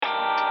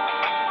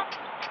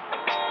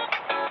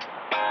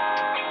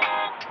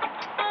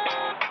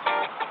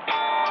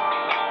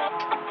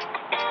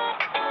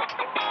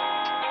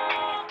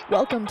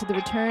Welcome to the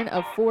return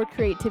of For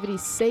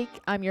Creativity's Sake.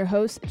 I'm your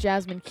host,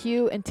 Jasmine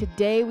Q, and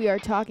today we are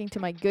talking to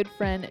my good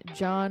friend,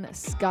 John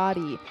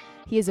Scotti.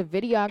 He is a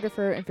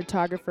videographer and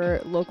photographer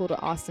local to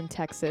Austin,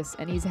 Texas,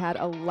 and he's had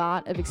a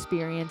lot of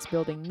experience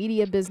building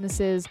media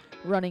businesses,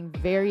 running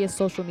various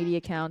social media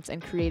accounts,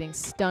 and creating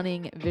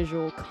stunning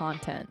visual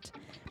content.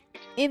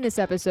 In this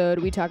episode,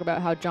 we talk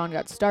about how John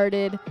got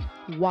started,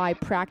 why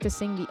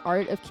practicing the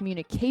art of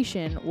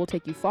communication will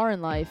take you far in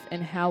life,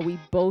 and how we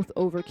both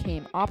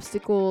overcame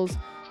obstacles,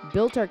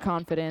 built our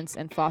confidence,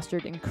 and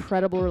fostered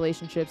incredible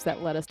relationships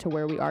that led us to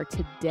where we are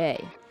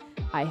today.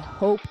 I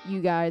hope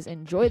you guys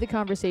enjoy the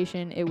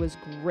conversation. It was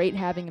great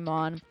having him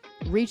on.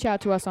 Reach out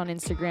to us on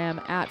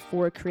Instagram at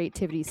For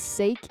Creativity's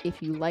Sake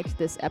if you liked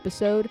this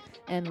episode,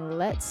 and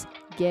let's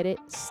get it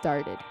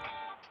started.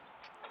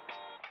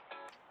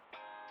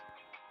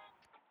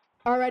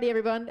 Alrighty,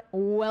 everyone,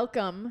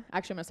 welcome.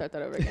 Actually, I'm gonna start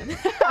that over again.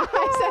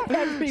 I said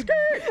every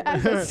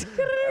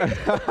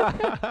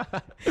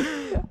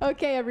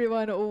Okay,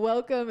 everyone,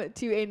 welcome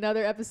to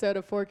another episode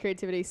of For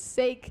Creativity's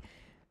Sake.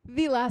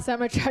 The last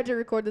time I tried to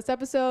record this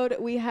episode,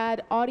 we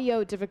had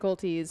audio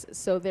difficulties,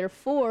 so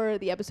therefore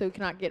the episode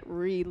cannot get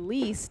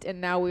released,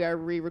 and now we are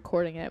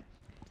re-recording it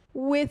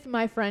with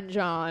my friend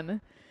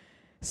John.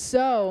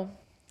 So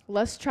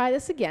let's try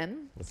this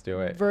again. Let's do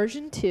it.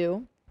 Version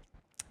 2.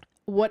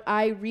 What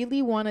I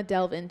really want to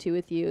delve into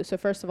with you. So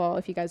first of all,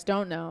 if you guys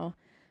don't know,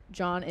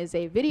 John is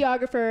a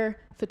videographer,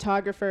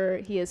 photographer.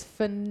 He is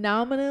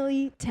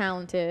phenomenally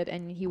talented,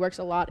 and he works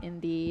a lot in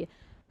the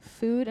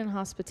food and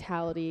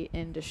hospitality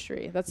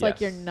industry. That's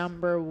like your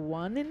number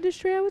one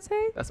industry, I would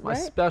say. That's my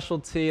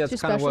specialty. That's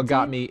kind of what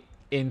got me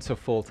into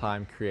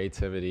full-time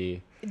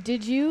creativity.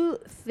 Did you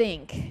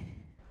think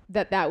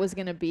that that was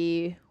going to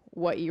be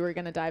what you were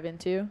going to dive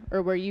into,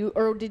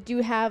 or did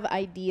you have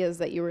ideas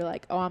that you were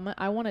like, oh,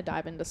 I want to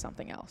dive into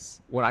something else?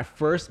 When I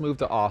first moved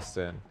to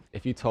Austin,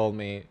 if you told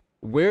me,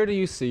 where do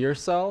you see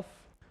yourself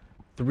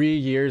 3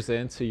 years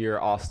into your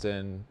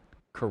Austin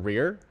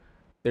career?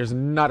 There's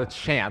not a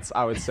chance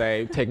I would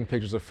say taking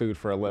pictures of food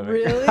for a living.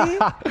 Really?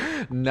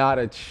 Not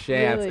a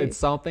chance. Really? It's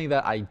something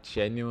that I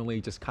genuinely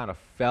just kind of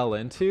fell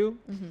into.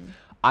 Mm-hmm.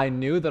 I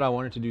knew that I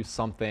wanted to do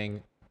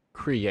something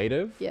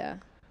creative. Yeah.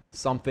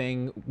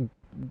 Something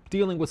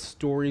dealing with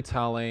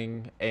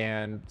storytelling,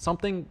 and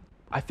something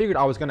I figured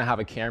I was going to have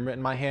a camera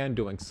in my hand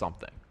doing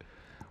something.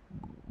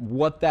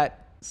 What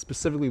that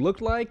specifically looked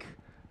like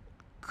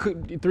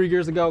 3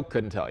 years ago,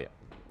 couldn't tell you.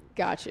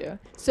 Got you.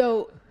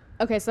 So,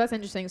 okay, so that's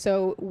interesting.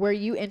 So were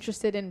you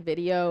interested in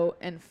video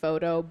and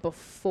photo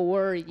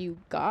before you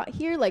got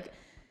here? Like,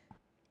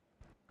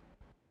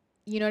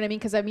 you know what I mean?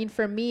 Because I mean,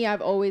 for me,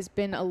 I've always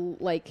been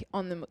like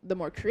on the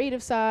more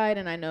creative side,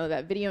 and I know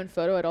that video and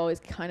photo had always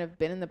kind of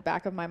been in the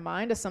back of my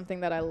mind as something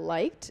that I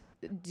liked.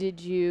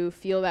 Did you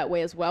feel that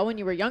way as well when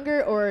you were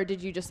younger, or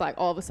did you just like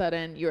all of a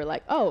sudden you were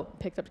like, oh,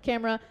 picked up the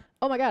camera,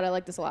 oh my God, I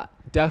like this a lot?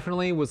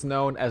 Definitely was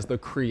known as the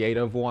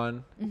creative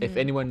one. Mm-hmm. If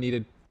anyone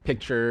needed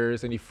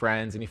pictures, any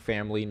friends, any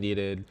family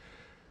needed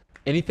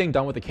anything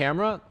done with the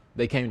camera,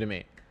 they came to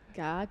me.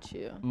 Got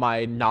you.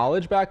 My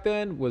knowledge back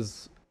then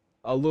was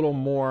a little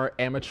more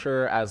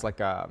amateur, as like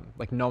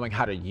knowing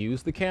how to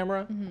use the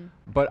camera, Mm-hmm.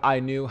 but I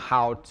knew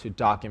how to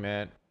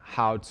document,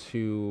 how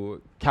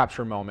to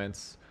capture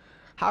moments,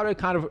 how to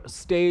kind of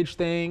stage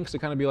things, to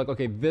kind of be like,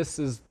 okay, this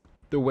is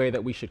the way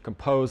that we should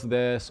compose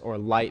this or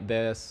light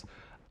this.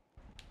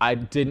 I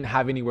didn't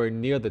have anywhere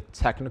near the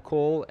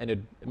technical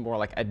and more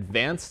like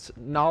advanced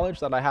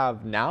knowledge that I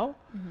have now,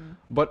 Mm-hmm.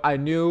 but I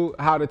knew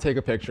how to take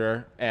a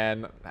picture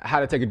and how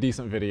to take a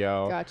decent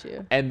video. Got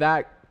you. And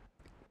that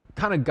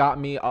kind of got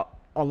me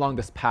along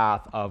this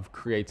path of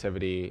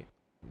creativity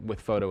with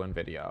photo and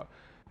video.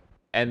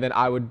 And then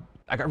I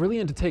got really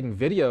into taking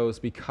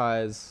videos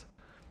because,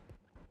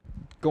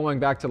 going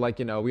back to like,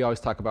 we always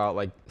talk about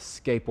like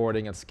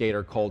skateboarding and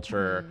skater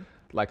culture. Mm-hmm.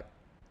 Like,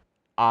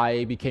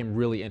 I became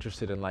really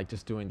interested in like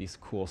just doing these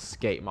cool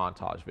skate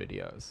montage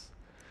videos.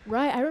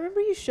 Right. I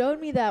remember you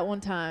showed me that one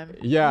time.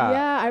 Yeah.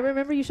 Yeah. I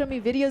remember you showed me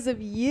videos of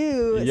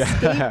you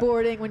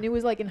skateboarding when you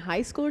was like in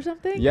high school or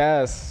something.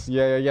 Yes.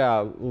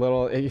 Yeah.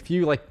 If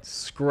you like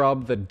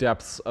scrub the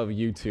depths of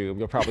YouTube,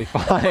 you'll probably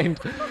find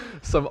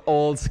some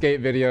old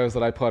skate videos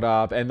that I put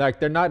up, and like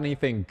they're not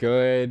anything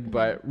good, Mm-hmm.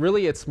 but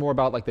really it's more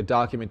about like the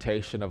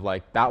documentation of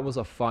like, that was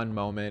a fun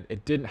moment.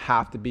 It didn't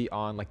have to be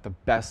on like the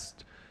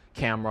best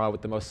camera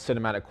with the most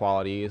cinematic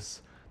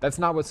qualities. That's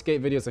not what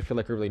skate videos I feel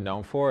like are really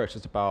known for. It's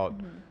just about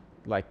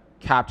like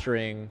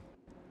capturing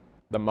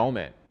the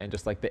moment and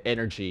just like the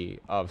energy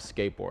of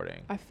skateboarding.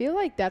 I feel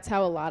like that's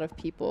how a lot of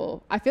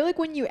people, I feel like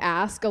when you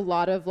ask a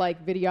lot of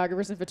like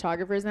videographers and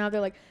photographers now, they're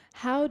like,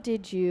 how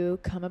did you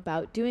come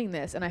about doing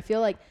this? And I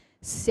feel like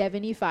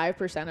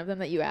 75% of them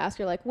that you ask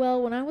are like,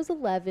 well, when I was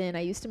 11,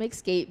 I used to make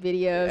skate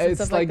videos and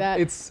stuff like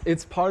that.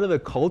 It's part of the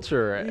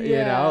culture,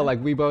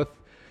 like we both,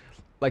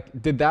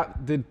 like,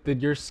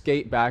 did your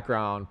skate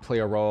background play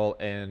a role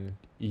in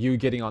you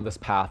getting on this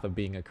path of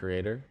being a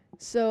creator?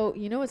 So,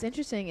 you know what's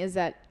interesting is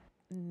that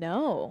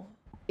no.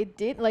 It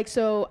did. Like,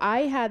 so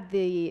I had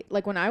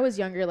like when I was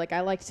younger, like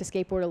I liked to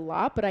skateboard a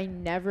lot, but I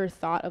never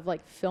thought of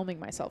like filming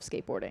myself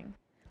skateboarding.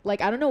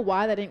 Like, I don't know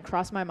why that didn't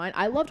cross my mind.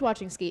 I loved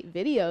watching skate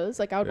videos.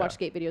 Like, I would watch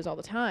skate videos all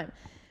the time,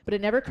 but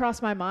it never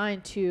crossed my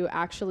mind to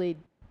actually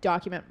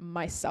document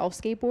myself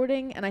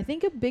skateboarding. And I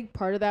think a big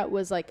part of that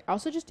was like, I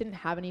also just didn't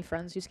have any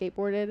friends who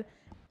skateboarded.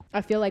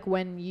 I feel like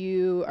when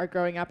you are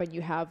growing up and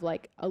you have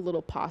like a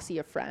little posse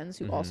of friends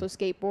who also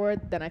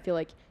skateboard, then I feel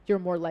like you're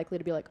more likely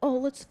to be like, oh,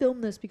 let's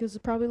film this because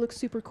it probably looks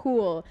super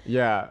cool.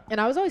 Yeah. And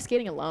I was always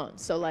skating alone.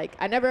 So like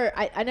I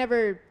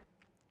never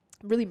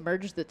really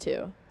merged the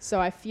two.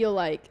 So I feel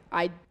like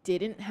I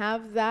didn't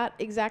have that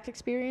exact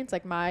experience.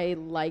 Like my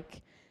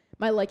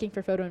liking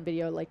for photo and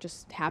video like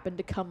just happened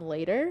to come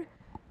later.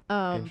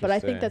 But I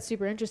think that's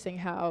super interesting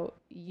how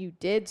you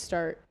did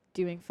start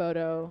doing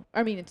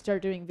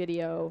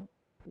video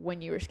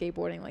when you were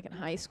skateboarding like in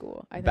high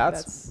school. I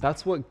think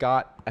that's what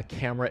got a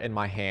camera in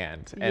my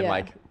hand, and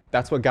like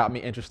that's what got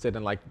me interested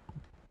in like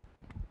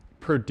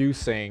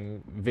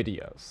producing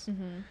videos.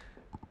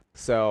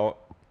 So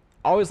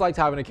I always liked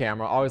having a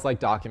camera, always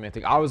liked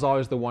documenting. I was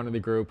always the one in the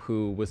group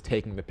who was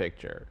taking the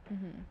picture.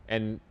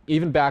 And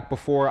even back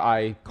before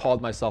I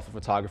called myself a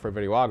photographer,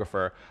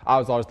 videographer, I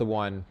was always the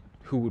one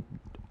who would,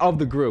 of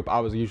the group,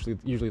 I was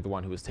usually the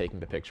one who was taking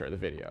the picture of the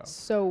video.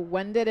 So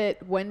when did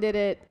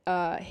it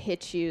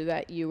hit you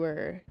that you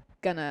were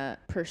gonna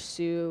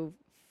pursue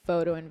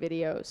photo and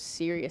video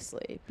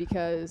seriously?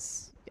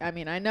 Because I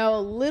mean, I know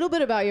a little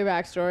bit about your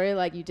backstory.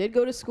 Like, you did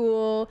go to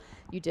school,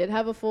 you did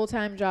have a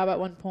full-time job at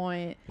one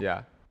point.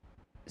 Yeah.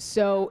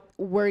 So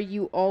were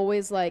you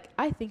always like,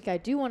 I think I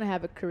do want to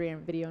have a career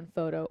in video and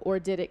photo, or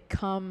did it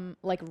come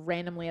like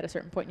randomly at a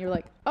certain point and you're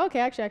like, okay,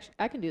 actually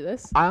I can do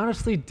this? I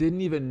honestly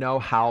didn't even know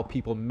how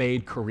people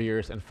made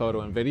careers in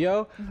photo and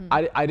video.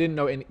 I didn't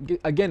know. And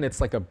again,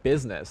 it's like a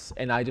business,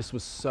 and I just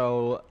was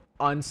so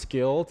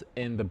unskilled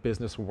in the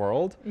business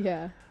world.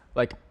 Yeah.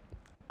 Like,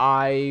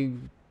 I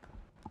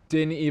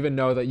didn't even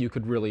know that you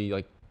could really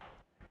like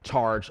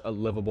charge a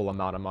livable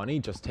amount of money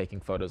just taking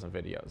photos and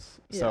videos.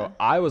 So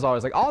I was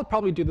always like, I'll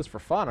probably do this for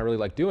fun. I really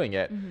like doing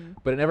it.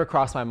 But it never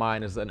crossed my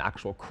mind as an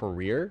actual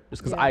career,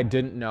 just because I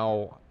didn't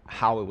know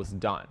how it was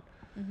done.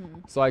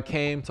 So I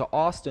came to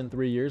Austin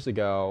 3 years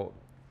ago,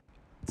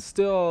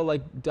 still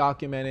like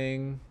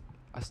documenting.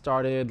 I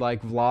started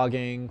like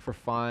vlogging for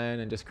fun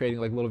and just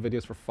creating like little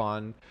videos for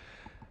fun.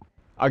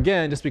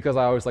 Again, just because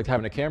I always liked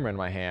having a camera in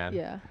my hand.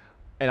 Yeah.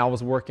 And I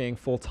was working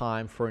full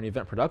time for an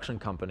event production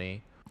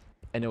company.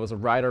 And it was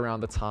right around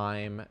the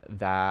time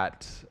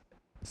that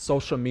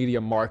social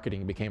media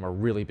marketing became a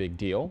really big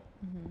deal.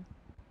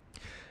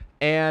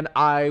 And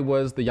I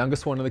was the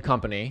youngest one in the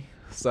company.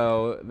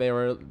 So they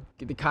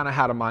kind of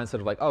had a mindset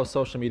of like, oh,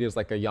 social media is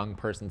like a young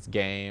person's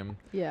game.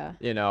 Yeah.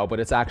 You know,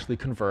 but it's actually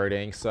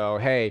converting. So,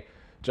 hey,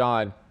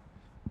 John,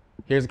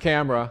 here's a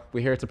camera.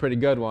 We hear it's a pretty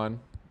good one.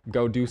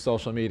 Go do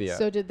social media.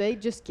 So did they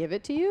just give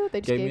it to you?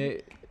 They just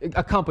gave me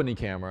a company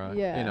camera.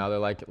 Yeah. You know, they're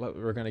like,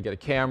 we're going to get a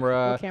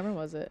camera. What camera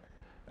was it?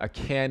 A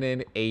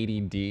Canon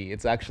 80D.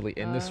 It's actually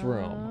in this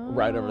room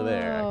right over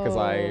there because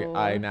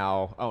I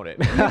now own it.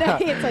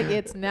 It's like,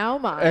 it's now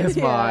mine. It's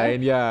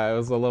mine. Yeah, it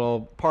was a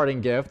little parting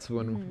gift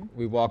when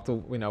we walked.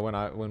 You know, when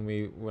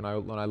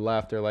I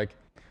left, they're like,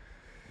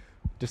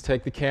 just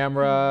take the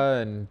camera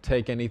and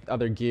take any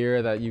other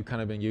gear that you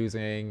kind of been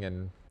using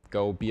and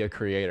go be a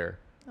creator.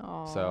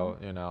 Aww. So,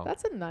 you know,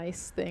 that's a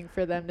nice thing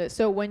for them to.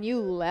 So when you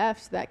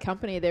left that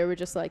company, they were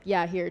just like,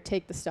 yeah, here,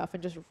 take the stuff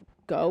and just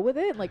go with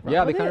it. Like,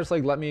 yeah, they kind of just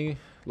like let me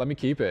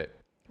keep it,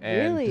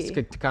 and really? just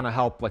to kind of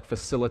help like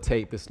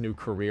facilitate this new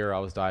career I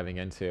was diving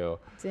into.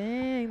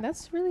 Dang,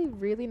 that's really,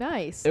 really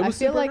nice. It was I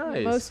feel super like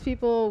nice. most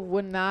people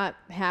would not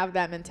have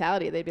that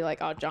mentality. They'd be like,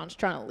 oh, John's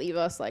trying to leave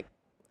us. Like,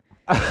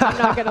 I'm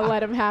not going to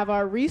let him have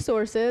our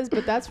resources.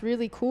 But that's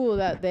really cool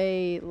that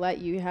they let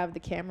you have the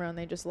camera and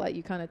they just let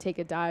you kind of take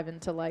a dive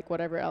into like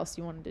whatever else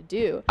you wanted to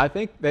do. I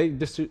think they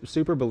just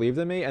super believed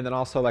in me. And then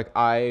also like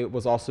I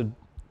was also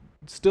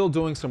still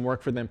doing some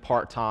work for them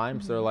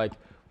part-time. So they're like,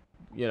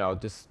 you know,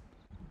 just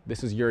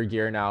this is your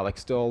gear now. Like,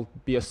 still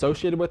be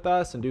associated with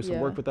us and do some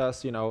work with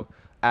us, you know,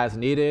 as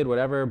needed,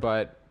 whatever.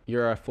 But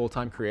you're a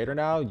full-time creator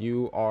now.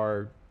 You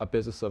are a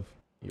business of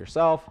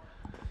yourself.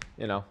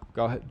 You know,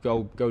 go ahead,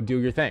 go do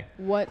your thing.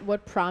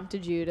 What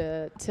prompted you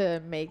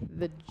to make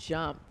the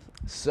jump?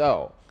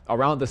 So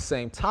around the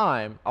same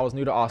time, I was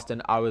new to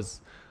Austin. I was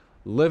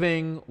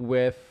living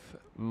with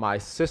my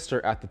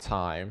sister at the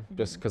time,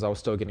 just because I was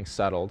still getting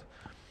settled.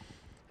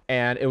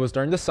 And it was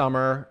during the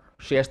summer.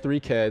 She has 3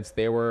 kids.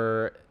 They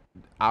were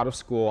out of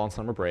school on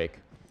summer break.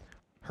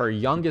 Her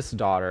youngest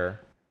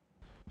daughter,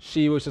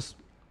 she was just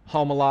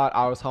home a lot.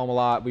 I was home a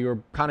lot. We were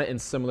kind of in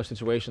similar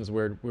situations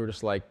where we were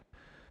just like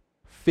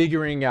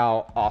figuring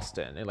out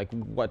Austin and like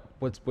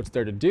what's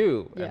there to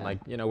do, and like,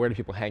 you know, where do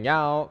people hang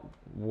out?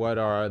 What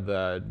are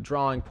the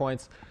drawing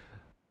points?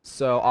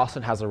 So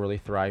Austin has a really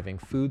thriving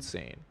food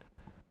scene.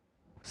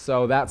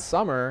 So that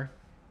summer,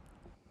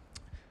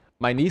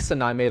 my niece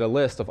and I made a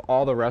list of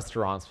all the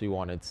restaurants we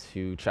wanted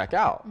to check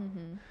out.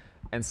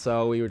 And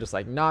so we were just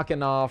like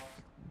knocking off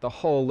the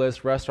whole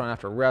list, restaurant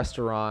after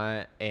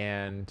restaurant,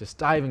 and just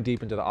diving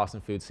deep into the Austin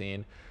food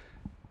scene.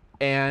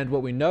 And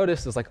what we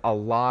noticed is like a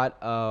lot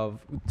of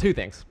two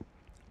things.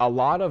 A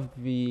lot of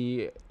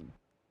the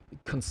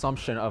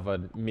consumption of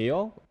a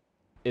meal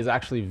is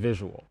actually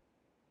visual.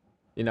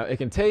 You know, it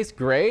can taste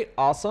great,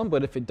 awesome,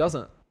 but if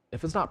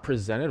it's not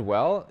presented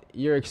well,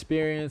 your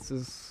experience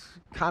is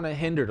kind of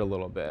hindered a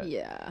little bit.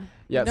 Yeah.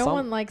 Yeah. No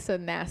one likes a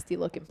nasty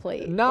looking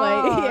plate. No,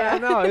 Like, yeah.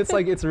 no, it's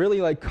like, it's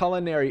really like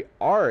culinary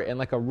art, and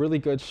like a really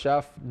good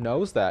chef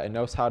knows that and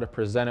knows how to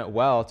present it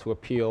well to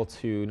appeal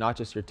to not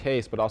just your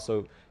taste, but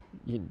also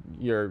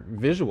your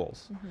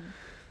visuals.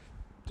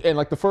 And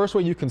like the first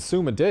way you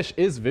consume a dish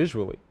is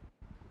visually.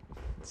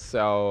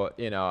 So,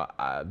 you know,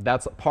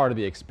 that's part of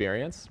the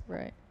experience.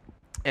 Right.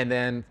 And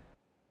then,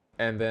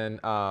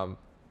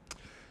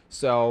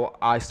 so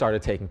I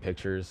started taking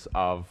pictures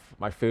of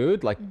my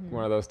food, like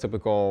one of those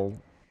typical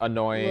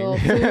annoying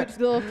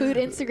Little food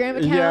Instagram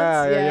accounts.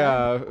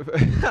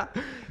 Yeah.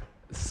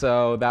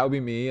 So that would be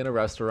me in a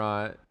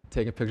restaurant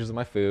taking pictures of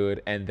my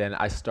food, and then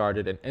I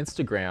started an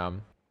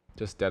Instagram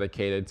just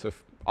dedicated to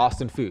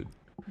Austin food.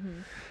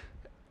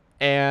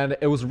 And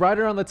it was right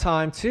around the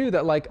time too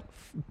that like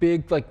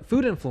big like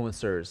food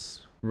influencers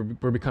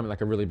were becoming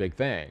like a really big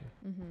thing,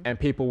 and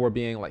people were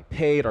being like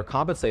paid or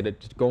compensated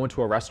to go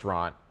into a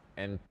restaurant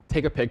and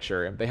take a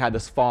picture, and they had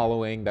this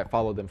following that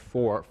followed them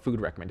for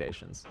food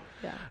recommendations.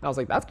 Yeah. And I was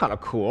like, that's kind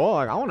of cool.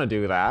 Like, I want to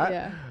do that.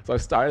 Yeah. So I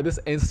started this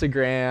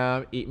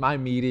Instagram, Eat My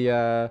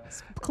Media.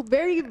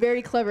 Very,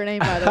 very clever name,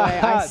 by the way.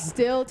 I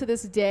still, to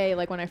this day,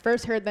 like when I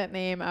first heard that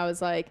name, I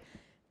was like,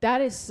 that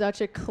is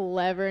such a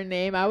clever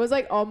name. I was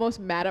like almost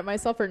mad at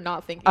myself for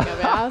not thinking of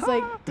it. I was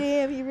like,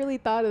 damn, he really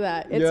thought of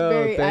that.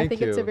 It's I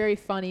think it's a very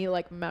funny,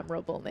 like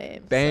memorable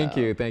name. Thank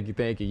you.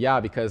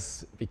 Yeah,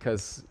 because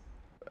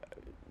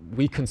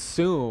we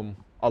consume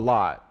a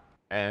lot,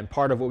 and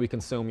part of what we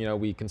consume, you know,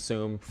 we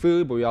consume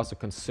food, but we also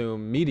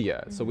consume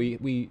media. So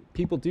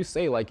people do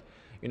say like,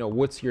 you know,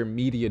 what's your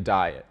media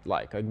diet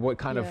like what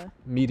kind of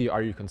media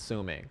are you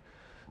consuming?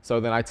 So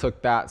then I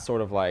took that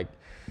sort of like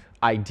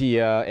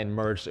idea and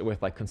merged it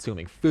with like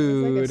consuming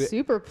food. Like a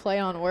super play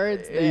on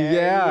words there.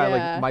 Yeah,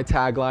 like my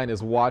tagline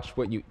is watch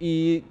what you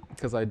eat,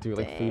 because I do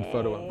like food,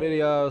 photo, and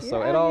video.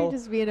 So it all you're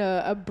just being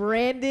a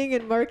branding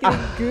and marketing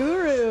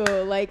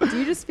guru. Like, do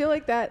you just feel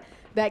like that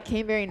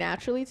came very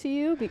naturally to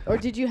you, or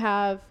did you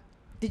have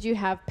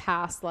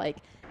past like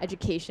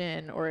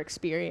education or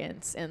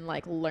experience in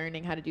like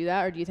learning how to do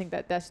that, or do you think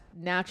that that's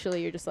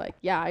naturally you're just like,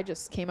 yeah, I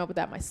just came up with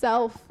that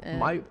myself?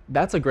 And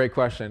that's a great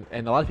question,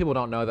 and a lot of people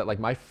don't know that like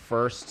my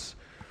first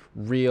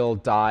real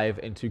dive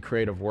into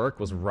creative work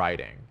was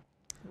writing.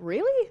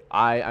 Really?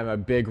 I'm a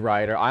big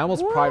writer. I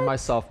almost pride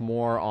myself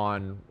more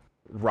on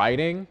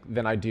writing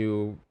than I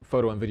do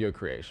photo and video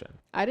creation.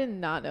 I did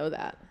not know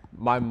that.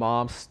 My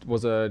mom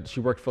she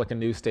worked for like a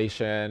news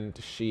station.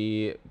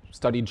 She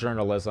studied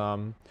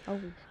journalism. Oh.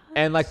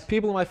 And like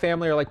people in my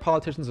family are like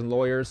politicians and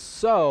lawyers,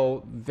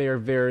 so they're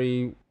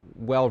very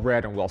well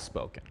read and well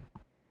spoken.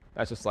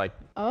 That's just like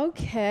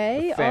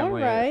the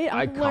family all right.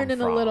 I'm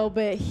learning a little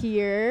bit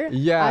here.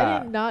 Yeah.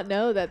 I did not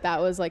know that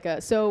was like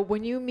so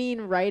when you mean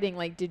writing,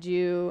 like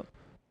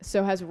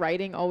has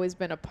writing always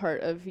been a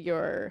part of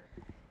your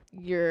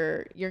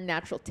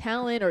natural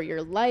talent or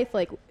your life?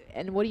 Like,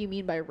 and what do you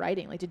mean by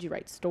writing? Like, did you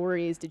write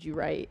stories? Did you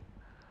write?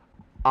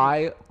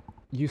 I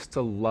used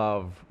to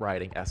love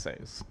writing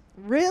essays.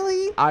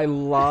 Really? I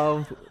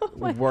love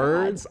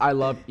words. God. I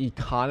love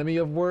economy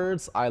of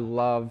words. I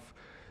love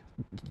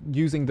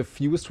using the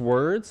fewest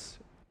words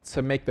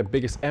to make the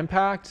biggest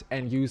impact,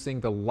 and using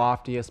the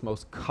loftiest,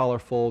 most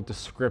colorful,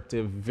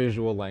 descriptive,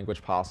 visual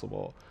language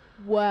possible.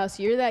 Wow,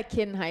 so you're that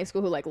kid in high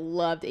school who like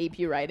loved AP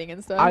writing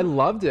and stuff? I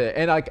loved it,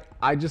 and like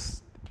I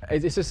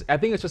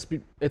think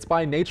it's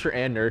by nature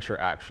and nurture,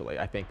 actually.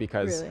 I think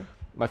because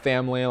my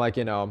family, like,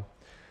 you know,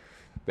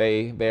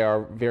 they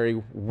are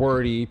very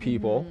wordy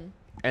people,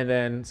 and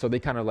then so they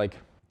kind of like,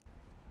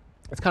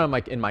 it's kind of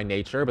like in my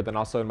nature, but then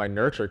also in my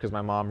nurture, because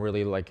my mom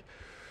really like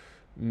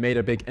made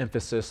a big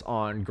emphasis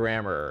on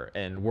grammar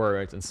and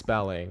words and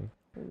spelling.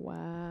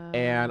 Wow.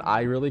 And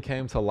I really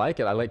came to like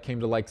it. I came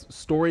to like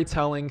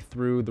storytelling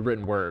through the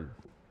written word.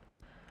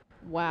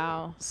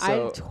 Wow.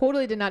 I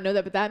totally did not know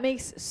that, but that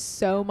makes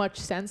so much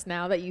sense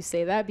now that you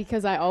say that,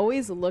 because I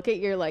always look at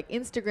your like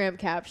Instagram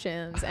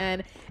captions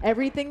and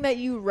everything that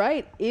you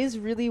write is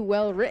really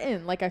well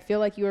written. Like, I feel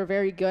like you are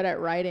very good at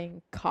writing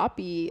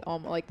copy,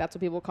 like that's what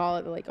people call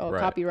it, like,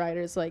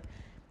 copywriters. Like,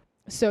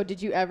 so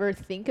did you ever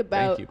think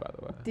about, thank you, by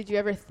the way. Did you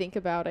ever think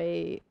about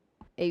a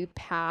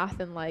path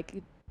in like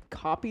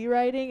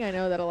copywriting? I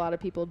know that a lot of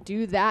people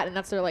do that and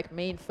that's their like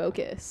main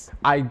focus.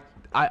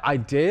 I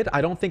did.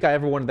 I don't think I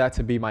ever wanted that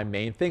to be my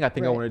main thing. I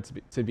think I wanted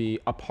it to be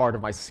a part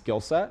of my skill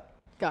set.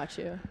 Got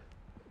you.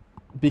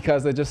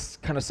 Because it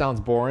just kind of sounds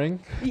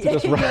boring. Yeah,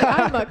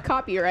 I'm a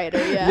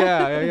copywriter.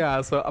 Yeah.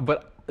 Yeah. So,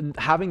 but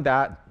having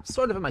that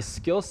sort of in my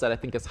skill set, I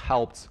think has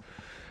helped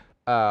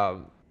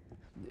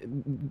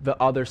the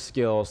other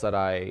skills that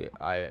I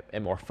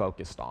am more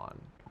focused on.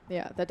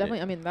 Yeah, that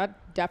definitely, I mean,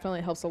 that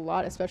definitely helps a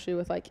lot, especially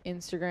with like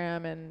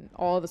Instagram and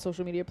all the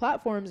social media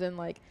platforms, and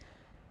like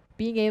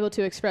being able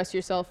to express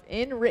yourself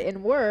in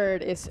written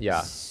word is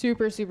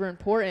super, super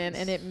important.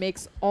 And it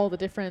makes all the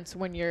difference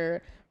when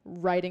you're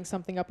writing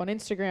something up on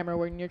Instagram, or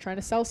when you're trying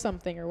to sell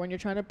something, or when you're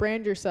trying to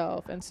brand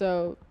yourself. And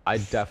so I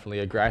definitely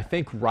agree. I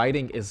think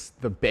writing is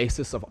the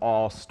basis of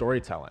all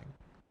storytelling.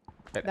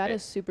 That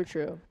is super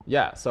true.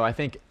 Yeah. So I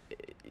think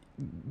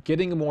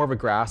getting more of a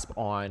grasp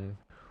on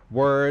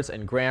words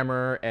and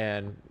grammar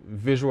and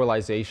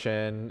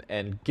visualization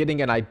and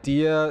getting an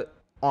idea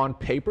on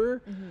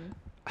paper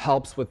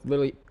helps with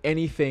literally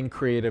anything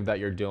creative that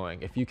you're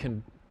doing. If you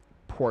can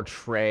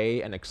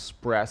portray and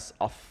express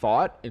a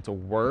thought into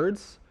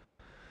words,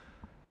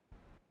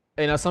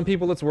 some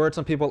people it's words,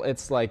 some people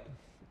it's like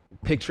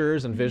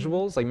pictures and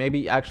visuals. Like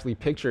maybe actually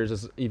pictures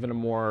is even a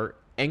more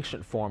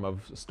ancient form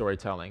of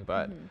storytelling,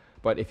 but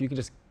if you can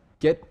just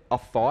get a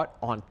thought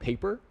on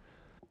paper,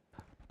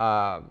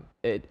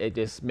 it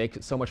just makes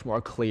it so much more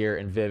clear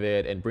and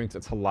vivid and brings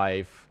it to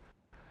life.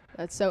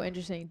 That's so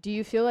interesting. Do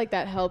you feel like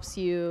that helps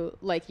you,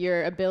 like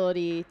your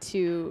ability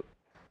to,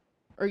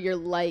 or your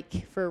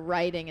like for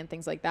writing and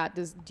things like that?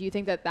 Do you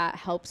think that that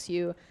helps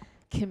you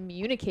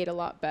communicate a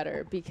lot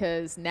better?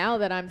 Because now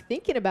that I'm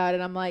thinking about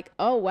it, I'm like,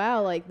 oh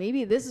wow, like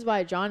maybe this is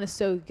why John is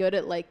so good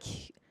at like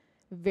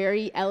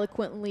very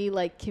eloquently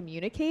like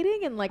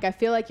communicating, and like I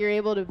feel like you're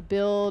able to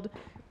build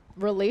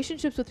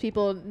relationships with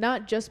people,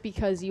 not just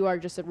because you are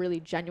just a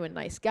really genuine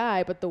nice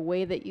guy, but the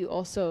way that you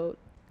also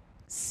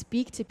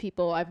speak to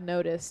people, I've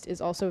noticed, is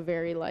also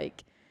very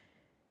like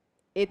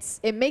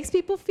it makes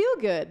people feel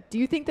good. Do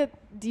you think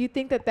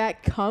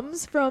that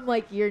comes from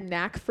like your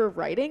knack for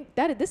writing?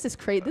 This is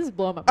crazy. This is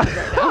blowing my mind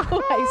right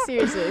now. Like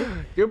seriously.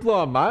 You're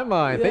blowing my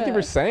mind. Yeah. Thank you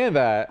for saying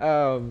that.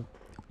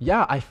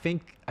 Yeah, I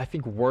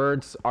think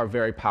words are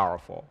very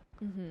powerful.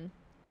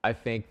 I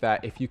think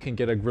that if you can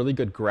get a really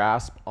good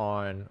grasp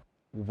on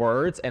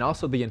words and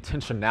also the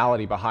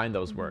intentionality behind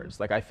those words,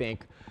 like I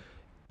think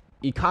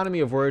economy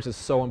of words is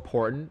so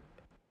important,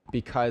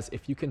 because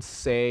if you can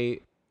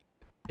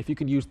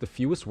use the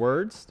fewest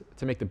words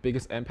to make the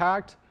biggest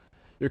impact,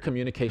 your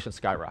communication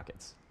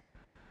skyrockets.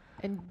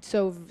 And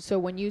so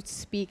when you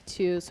speak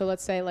to, so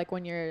let's say like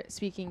when you're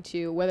speaking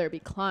to, whether it be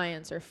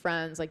clients or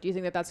friends, like do you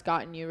think that that's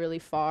gotten you really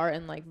far,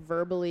 and like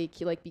verbally,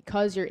 like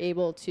because you're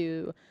able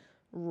to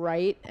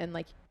write and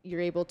like you're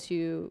able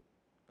to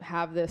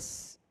have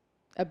this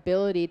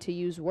ability to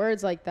use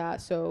words like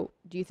that, so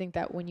do you think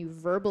that when you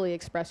verbally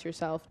express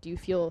yourself, do you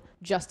feel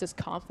just as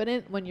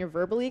confident when you're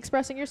verbally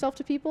expressing yourself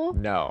to people?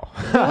 No.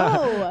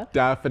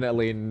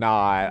 Definitely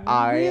not.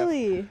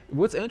 Really?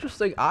 What's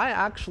interesting, I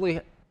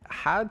actually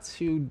had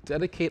to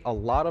dedicate a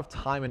lot of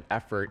time and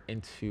effort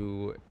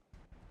into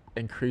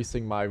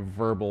increasing my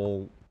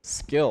verbal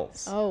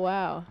skills. Oh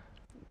wow.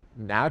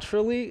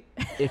 Naturally,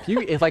 if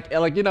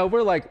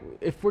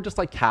we're just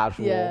like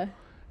casual,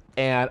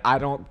 and I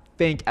don't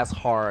think as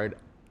hard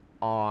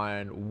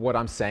on what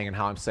I'm saying and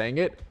how I'm saying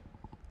it,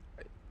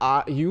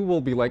 you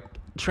will be like,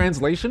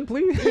 translation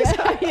please.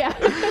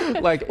 Yeah.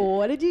 Like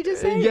what did you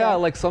just say? Yeah,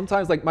 like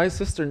sometimes like my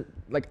sister,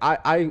 like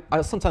I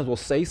sometimes will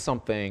say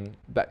something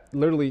that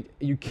literally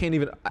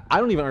I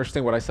don't even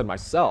understand what I said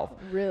myself.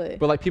 Really?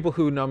 But like people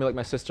who know me, like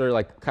my sister,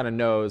 like kind of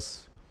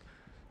knows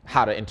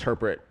how to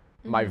interpret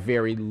my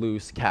very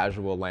loose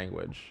casual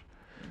language.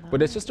 Nice.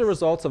 But it's just a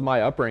result of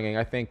my upbringing.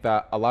 I think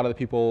that a lot of the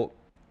people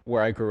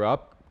where I grew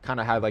up kind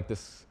of had like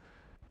this,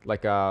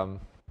 like a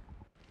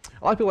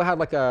lot of people had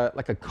like a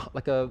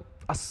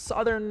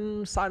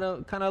southern side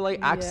of kind of like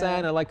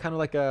accent, and like kind of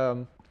like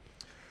a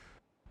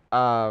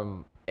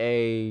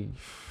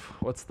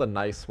what's the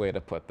nice way to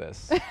put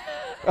this?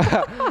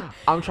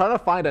 I'm trying to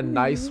find a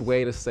nice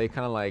way to say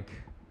kind of like,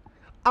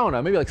 I don't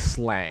know, maybe like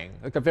slang,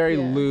 like a very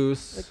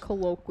loose, like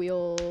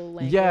colloquial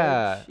language.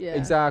 Yeah,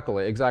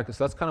 exactly. So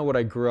that's kind of what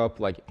I grew up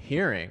like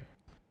hearing.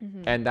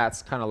 And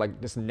that's kind of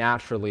like just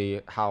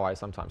naturally how I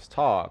sometimes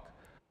talk.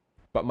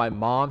 But my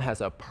mom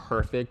has a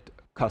perfect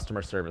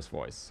customer service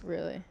voice.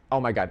 Really? Oh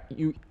my God.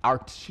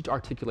 She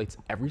articulates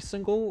every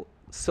single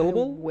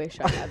syllable. I wish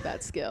I had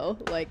that skill.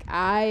 Like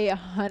I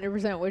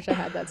 100% wish I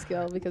had that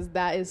skill, because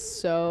that is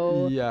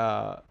so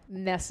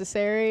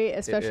necessary,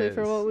 especially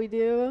for what we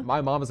do.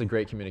 My mom is a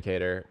great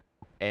communicator,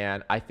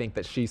 and I think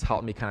that she's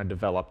helped me kind of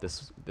develop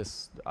this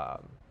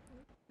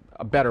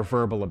a better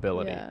verbal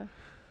ability. Yeah.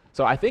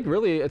 So I think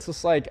really it's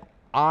just like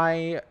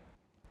I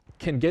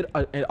can get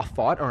a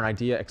thought or an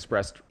idea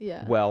expressed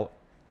well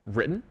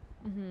written.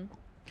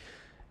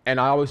 And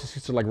I always just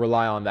used to like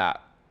rely on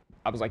that.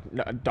 I was like,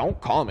 no,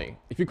 don't call me.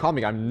 If you call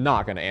me, I'm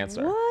not going to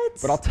answer. What?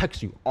 But I'll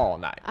text you all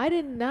night. I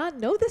did not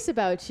know this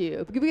about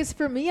you. Because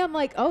for me, I'm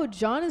like, oh,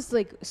 John is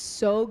like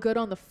so good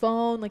on the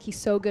phone. Like he's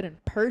so good in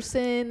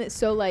person.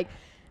 So like,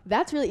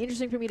 that's really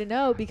interesting for me to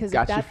know, because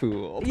got you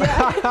fooled.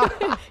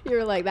 Yeah.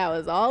 You're like, that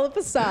was all a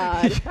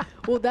facade. Yeah.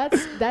 Well,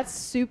 that's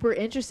super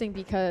interesting,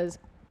 because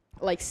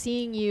like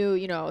seeing you,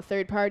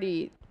 third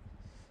party,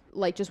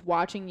 like just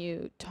watching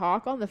you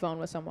talk on the phone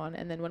with someone,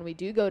 and then when we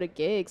do go to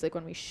gigs, like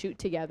when we shoot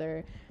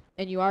together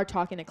and you are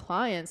talking to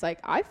clients, like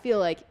I feel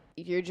like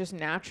you're just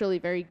naturally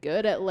very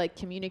good at like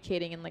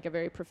communicating in like a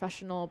very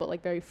professional but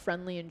like very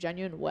friendly and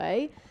genuine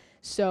way.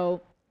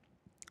 So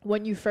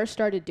when you first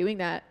started doing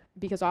that,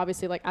 because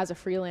obviously like as a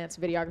freelance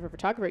videographer,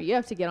 photographer, you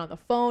have to get on the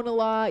phone a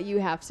lot. You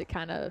have to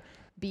kind of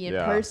be in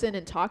person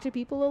and talk to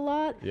people a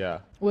lot. Yeah.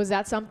 Was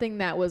that something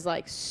that was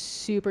like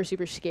super,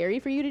 super scary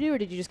for you to do? Or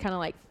did you just kind of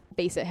like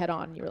face it head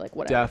on? You were like,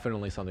 whatever.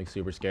 Definitely something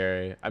super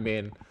scary. I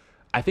mean,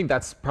 I think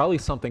that's probably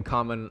something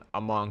common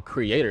among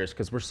creators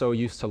because we're so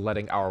used to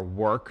letting our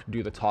work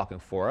do the talking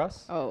for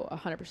us. Oh,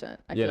 100%.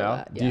 I You feel know?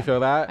 that. Do you feel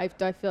that? I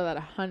feel that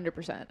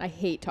 100%. I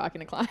hate talking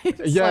to clients.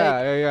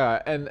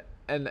 Yeah.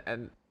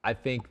 And I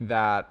think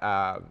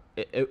that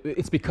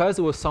it's because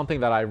it was something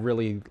that I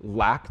really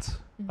lacked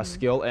a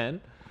skill in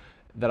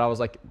that I was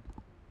like,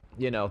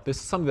 this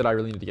is something that I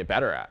really need to get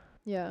better at.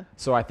 Yeah.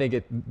 So I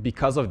think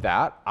because of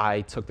that,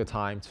 I took the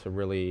time to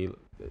really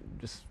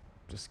just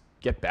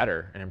get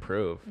better and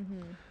improve.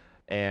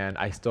 And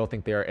I still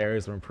think there are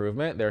areas of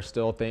improvement. There are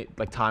still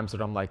like times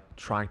that I'm like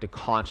trying to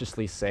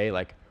consciously say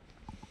like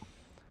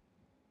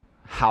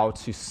how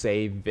to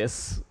say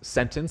this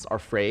sentence or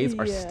phrase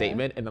or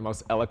statement in the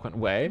most eloquent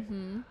way.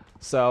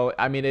 So,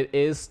 I mean, it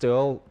is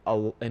still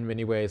in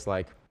many ways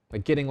like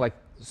getting like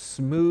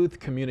smooth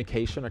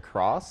communication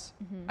across,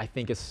 I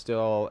think is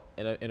still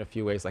in a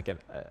few ways like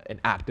an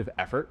active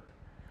effort.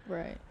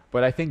 Right.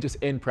 But I think just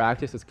in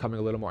practice, it's coming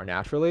a little more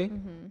naturally.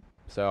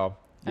 So,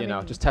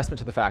 just testament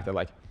to the fact that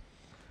like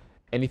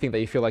anything that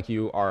you feel like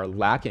you are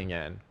lacking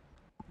in,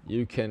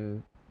 you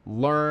can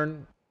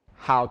learn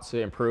how to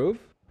improve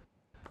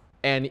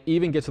and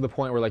even get to the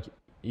point where like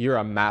you're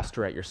a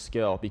master at your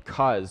skill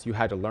because you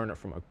had to learn it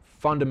from a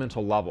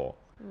fundamental level.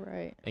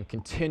 Right. And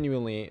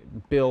continually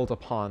build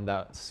upon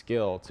that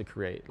skill to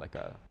create like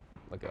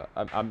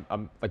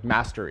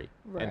mastery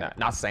in that.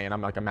 Not saying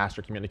I'm like a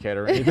master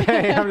communicator or anything.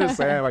 I'm just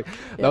saying like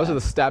those are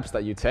the steps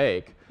that you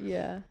take.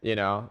 Yeah.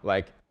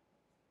 Like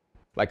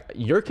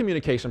your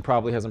communication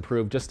probably has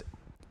improved just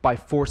by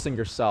forcing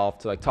yourself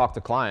to like talk to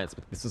clients,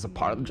 but this is a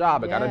part of the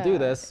job. I gotta do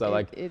this. So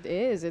it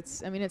is.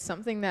 It's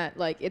something that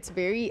like it's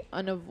very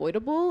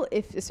unavoidable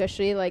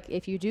especially like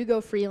if you do go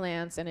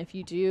freelance and if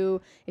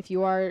you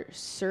are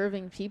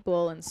serving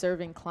people and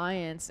serving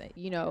clients, and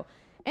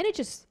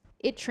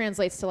it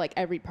translates to like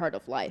every part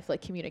of life,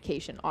 like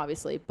communication,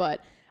 obviously. But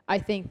I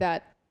think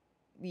that,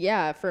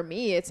 for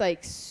me, it's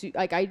like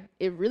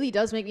it really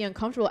does make me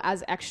uncomfortable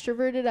as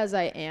extroverted as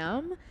I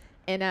am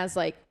and as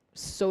like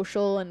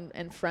social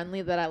and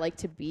friendly that I like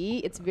to be.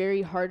 It's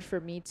very hard for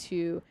me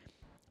to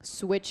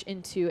switch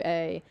into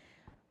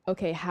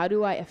okay, how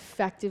do I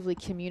effectively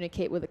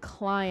communicate with a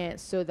client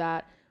so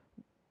that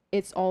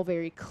it's all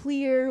very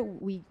clear,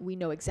 we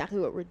know exactly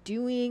what we're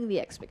doing, the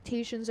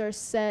expectations are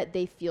set,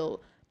 they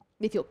feel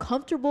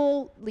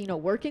comfortable,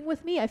 working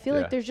with me. I feel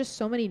like there's just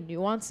so many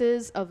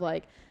nuances of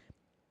like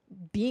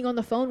being on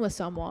the phone with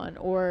someone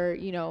or,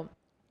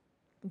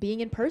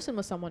 being in person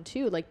with someone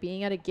too, like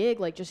being at a gig,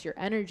 like just your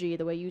energy,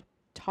 the way you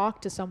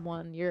talk to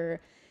someone.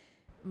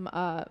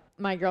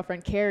 My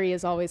girlfriend Carrie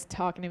is always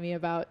talking to me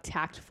about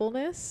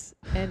tactfulness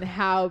and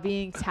how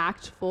being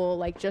tactful,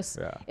 like just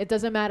it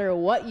doesn't matter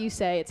what you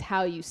say, it's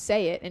how you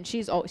say it. And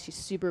she's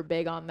super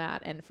big on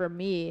that. And for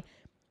me,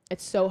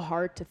 it's so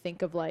hard to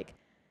think of like,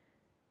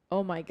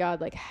 oh my God,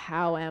 like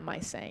how am I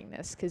saying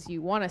this? Because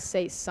you want to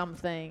say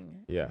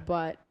something,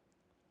 but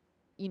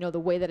the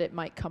way that it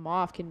might come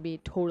off can be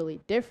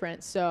totally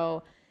different.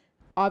 So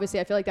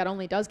obviously I feel like that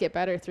only does get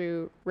better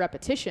through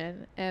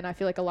repetition. And I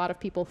feel like a lot of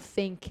people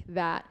think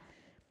that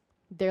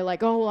they're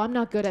like, oh, well, I'm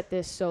not good at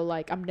this, so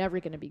like I'm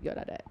never going to be good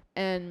at it.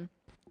 And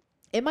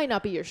it might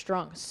not be your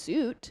strong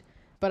suit,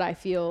 but I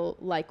feel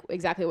like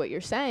exactly what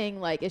you're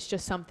saying, like it's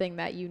just something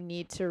that you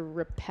need to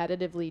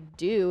repetitively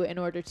do in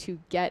order to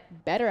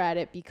get better at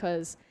it,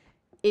 because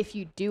if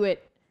you do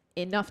it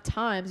enough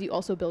times, you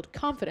also build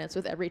confidence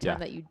with every time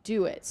that you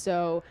do it.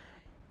 So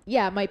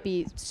it might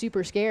be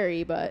super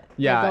scary, but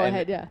go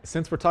ahead.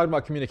 Since we're talking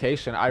about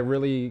communication, I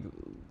really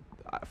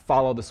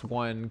follow this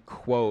one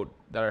quote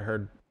that I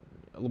heard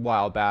a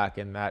while back,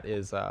 and that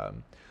is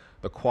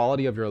the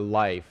quality of your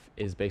life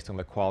is based on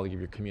the quality of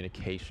your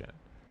communication.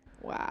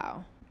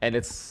 Wow. And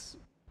it's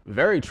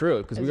very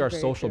true because we are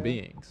social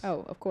beings.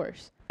 Oh, of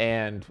course.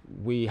 And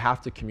we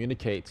have to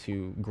communicate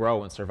to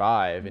grow and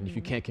survive. And if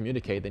you can't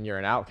communicate, then you're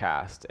an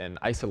outcast. And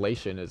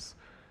isolation it's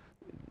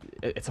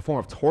a form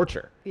of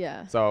torture.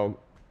 Yeah. So,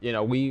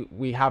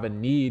 we have a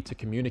need to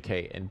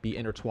communicate and be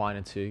intertwined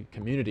into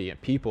community and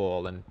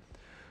people and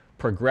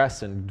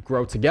progress and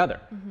grow together.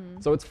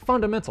 So it's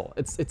fundamental.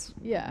 It's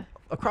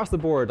across the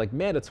board, like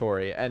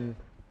mandatory. And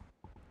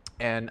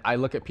I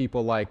look at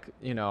people like,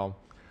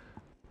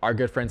 our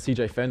good friend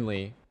CJ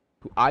Finley,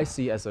 who I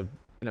see as an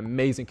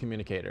amazing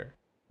communicator.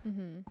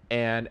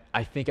 And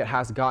I think it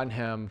has gotten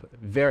him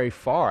very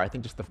far. I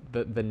think just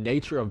the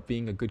nature of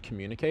being a good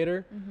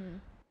communicator,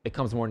 it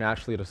comes more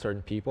naturally to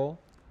certain people.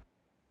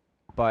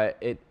 But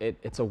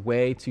it's a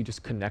way to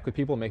just connect with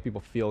people, make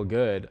people feel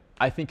good.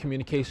 I think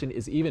communication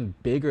is even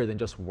bigger than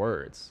just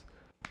words.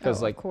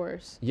 Because of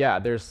course. Yeah,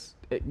 there's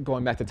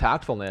going back to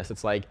tactfulness.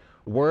 It's like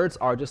Words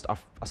are just a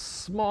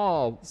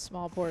small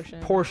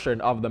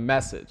portion of the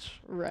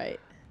message. Right.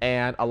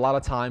 And a lot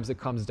of times it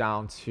comes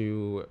down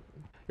to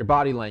your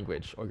body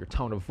language or your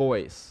tone of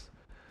voice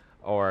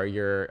or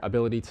your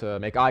ability to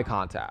make eye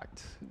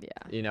contact. Yeah.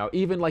 You know,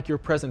 even like your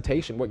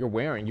presentation, what you're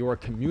wearing, you are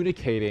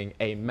communicating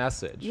a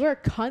message. You are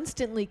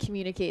constantly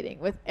communicating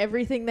with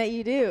everything that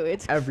you do.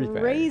 It's Everything.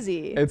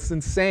 Crazy. It's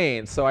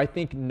insane. So I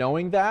think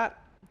knowing that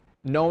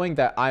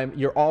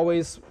you're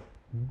always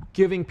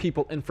giving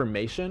people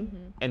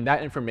information, and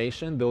that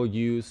information they'll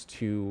use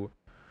to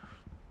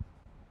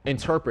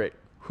interpret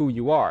who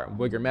you are,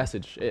 what your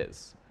message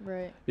is.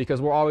 Right.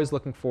 Because we're always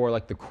looking for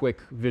like the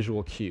quick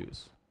visual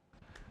cues.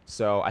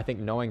 So I think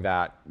knowing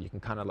that, you can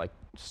kind of like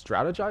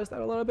strategize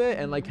that a little bit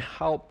and like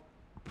help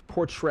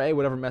portray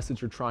whatever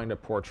message you're trying to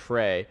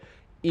portray,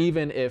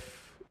 even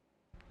if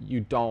you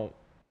don't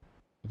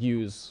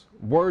use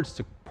words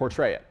to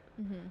portray it.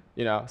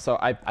 You know, so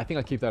I think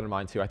I keep that in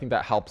mind too. I think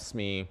that helps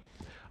me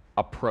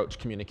approach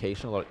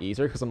communication a little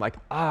easier because I'm like,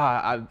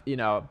 you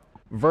know,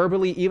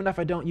 verbally, even if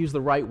I don't use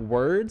the right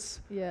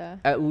words,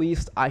 at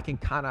least I can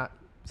kind of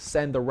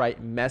send the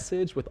right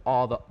message with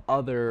all the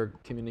other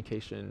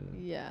communication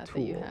tools.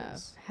 That you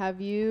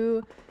have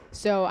you,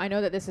 so I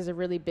know that this is a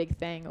really big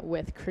thing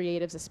with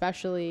creatives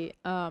especially.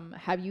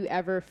 Have you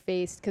ever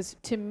faced, because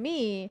to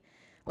me,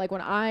 like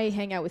when I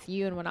hang out with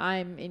you and when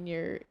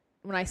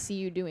I see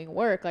you doing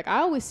work, like I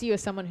always see you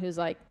as someone who's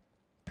like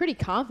pretty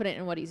confident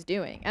in what he's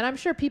doing, and I'm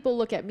sure people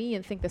look at me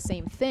and think the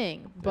same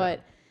thing,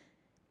 but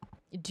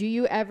do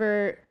you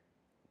ever,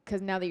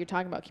 because now that you're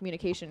talking about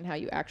communication and how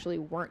you actually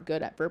weren't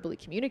good at verbally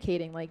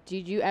communicating, like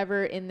did you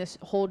ever in this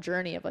whole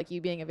journey of like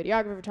you being a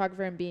videographer,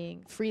 photographer, and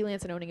being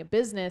freelance and owning a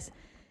business,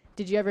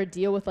 did you ever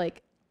deal with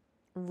like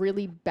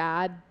really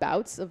bad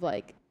bouts of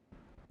like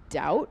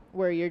doubt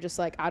where you're just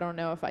like, I don't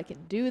know if I can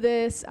do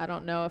this, I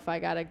don't know if I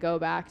gotta go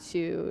back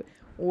to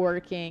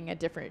working a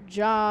different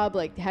job?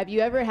 Like have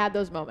you ever had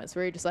those moments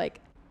where you're just like,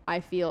 I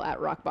feel at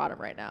rock bottom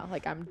right now,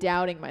 like I'm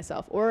doubting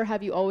myself? Or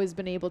have you always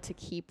been able to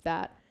keep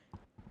that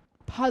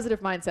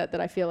positive mindset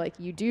that I feel like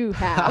you do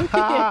have? You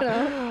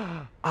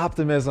know?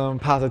 Optimism,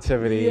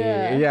 positivity.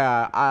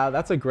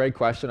 That's a great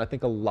question. I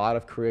think a lot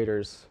of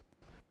creators,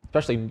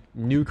 especially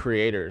new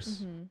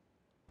creators,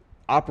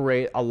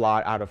 operate a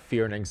lot out of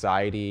fear and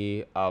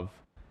anxiety of,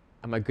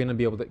 am I going to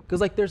be able to,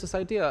 because like there's this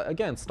idea,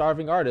 again,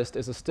 starving artist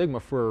is a stigma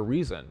for a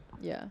reason.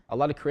 A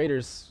lot of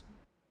creators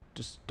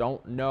just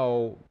don't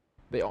know,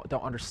 they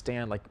don't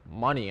understand like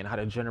money and how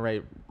to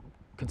generate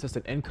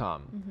consistent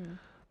income.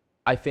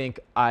 I think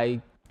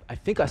I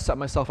set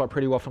myself up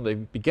pretty well from the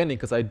beginning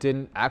because I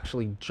didn't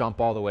actually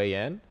jump all the way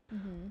in.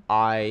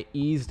 I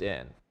eased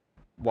in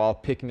while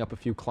picking up a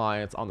few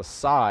clients on the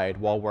side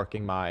while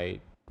working my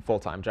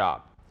full-time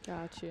job.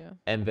 Got you.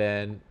 And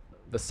then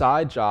the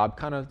side job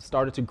kind of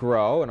started to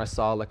grow and I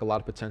saw like a lot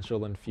of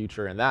potential in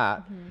future in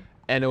that.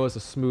 And it was a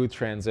smooth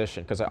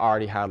transition because I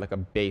already had like a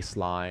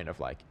baseline of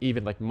like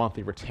even like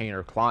monthly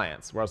retainer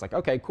clients where I was like,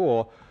 okay,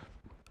 cool.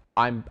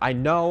 I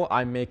know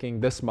I'm making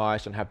this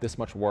much and have this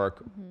much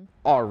work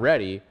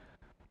already.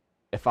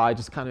 If I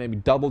just kind of maybe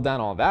double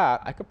down on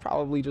that, I could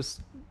probably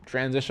just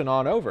transition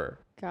on over.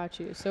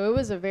 Got you. So it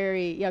was a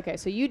very, okay,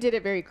 so you did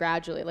it very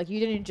gradually. Like you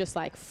didn't just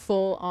like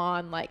full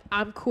on, like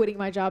I'm quitting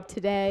my job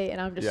today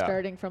and I'm just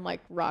starting from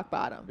like rock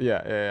bottom.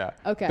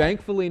 Okay.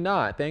 Thankfully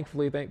not.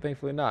 Thankfully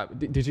not.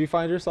 Did you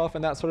find yourself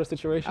in that sort of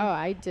situation? Oh,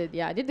 I did.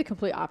 Yeah, I did the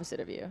complete opposite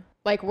of you.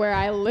 Like where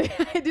I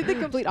did the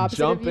complete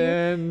opposite of you. Jump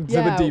in to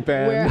the deep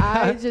end. Where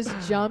I just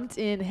jumped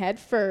in head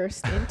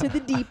first into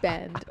the deep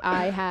end.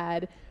 I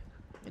had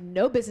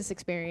no business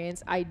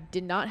experience. I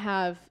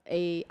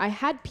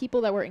had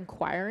people that were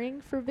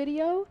inquiring for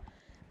video,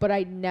 but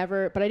I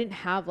didn't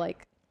have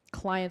like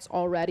clients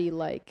already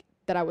like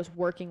that I was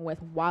working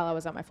with while I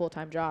was at my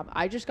full-time job.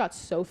 I just got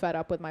so fed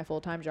up with my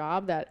full-time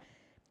job that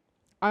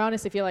I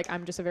honestly feel like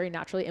I'm just a very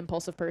naturally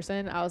impulsive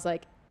person. I was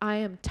like, I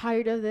am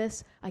tired of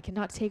this. I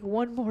cannot take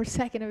one more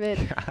second of it.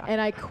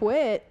 And I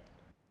quit.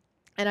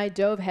 And I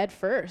dove head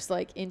first,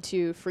 like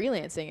into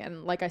freelancing.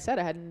 And like I said,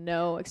 I had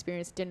no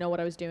experience, didn't know what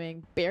I was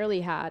doing,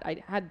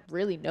 I had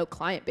really no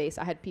client base.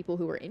 I had people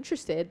who were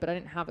interested, but I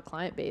didn't have a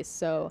client base.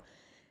 So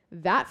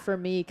that for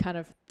me kind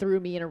of threw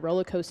me in a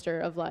roller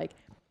coaster of like,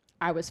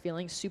 I was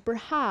feeling super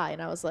high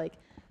and I was like,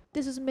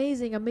 this is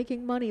amazing. I'm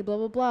making money, blah,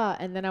 blah, blah.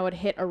 And then I would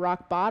hit a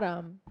rock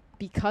bottom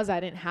because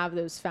I didn't have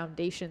those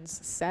foundations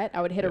set.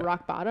 I would hit a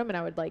rock bottom and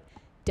I would like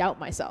doubt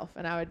myself.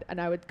 And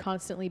I would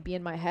constantly be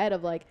in my head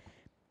of like,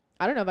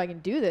 I don't know if I can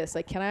do this.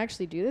 Like, can I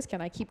actually do this?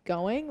 Can I keep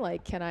going?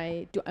 Like, am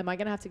I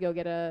going to have to go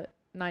get a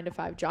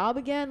 9-to-5 job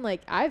again?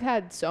 Like, I've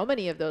had so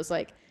many of those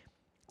like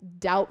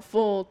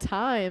doubtful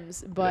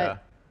times,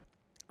 but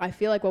I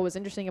feel like what was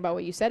interesting about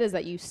what you said is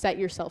that you set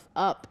yourself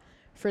up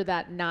for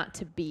that not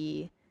to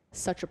be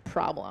such a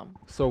problem.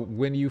 So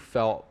when you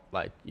felt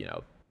like, you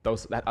know,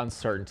 that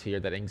uncertainty or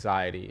that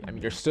anxiety. I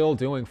mean, you're still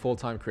doing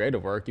full-time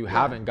creative work. You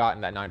haven't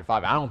gotten that 9 to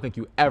 5. I don't think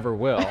you ever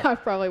will. I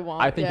probably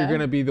won't. I think you're going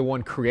to be the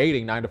one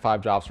creating 9 to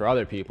 5 jobs for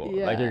other people.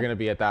 Yeah. Like, you're going to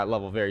be at that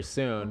level very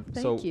soon.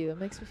 Thank you. It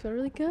makes me feel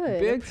really good.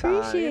 Big time,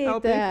 Appreciate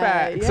that. big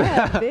facts.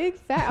 Yeah, big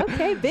fact.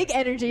 Okay, big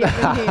energy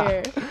up in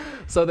here.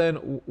 So then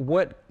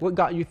what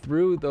got you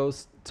through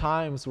those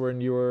times when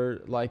you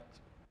were like,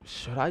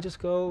 should I just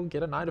go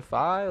get a 9 to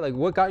 5? Like,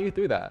 what got you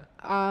through that?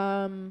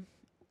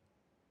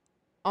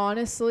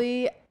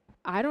 Honestly,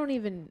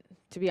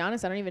 to be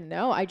honest, I don't even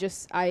know.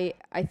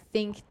 I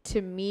think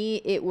to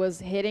me, it was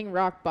hitting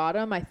rock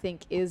bottom, I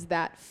think, is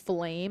that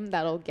flame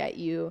that'll get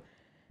you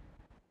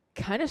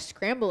kind of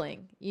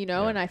scrambling,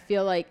 Yeah. And I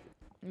feel like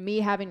me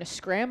having to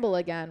scramble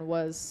again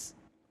was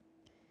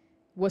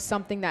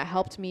something that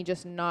helped me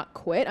just not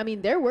quit. I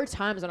mean, there were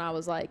times when I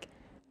was like,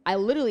 I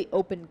literally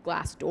opened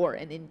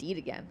Glassdoor and Indeed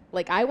again.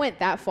 Like, I went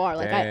that far.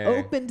 Like, Dang. I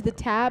opened the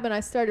tab and I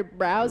started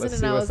browsing. Let's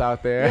and see I what's was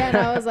out there. Yeah, and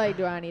I was like,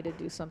 do I need to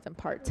do something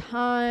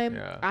part-time?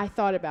 Yeah. I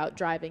thought about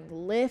driving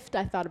Lyft.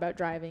 I thought about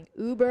driving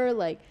Uber.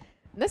 Like,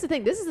 and that's the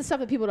thing. This is the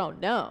stuff that people don't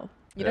know.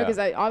 Yeah. Because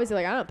I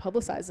don't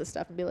publicize this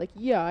stuff and be like,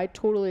 yeah, I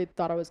totally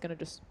thought I was going to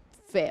just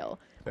fail.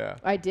 Yeah.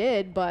 I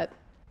did, but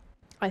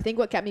I think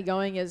what kept me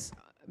going is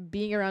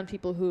being around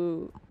people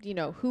who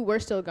were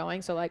still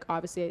going. So like,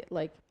 obviously,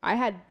 like, I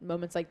had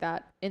moments like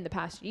that in the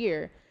past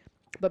year,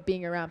 but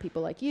being around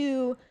people like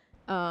you,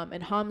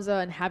 and Hamza,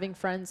 and having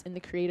friends in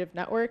the creative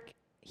network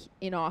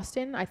in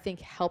Austin, I think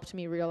helped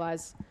me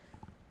realize,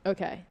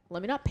 okay,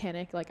 let me not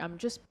panic. Like, I'm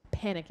just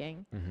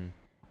panicking,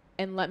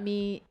 and let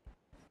me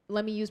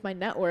use my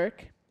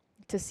network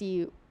to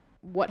see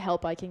what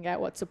help I can get,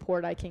 what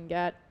support I can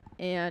get.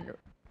 And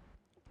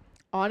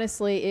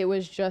honestly, it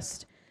was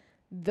just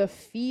the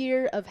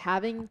fear of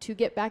having to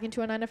get back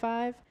into a 9 to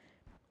 5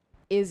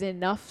 is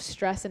enough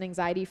stress and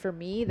anxiety for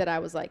me that I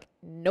was like,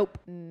 nope,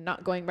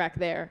 not going back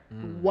there.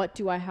 What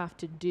do I have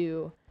to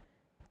do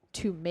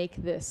to make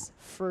this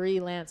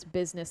freelance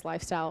business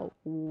lifestyle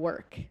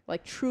work?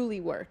 Like,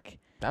 truly work.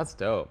 That's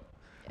dope.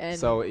 And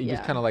so you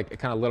just kind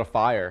of lit a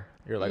fire.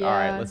 You're like, all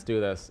right, let's do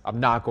this. I'm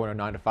not going to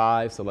 9 to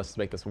 5, so let's just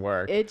make this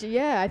work. I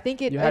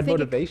think it. You had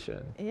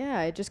motivation.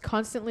 It just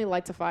constantly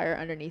lights a fire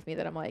underneath me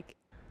that I'm like,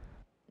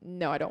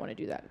 no, I don't want to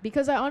do that.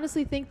 Because I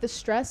honestly think the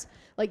stress,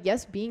 like,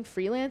 yes, being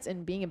freelance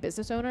and being a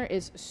business owner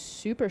is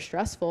super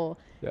stressful.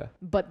 Yeah.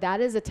 But that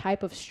is a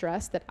type of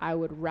stress that I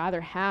would rather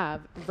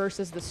have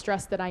versus the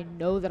stress that I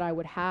know that I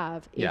would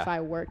have if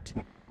I worked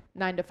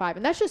 9 to 5.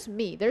 And that's just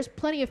me. There's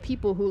plenty of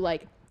people who,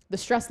 like, the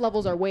stress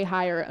levels are way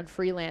higher on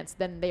freelance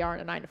than they are in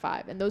a 9 to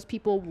 5. And those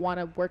people want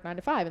to work 9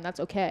 to 5, and that's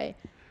okay.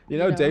 You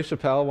know, Dave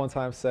Chappelle one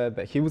time said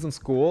that he was in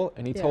school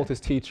and he told his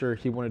teacher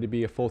he wanted to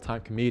be a full-time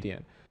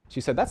comedian. She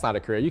said, that's not a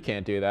career. You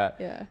can't do that.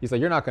 Yeah. He's like,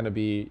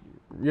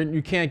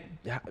 you can't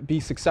be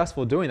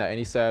successful doing that. And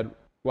he said,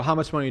 well, how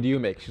much money do you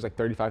make? She's like,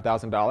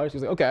 $35,000.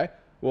 He's like, okay,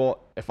 well,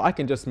 if I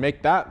can just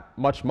make that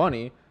much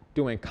money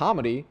doing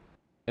comedy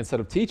instead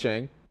of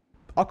teaching,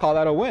 I'll call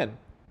that a win.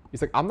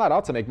 He's like, I'm not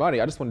out to make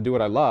money. I just want to do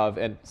what I love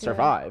and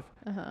survive.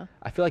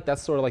 I feel like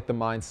that's sort of like the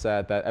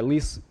mindset that at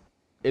least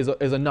is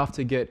enough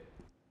to get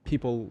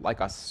people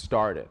like us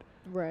started.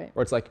 Right.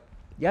 Where it's like,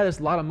 yeah,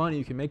 there's a lot of money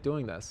you can make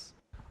doing this.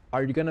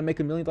 Are you going to make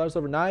 $1 million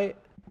overnight?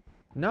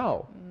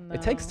 No.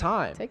 It takes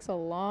time. It takes a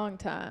long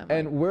time.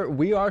 And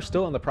we are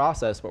still in the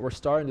process, but we're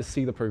starting to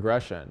see the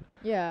progression.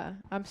 Yeah,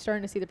 I'm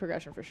starting to see the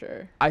progression for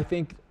sure. I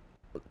think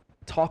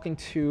talking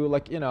to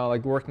like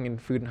working in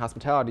food and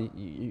hospitality,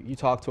 you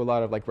talk to a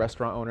lot of like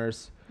restaurant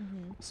owners,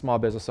 small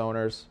business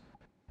owners,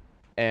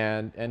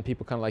 and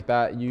people kind of like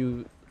that.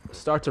 You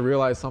start to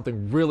realize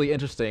something really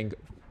interesting,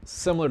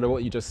 similar to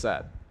what you just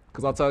said.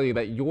 Because I'll tell you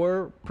that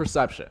your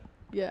perception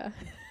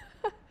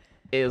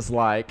is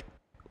like,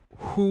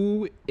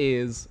 who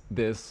is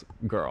this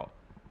girl?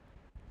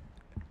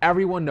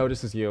 Everyone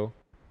notices you,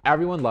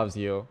 everyone loves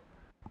you,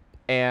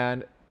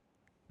 and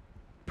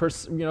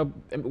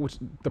which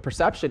the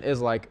perception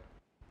is like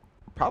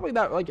probably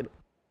that, like,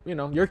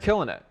 you're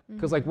killing it,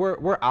 because like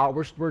we're out,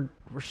 we're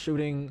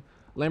shooting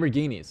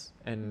Lamborghinis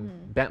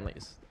and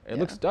Bentleys. It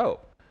looks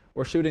dope.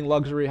 We're shooting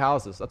luxury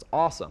houses. That's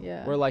awesome.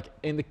 Yeah. We're like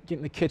in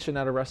the kitchen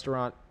at a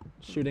restaurant,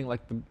 shooting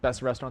like the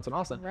best restaurants in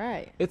Austin.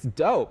 Right. It's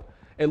dope.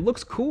 It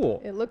looks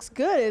cool. It looks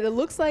good. It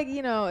looks like,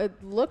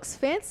 it looks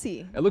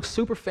fancy. It looks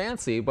super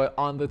fancy, but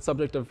on the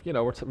subject of,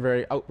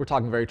 we're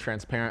talking very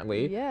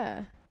transparently.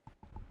 Yeah.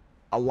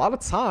 A lot of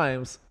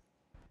times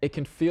it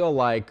can feel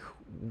like,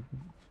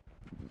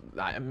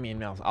 I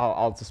mean,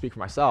 I'll just speak for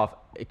myself.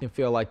 It can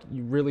feel like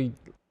you really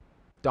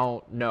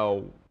don't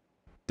know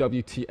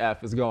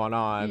WTF is going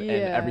on and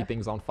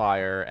everything's on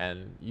fire,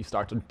 and you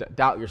start to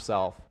doubt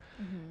yourself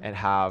and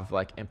have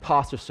like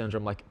imposter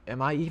syndrome. Like,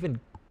 am I even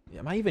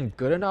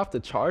good enough to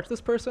charge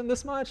this person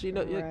this much?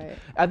 Right.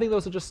 I think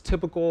those are just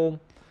typical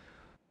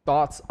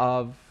thoughts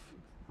of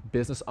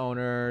business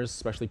owners,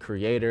 especially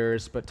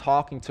creators, but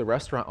talking to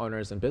restaurant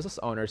owners and business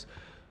owners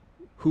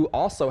who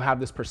also have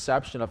this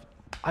perception of,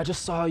 I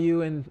just saw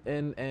you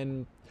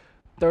in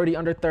 30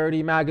 Under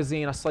 30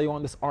 magazine. I saw you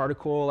on this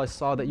article. I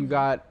saw that you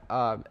got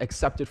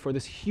accepted for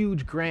this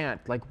huge grant.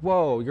 Like,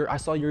 whoa,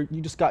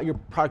 you just got your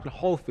product in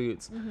Whole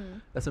Foods.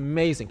 That's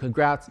amazing.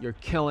 Congrats, you're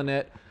killing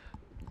it.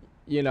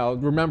 You know,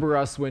 remember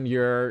us when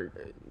you're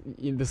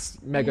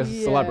this mega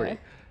celebrity.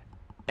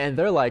 And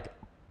they're like,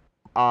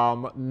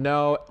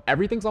 no,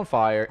 everything's on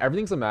fire.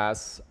 Everything's a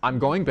mess. I'm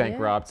going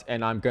bankrupt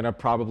and I'm going to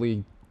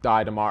probably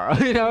die tomorrow,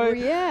 you know?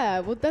 Yeah,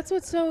 well, that's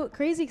what's so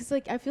crazy, because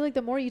like I feel like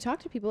the more you talk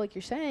to people, like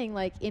you're saying,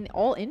 like in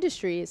all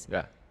industries,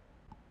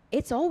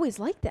 it's always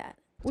like that,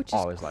 which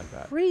always is like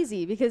that.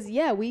 Crazy, because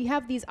we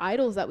have these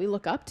idols that we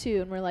look up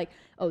to and we're like,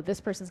 oh, this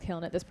person's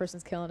killing it, this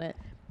person's killing it,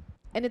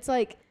 and it's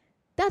like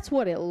that's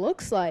what it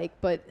looks like,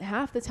 but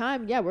half the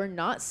time we're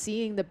not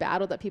seeing the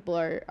battle that people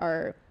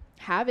are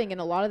having.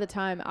 And a lot of the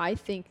time I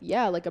think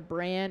like a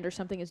brand or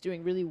something is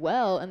doing really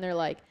well and they're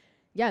like,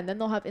 and then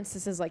they'll have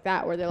instances like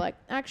that where they're like,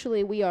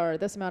 actually, we are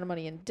this amount of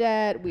money in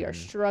debt. We are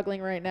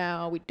struggling right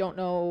now. We don't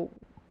know.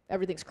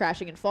 Everything's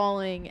crashing and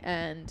falling.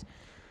 And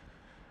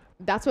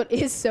that's what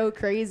is so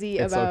crazy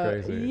about,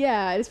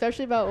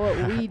 especially about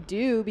what we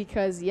do,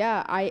 because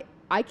I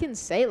can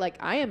say like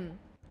I am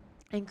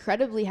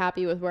incredibly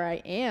happy with where I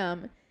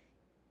am,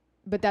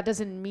 but that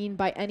doesn't mean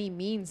by any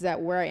means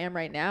that where I am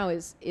right now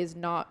is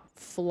not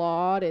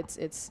flawed.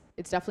 It's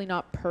definitely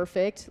not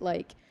perfect.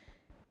 Like,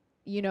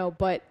 you know,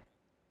 but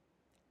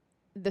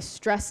the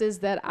stresses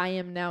that I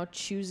am now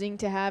choosing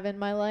to have in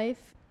my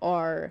life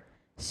are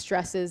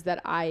stresses that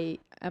I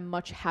am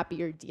much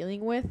happier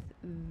dealing with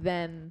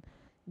than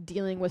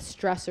dealing with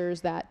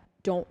stressors that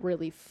don't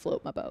really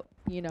float my boat,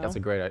 you know?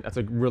 That's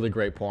a really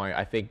great point.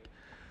 I think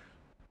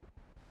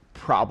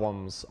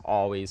problems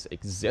always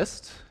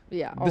exist.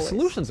 Yeah, the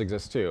solutions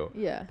exist too.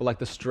 Yeah. But like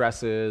the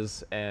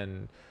stresses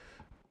and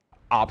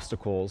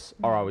obstacles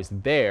are always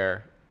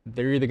there.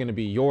 They're either going to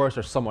be yours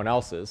or someone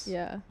else's.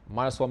 Yeah.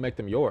 Might as well make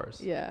them yours.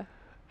 Yeah.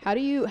 How do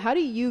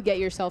you get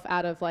yourself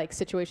out of like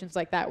situations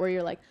like that where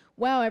you're like,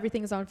 wow,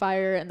 everything's on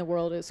fire and the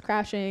world is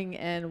crashing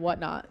and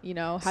whatnot, you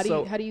know? How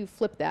do you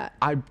flip that?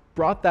 I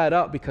brought that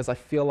up because I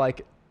feel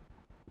like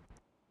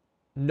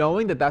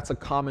knowing that that's a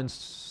common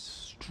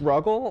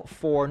struggle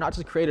for not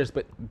just creators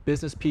but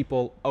business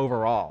people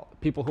overall.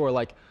 People who are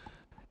like,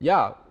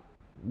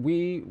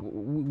 we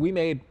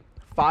made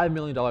 $5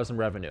 million in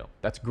revenue.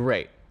 That's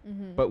great.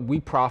 But we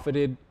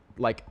profited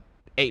like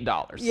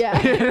 $8.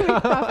 Yeah, we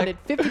profited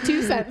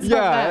 52 cents.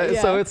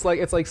 So it's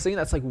like seeing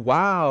that's like,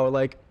 wow,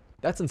 like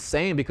that's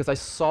insane, because I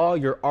saw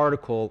your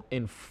article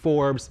in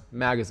Forbes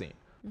magazine.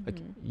 Like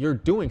you're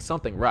doing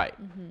something right,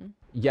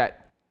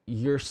 yet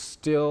you're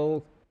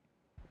still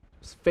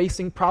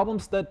facing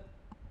problems that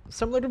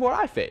similar to what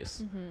I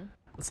face.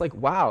 It's like,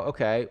 wow,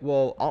 okay.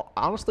 Well,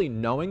 honestly,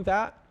 knowing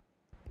that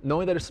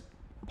it's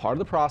part of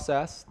the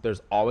process,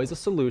 there's always a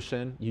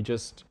solution. You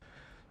just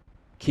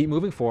keep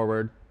moving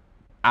forward.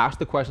 Ask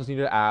the questions you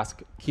need to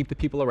ask, keep the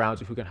people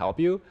around you who can help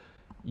you,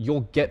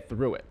 you'll get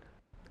through it.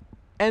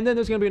 And then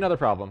there's going to be another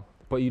problem,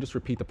 but you just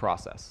repeat the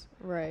process.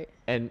 Right.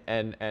 And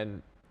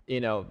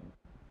you know,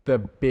 the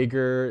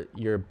bigger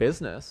your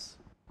business,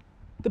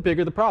 the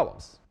bigger the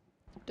problems.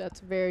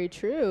 That's very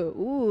true.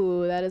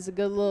 Ooh, that is a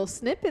good little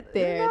snippet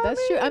there. That's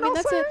true. I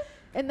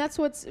mean, that's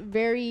what's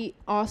very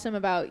awesome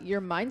about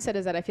your mindset,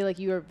 is that I feel like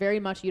you are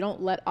very much, you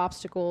don't let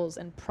obstacles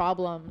and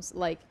problems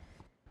like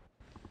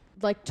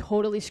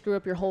totally screw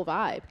up your whole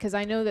vibe. Because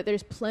I know that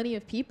there's plenty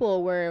of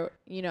people where,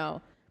 you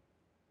know,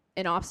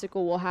 an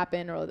obstacle will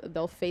happen or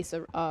they'll face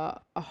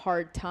a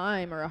hard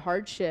time or a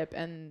hardship,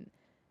 and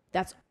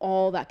that's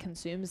all that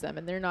consumes them,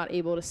 and they're not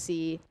able to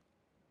see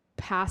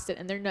past it,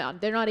 and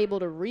they're not able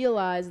to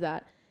realize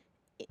that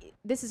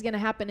this is going to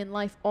happen in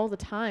life all the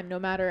time, no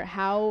matter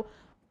how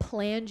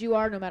planned you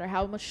are, no matter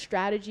how much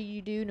strategy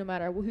you do, no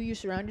matter who you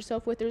surround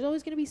yourself with, there's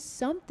always going to be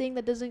something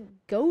that doesn't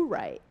go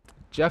right.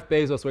 Jeff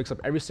Bezos wakes up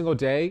every single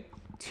day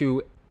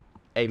to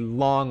a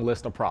long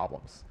list of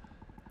problems,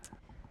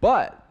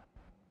 but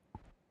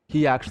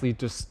he actually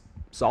just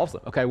solves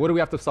them. Okay, what do we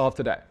have to solve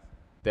today?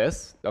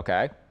 This,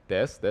 okay,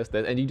 this,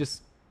 and you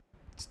just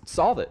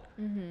solve it.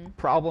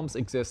 Problems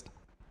exist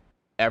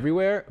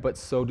everywhere, but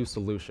so do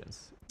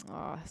solutions.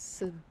 Oh,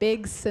 so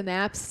big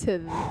snaps to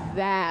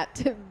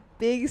that.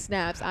 Big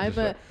snaps.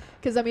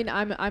 Because I mean,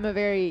 I'm a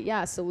very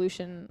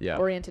solution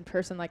oriented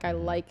person. Like I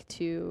like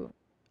to.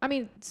 I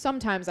mean,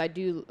 sometimes I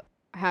do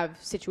have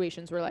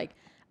situations where like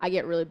I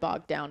get really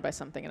bogged down by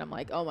something and I'm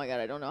like, oh my God,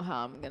 I don't know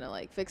how I'm gonna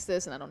like fix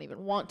this, and I don't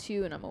even want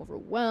to, and I'm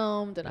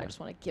overwhelmed and I just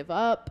want to give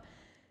up.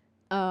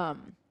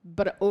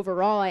 But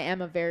overall,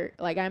 I'm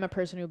a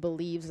person who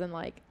believes in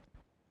like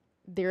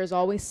there is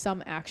always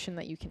some action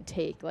that you can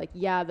take. Like,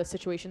 the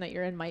situation that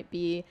you're in might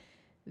be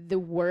the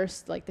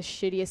worst, like the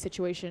shittiest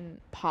situation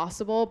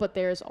possible, but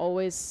there's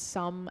always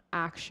some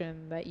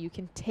action that you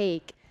can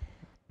take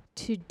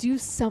to do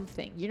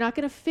something. You're not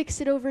going to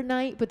fix it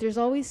overnight, but there's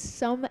always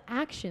some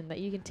action that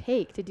you can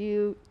take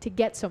to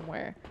get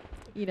somewhere,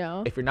 you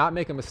know? If you're not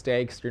making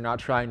mistakes, you're not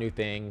trying new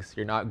things,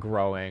 you're not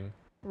growing.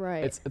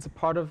 Right. It's a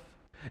part of,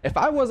 if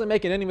I wasn't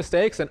making any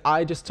mistakes and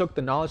I just took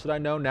the knowledge that I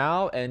know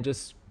now and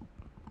just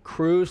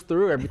cruise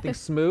through, everything's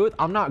smooth,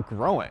 I'm not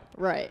growing.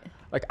 Right.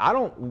 Like I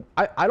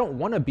don't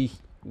want to be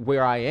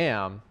where I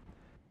am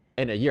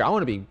in a year. I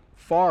want to be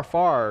far,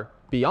 far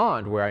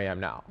beyond where I am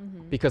now,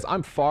 because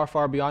I'm far,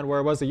 far beyond where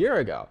I was a year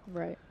ago.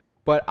 Right.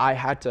 But I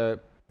had to,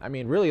 I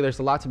mean, really, there's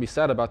a lot to be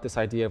said about this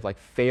idea of like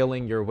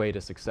failing your way to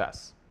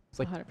success. It's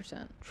like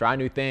 100%. try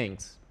new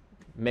things,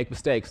 make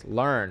mistakes,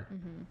 learn.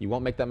 You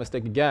won't make that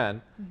mistake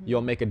again.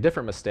 You'll make a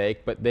different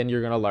mistake, but then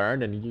you're going to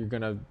learn and you're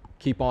going to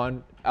keep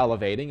on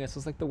elevating. It's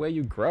just like the way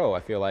you grow, I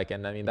feel like.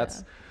 And I mean,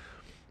 that's,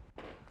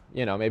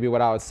 you know, maybe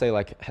what I would say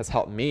like has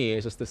helped me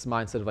is just this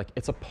mindset of like,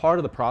 it's a part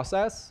of the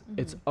process.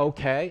 It's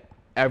okay.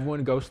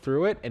 Everyone goes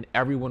through it and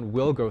everyone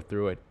will go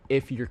through it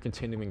if you're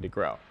continuing to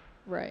grow.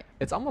 Right.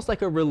 It's almost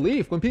like a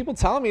relief when people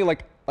tell me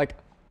like,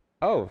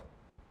 oh,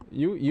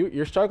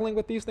 you're struggling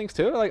with these things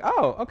too. Like,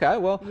 oh, okay,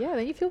 well. Yeah,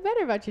 then you feel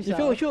better about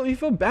yourself. You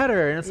feel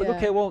better, and it's like, Yeah.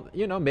 okay, well,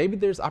 you know, maybe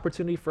there's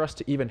opportunity for us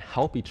to even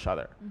help each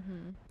other.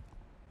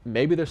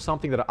 Maybe there's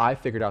something that I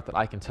figured out that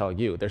I can tell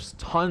you. There's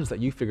tons that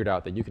you figured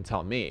out that you can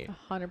tell me.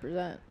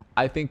 100%.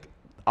 I think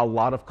a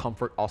lot of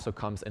comfort also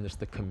comes in just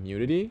the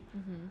community,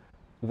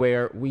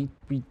 where we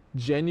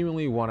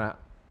genuinely want to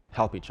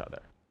help each other.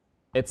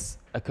 It's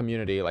a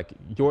community, like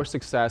your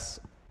success,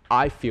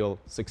 I feel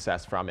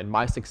success from, and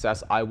my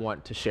success I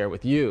want to share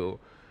with you.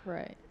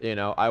 Right. You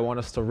know, I want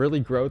us to really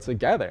grow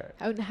together.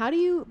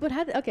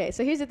 Okay,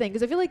 so here's the thing,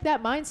 because I feel like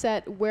that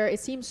mindset where it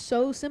seems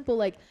so simple,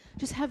 like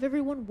just have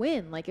everyone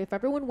win. Like if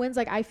everyone wins,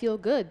 like I feel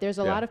good. There's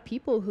a lot of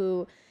people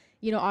who,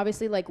 you know,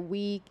 obviously like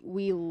we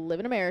live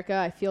in America.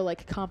 I feel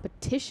like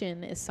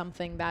competition is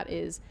something that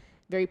is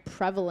very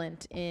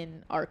prevalent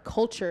in our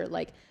culture.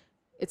 Like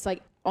it's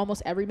like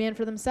almost every man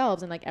for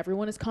themselves, and like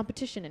everyone is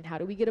competition, and how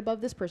do we get above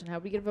this person? How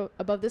do we get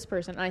above this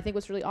person? And I think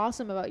what's really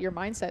awesome about your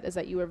mindset is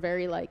that you are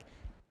very like,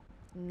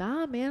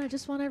 nah, man, I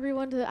just want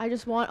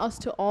us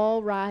to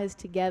all rise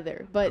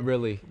together. But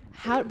Really.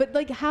 how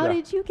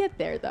did you get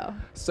there though?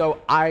 So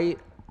I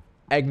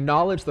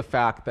acknowledge the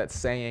fact that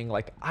saying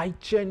like, I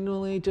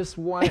genuinely just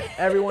want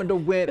everyone to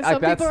win. Some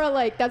people are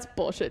like, that's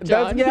bullshit,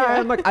 John.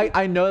 I'm like,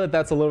 I know that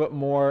that's a little bit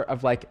more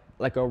of like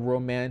a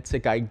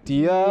romantic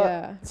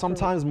idea,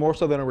 sometimes more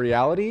so than a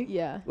reality.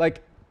 Yeah.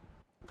 Like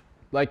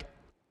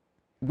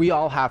we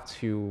all have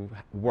to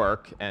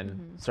work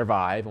and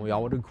survive, and we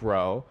all want to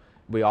grow.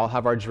 We all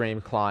have our dream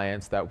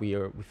clients that we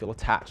feel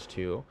attached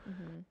to.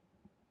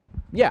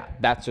 Yeah,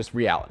 that's just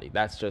reality.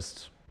 That's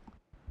just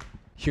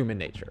human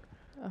nature.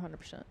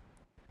 100%.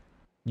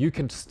 You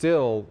can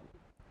still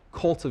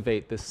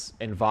cultivate this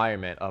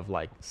environment of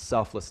like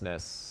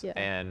selflessness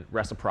and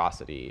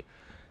reciprocity.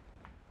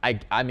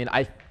 I mean,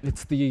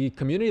 it's the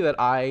community that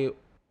I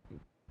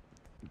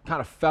kind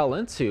of fell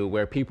into,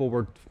 where people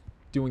were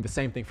doing the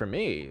same thing for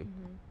me,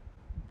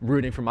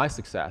 rooting for my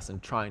success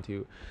and trying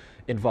to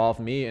involve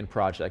me in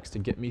projects to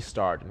get me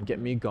started and get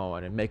me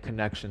going and make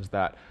connections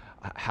that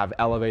have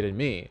elevated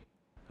me.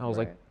 I was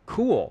like,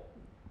 cool,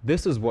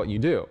 this is what you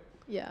do.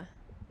 Yeah.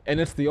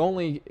 And it's the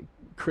only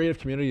creative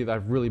community that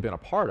I've really been a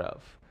part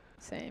of.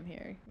 Same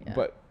here. Yeah.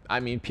 But I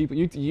mean, people,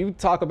 you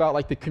talk about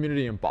like the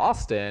community in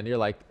Boston, you're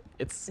like,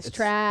 it's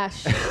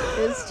trash.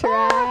 It's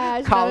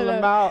trash. Calling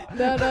them out.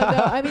 No.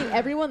 I mean,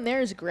 everyone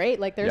there is great.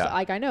 Like there's Yeah.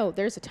 like, I know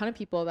there's a ton of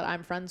people that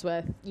I'm friends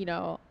with, you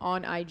know,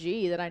 on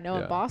IG that I know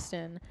in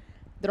Boston.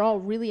 They're all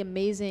really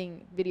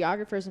amazing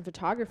videographers and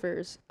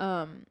photographers.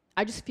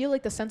 I just feel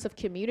like the sense of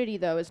community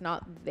though is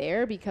not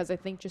there, because I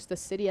think just the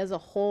city as a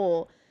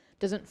whole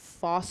doesn't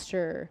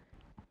foster,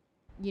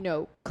 you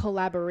know,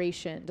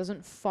 collaboration,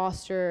 doesn't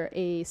foster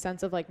a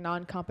sense of like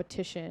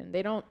non-competition.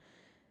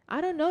 I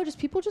don't know, just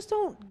people just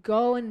don't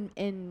go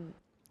and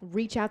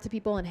reach out to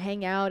people and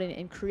hang out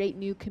and create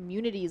new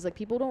communities. Like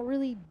people don't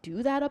really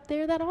do that up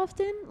there that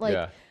often.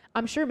 Like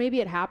I'm sure maybe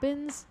it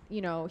happens,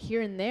 you know,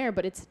 here and there,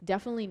 but it's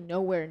definitely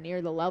nowhere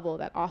near the level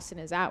that Austin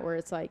is at, where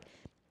it's like,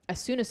 as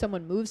soon as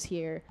someone moves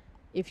here,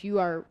 if you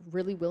are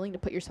really willing to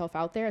put yourself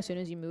out there, as soon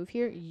as you move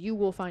here, you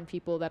will find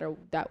people that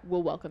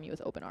will welcome you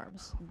with open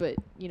arms. But,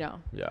 you know,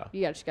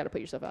 you just got to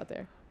put yourself out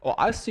there. Well,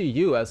 I see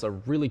you as a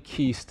really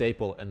key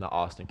staple in the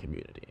Austin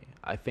community.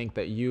 I think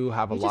that you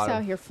have a lot of... You're just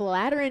out here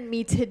flattering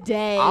me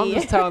today. I'm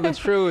just telling the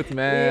truth,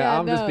 man.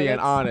 I'm just being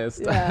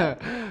honest.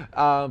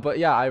 Yeah. But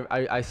yeah,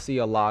 I see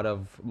a lot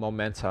of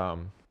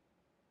momentum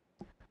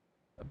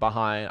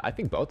behind, I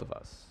think, both of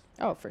us.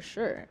 Oh, for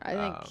sure.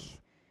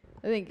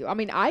 I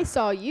mean, I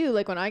saw you,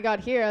 like, when I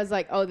got here, I was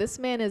like, oh, this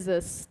man is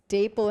a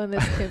staple in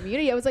this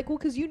community. I was like, well,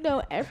 because you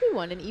know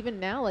everyone. And even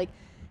now, like,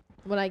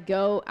 when I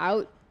go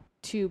out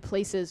to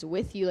places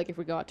with you, like if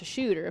we go out to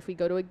shoot or if we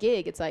go to a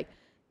gig, it's like,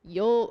 9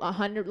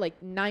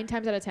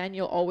 times out of 10,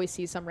 you'll always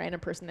see some random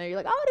person there. You're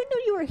like, oh, I didn't know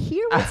you were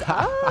here. What's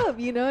up?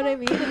 You know what I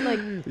mean?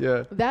 And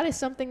like, that is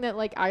something that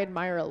like I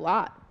admire a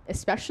lot,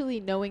 especially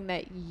knowing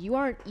that you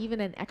aren't even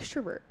an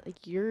extrovert. Like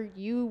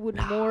you would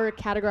more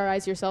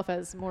categorize yourself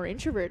as more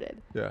introverted.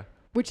 Yeah.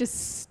 Which is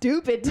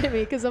stupid to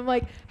me, because I'm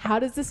like, how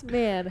does this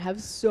man have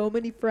so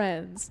many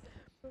friends,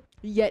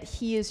 yet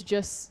he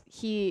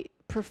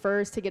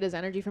prefers to get his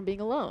energy from being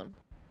alone?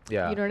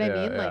 Yeah. You know what I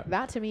mean? Yeah. Like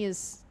that to me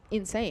is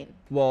insane.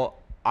 Well,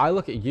 I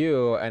look at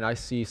you and I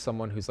see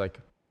someone who's like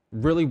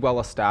really well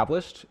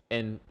established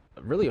in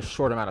really a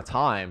short amount of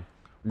time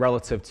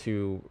relative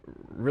to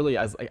really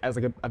as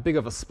like a big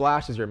of a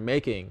splash as you're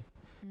making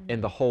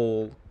in the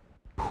whole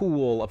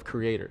pool of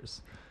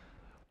creators.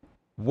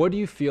 What do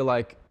you feel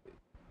like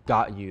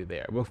got you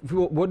there?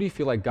 What do you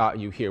feel like got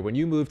you here? When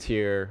you moved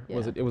here,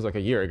 it was like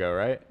a year ago,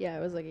 right? Yeah,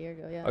 it was like a year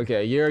ago, yeah. Okay,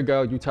 a year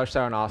ago, you touched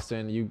down in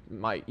Austin. You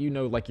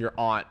know, like your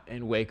aunt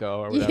in Waco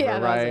or whatever, Yeah,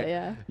 that right? was it,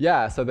 yeah.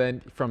 Yeah, so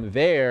then from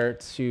there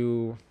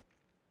to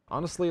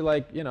honestly,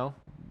 like, you know,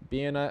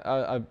 being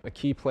a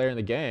key player in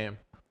the game,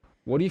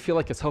 what do you feel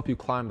like has helped you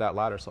climb that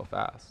ladder so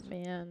fast?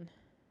 Man,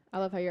 I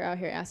love how you're out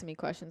here asking me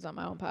questions on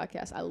my own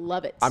podcast. I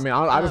love it. I mean,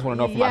 I just want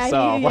to know for yeah,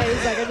 myself. Yeah,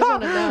 he's like, I just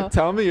want to know.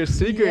 Tell me your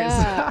secrets.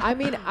 Yeah, I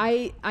mean,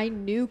 I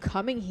knew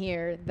coming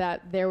here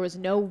that there was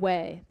no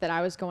way that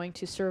I was going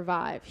to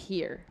survive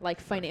here,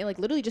 like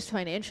literally just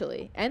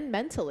financially and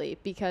mentally,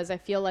 because I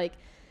feel like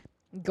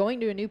going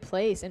to a new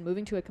place and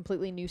moving to a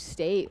completely new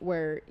state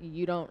where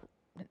you don't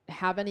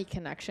have any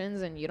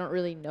connections and you don't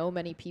really know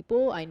many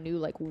people. I knew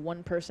like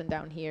one person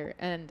down here,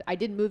 and I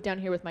did move down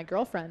here with my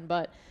girlfriend,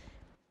 but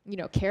you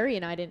know, Carrie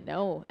and I didn't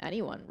know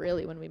anyone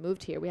really when we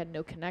moved here. We had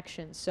no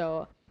connection.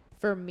 So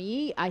for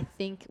me, I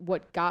think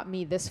what got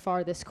me this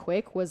far this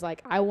quick was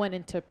like I went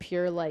into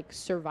pure like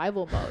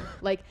survival mode.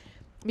 Like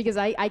because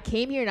I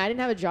came here and I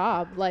didn't have a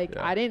job. Like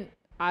I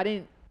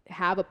didn't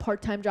have a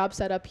part-time job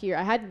set up here.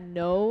 I had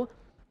no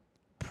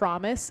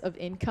promise of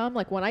income.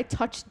 Like when I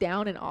touched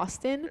down in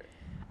Austin,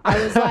 I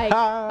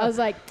was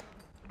like,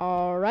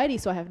 alrighty,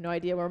 so I have no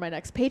idea where my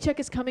next paycheck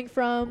is coming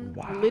from.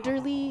 Wow.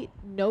 Literally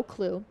no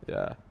clue.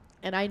 Yeah.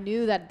 And I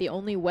knew that the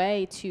only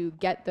way to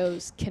get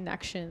those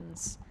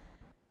connections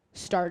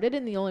started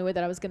and the only way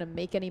that I was going to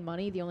make any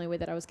money, the only way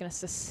that I was going to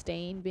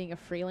sustain being a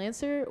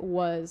freelancer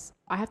was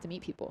I have to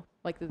meet people.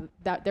 Like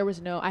that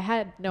I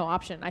had no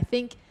option. I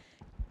think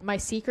my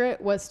secret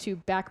was to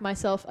back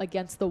myself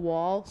against the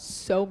wall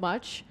so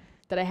much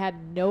that I had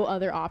no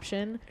other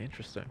option.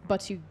 Interesting.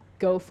 But to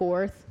go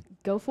forth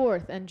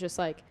and just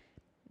like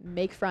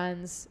make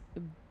friends,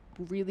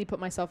 really put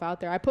myself out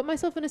there. I put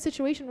myself in a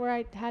situation where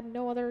I had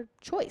no other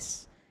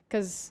choice,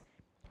 because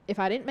if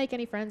I didn't make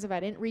any friends, if I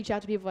didn't reach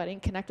out to people, if I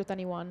didn't connect with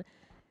anyone,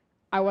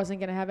 I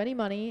wasn't going to have any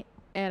money,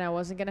 and I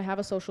wasn't going to have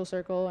a social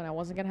circle, and I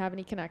wasn't going to have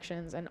any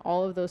connections, and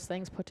all of those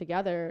things put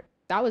together,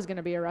 that was going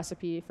to be a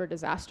recipe for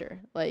disaster.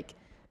 Like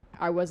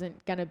I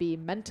wasn't going to be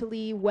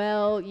mentally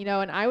well, you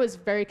know, and I was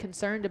very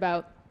concerned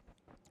about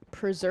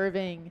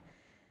preserving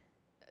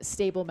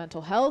stable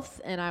mental health,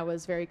 and I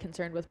was very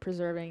concerned with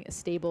preserving a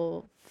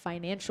stable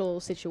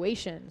financial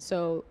situation.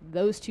 So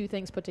those two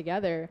things put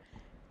together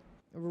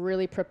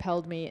really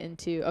propelled me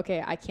into,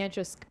 okay, I can't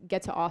just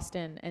get to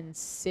Austin and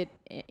sit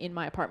in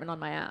my apartment on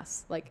my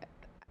ass. Like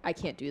I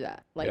can't do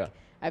that. Like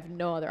I have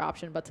no other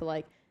option but to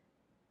like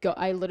go.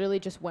 I literally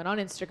just went on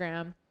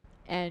Instagram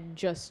and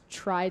just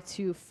tried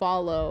to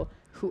follow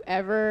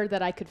whoever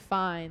that I could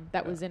find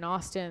that was in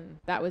Austin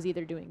that was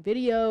either doing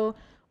video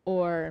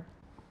or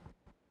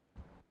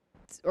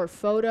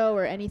photo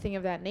or anything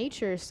of that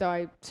nature. So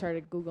I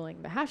started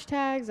Googling the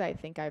hashtags. I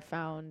think I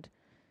found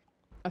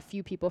a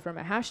few people from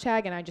a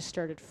hashtag and I just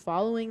started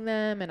following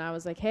them. And I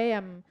was like, hey,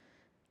 I'm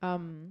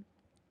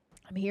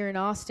here in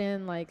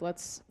Austin. Like,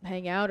 let's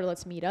hang out or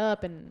let's meet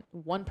up. And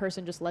one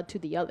person just led to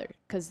the other.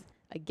 'Cause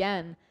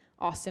again,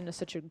 Austin is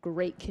such a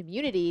great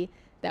community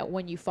that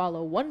when you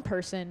follow one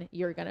person,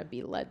 you're going to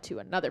be led to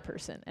another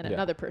person and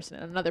another person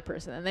and another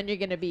person. And then you're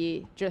going to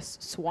be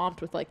just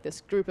swamped with like this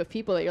group of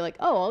people that you're like,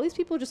 oh, all these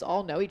people just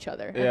all know each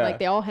other. And like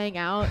they all hang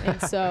out.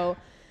 And so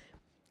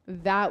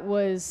that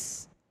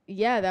was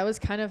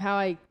kind of how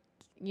I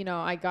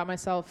got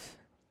myself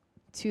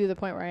to the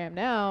point where I am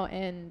now.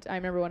 And I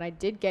remember when I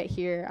did get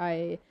here,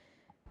 I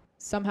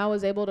somehow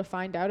was able to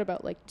find out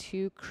about like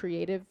 2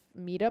 creative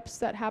meetups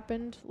that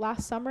happened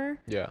last summer.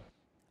 Yeah.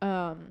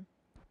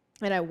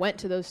 And I went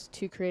to those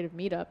 2 creative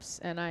meetups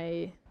and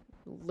I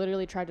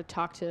literally tried to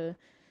talk to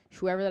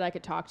whoever that I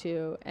could talk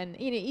to. And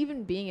you know,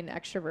 even being an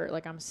extrovert,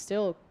 like I'm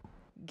still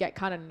get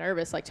kind of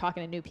nervous, like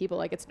talking to new people.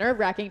 Like it's nerve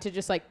wracking to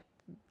just like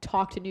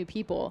talk to new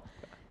people.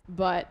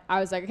 But I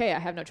was like, okay, I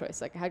have no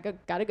choice. Like I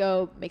gotta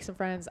go make some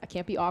friends. I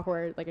can't be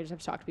awkward. Like I just have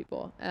to talk to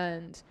people.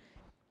 And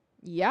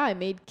yeah, I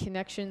made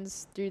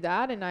connections through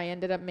that. And I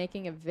ended up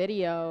making a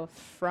video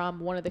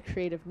from one of the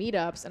creative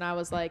meetups. And I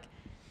was like,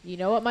 you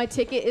know what my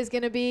ticket is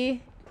going to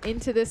be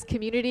into this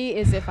community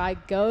is if I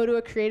go to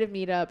a creative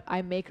meetup,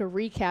 I make a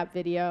recap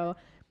video.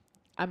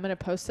 I'm going to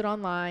post it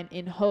online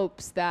in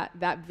hopes that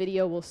that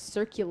video will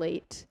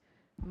circulate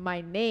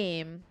my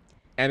name.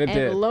 And it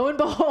did. Lo and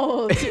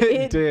behold,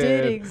 it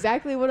did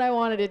exactly what I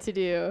wanted it to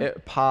do.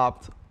 It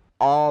popped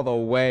all the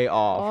way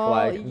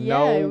off.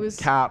 No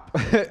cap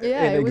in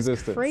existence.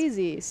 It was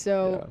crazy.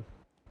 So,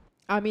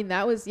 I mean,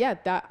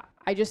 that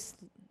I just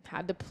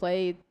had to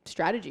play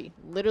strategy.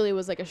 Literally, it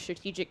was like a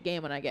strategic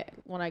game when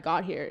I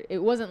got here. It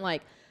wasn't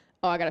like,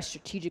 oh, I got to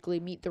strategically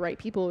meet the right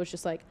people. It was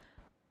just like,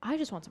 I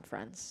just want some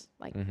friends.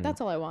 Like, that's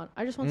all I want.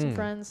 I just want some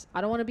friends.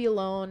 I don't want to be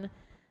alone.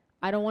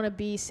 I don't want to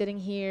be sitting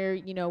here,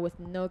 you know, with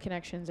no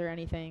connections or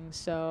anything.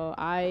 So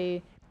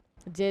I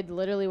did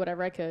literally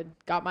whatever I could,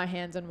 got my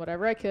hands on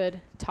whatever I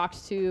could,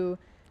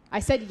 I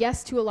said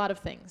yes to a lot of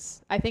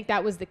things. I think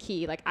that was the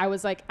key. Like, I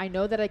was like, I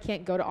know that I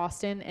can't go to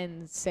Austin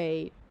and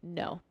say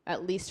no,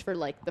 at least for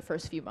like the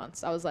first few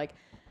months. I was like,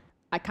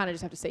 I kind of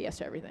just have to say yes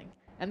to everything.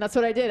 And that's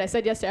what I did. I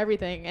said yes to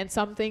everything. And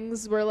some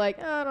things were like,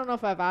 oh, I don't know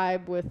if I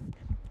vibe with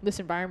this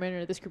environment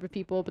or this group of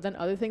people. But then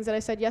other things that I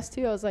said yes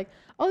to, I was like,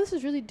 oh, this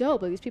is really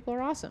dope. Like, these people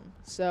are awesome.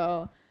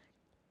 So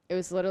it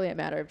was literally a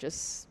matter of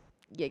just,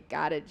 you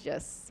gotta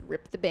just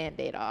rip the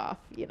Band-Aid off,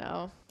 you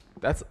know?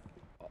 That's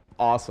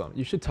awesome.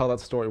 You should tell that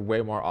story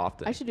way more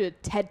often. I should do a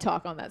TED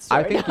Talk on that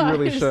story. I think you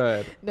really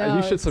should.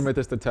 You should submit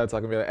this to TED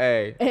Talk and be like,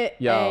 hey,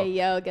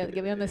 yo, get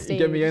me on the stage.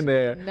 Get me in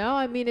there. No,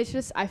 I mean, it's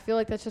just, I feel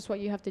like that's just what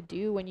you have to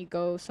do when you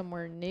go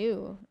somewhere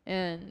new.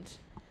 And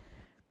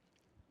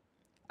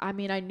I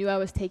mean, I knew I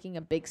was taking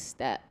a big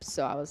step.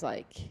 So I was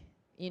like,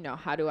 you know,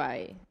 how do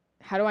I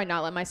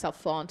not let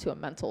myself fall into a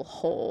mental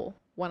hole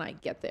when I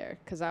get there?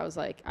 Because I was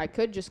like, I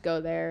could just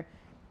go there,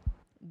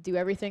 do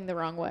everything the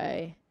wrong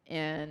way,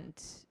 and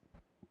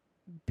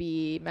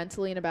be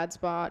mentally in a bad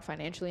spot,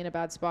 financially in a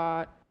bad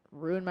spot,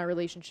 ruin my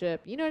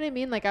relationship. You know what I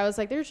mean? Like, I was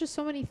like, there's just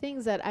so many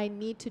things that I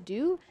need to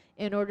do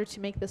in order to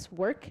make this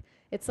work.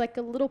 It's like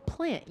a little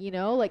plant, you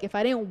know? Like, if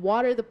I didn't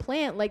water the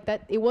plant like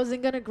that, it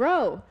wasn't going to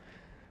grow.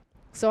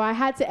 So I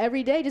had to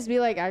every day just be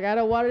like, I got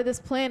to water this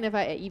plant.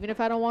 Even if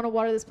I don't want to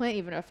water this plant,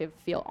 even if I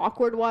feel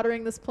awkward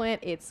watering this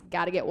plant, it's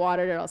got to get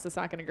watered or else it's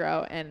not going to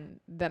grow. And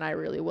then I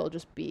really will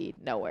just be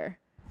nowhere.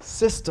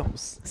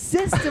 Systems,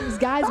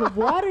 guys.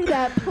 Water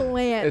that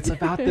plant. It's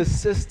about this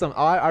system.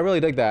 I really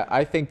dig that.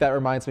 I think that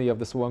reminds me of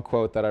this one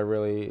quote that I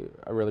really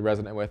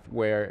resonate with,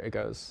 where it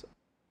goes,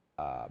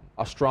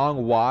 a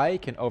strong why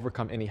can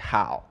overcome any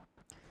how.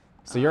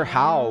 So your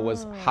how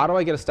was, how do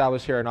I get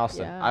established here in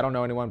Austin? Yeah. I don't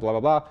know anyone, blah, blah,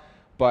 blah.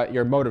 But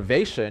your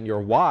motivation, your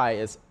why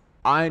is,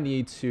 I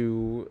need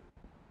to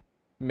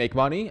make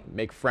money,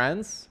 make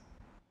friends.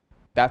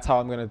 That's how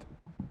I'm going to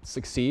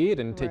succeed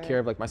and take care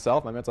of like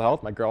myself, my mental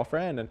health, my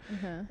girlfriend, and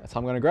that's how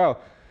I'm going to grow.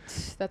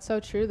 That's so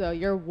true though.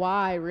 Your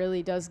why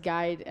really does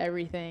guide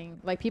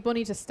everything. Like, people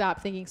need to stop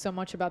thinking so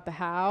much about the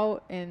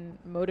how and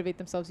motivate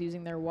themselves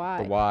using their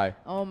why. The why.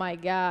 Oh my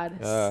God.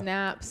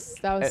 Snaps.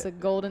 That was a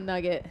golden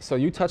nugget. So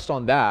you touched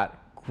on that.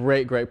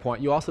 Great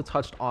point. You also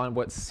touched on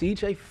what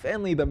CJ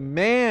Finley, the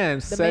man,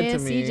 said to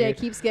me. CJ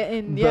keeps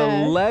getting, the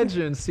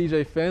legend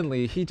CJ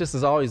Finley, he just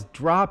is always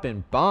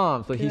dropping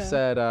bombs. But he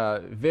said,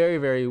 very,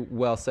 very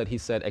well said, he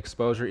said,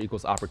 exposure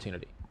equals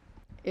opportunity.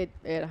 It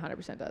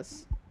 100%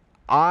 does.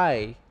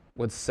 I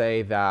would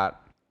say that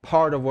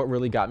part of what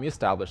really got me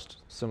established,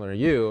 similar to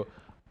you,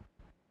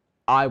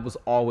 I was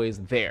always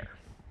there.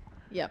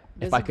 Yep.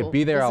 If I could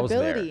be there, I was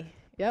there.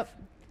 Yep.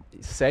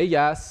 Say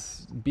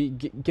yes,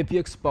 get the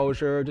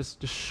exposure,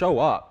 just show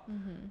up.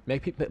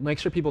 Make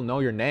sure people know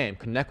your name,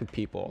 connect with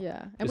people.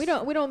 Yeah. And we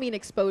don't mean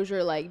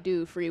exposure like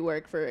do free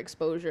work for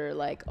exposure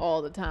like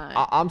all the time.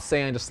 I'm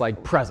saying just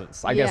like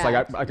presence. I guess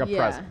like a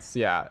presence.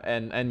 Yeah.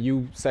 And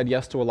you said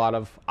yes to a lot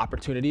of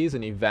opportunities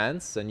and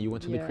events, and you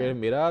went to the creative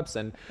meetups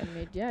and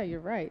you're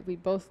right.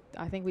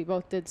 I think we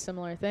both did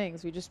similar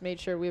things. We just made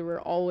sure we were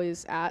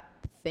always at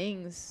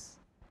things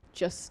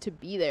just to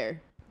be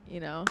there, you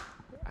know?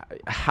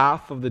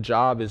 Half of the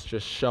job is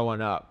just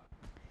showing up.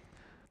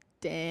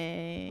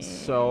 Dang.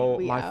 So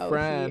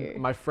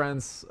my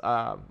friend's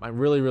my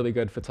really, really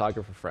good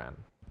photographer friend,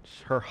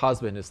 her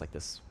husband is like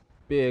this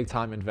big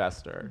time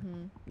investor,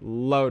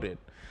 loaded.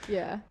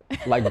 Yeah.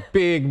 Like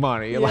big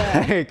money,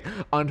 like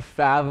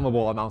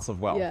unfathomable amounts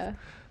of wealth. Yeah.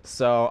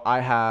 So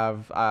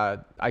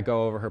I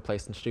go over her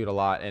place and shoot a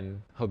lot,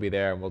 and he'll be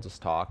there and we'll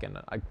just talk. And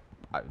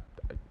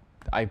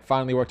I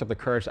finally worked up the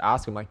courage to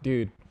ask him, like,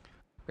 dude,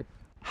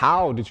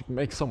 how did you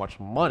make so much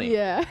money?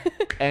 Yeah.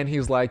 And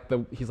he's like,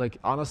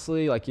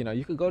 honestly, like, you know,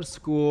 you could go to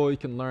school, you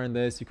can learn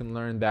this, you can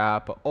learn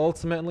that, but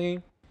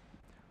ultimately,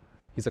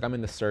 he's like, I'm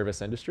in the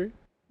service industry.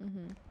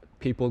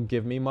 People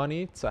give me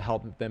money to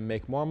help them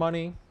make more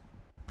money.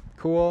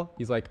 Cool.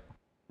 He's like,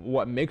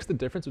 what makes the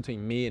difference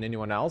between me and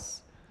anyone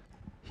else?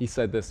 He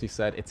said,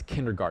 it's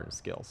kindergarten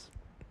skills.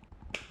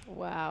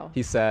 Wow.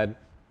 He said,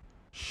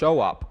 show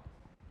up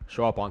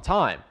on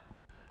time,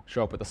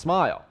 show up with a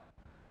smile.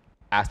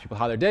 Ask people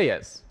how their day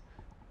is.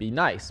 Be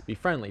nice, be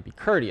friendly, be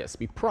courteous,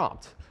 be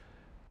prompt.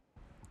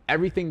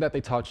 Everything that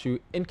they taught you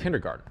in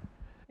kindergarten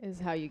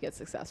is how you get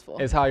successful.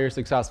 Is how you're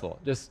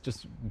successful.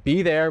 Just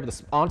be there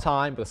on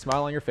time with a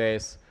smile on your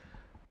face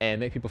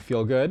and make people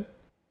feel good.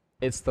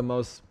 It's the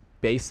most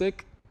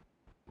basic,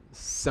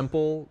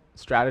 simple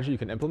strategy you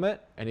can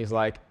implement. And he's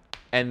like,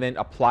 and then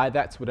apply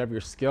that to whatever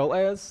your skill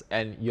is,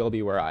 and you'll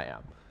be where I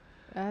am.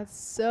 That's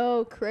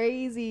so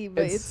crazy,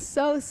 but it's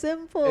so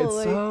simple.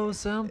 It's so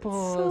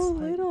simple. It's so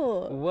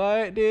little.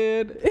 What,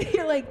 dude?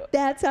 You're like,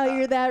 that's how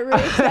you're that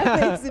rich?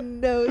 That makes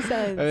no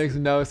sense. That makes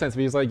no sense.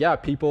 But he's like, yeah,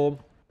 people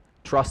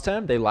trust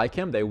him. They like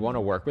him. They want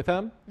to work with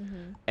him.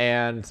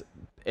 And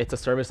it's a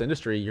service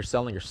industry. You're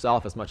selling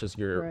yourself as much as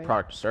your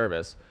product or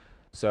service.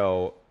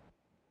 So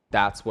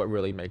that's what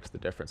really makes the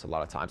difference a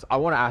lot of times. I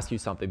want to ask you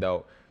something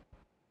though.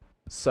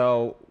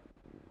 So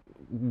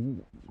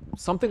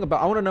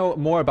I want to know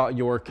more about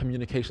your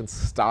communication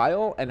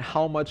style and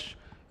how much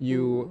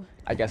you,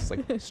 I guess,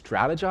 like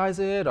strategize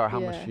it, or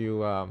how much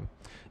you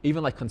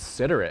even like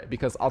consider it,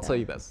 because I'll tell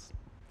you this.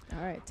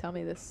 All right, tell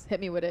me this. Hit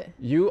me with it.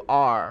 You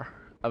are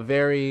a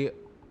very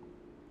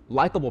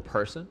likable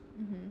person,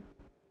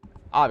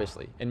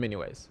 obviously, in many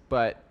ways,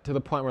 but to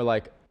the point where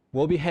like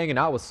we'll be hanging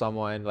out with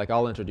someone, like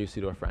I'll introduce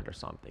you to a friend or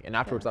something, and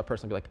afterwards that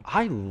person will be like,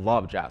 I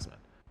love Jasmine.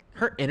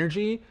 Her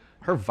energy,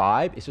 her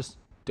vibe is just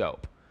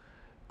dope.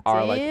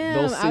 Damn, like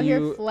they'll see out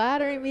here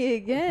flattering me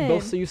again.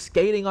 They'll see you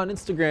skating on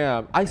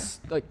Instagram.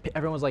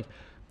 Everyone's like,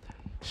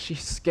 she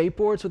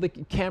skateboards with a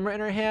camera in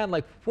her hand.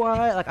 Like,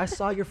 what? Like, I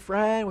saw your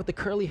friend with the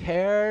curly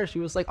hair. She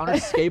was like on her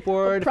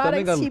skateboard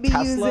filming a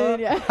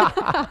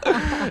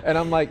Tesla. And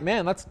I'm like,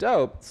 man, that's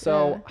dope.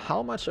 So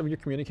how much of your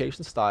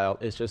communication style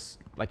is just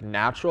like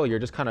natural? You're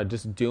just kind of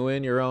just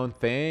doing your own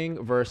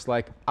thing versus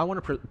like, I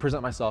want to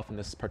present myself in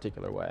this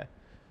particular way.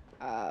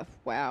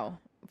 Wow.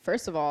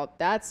 First of all,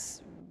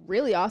 that's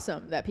really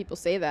awesome that people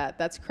say that.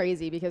 That's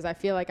crazy, because I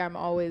feel like I'm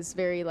always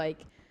very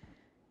like,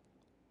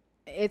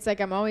 it's like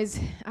I'm always,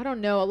 I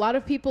don't know, a lot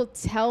of people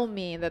tell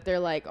me that they're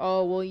like,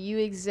 oh, well, you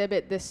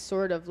exhibit this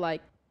sort of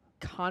like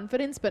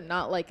confidence, but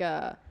not like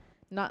I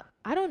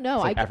don't know.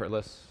 It's like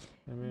effortless.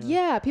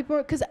 Yeah, people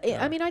are, because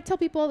I mean, I tell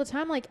people all the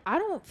time, like, I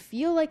don't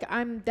feel like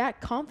I'm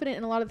that confident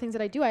in a lot of things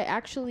that I do. I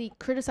actually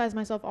criticize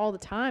myself all the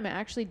time. I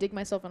actually dig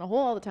myself in a hole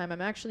all the time.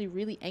 I'm actually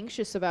really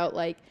anxious about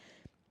like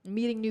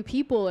meeting new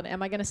people, and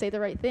am I going to say the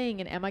right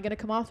thing, and am I going to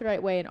come off the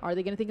right way, and are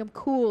they going to think I'm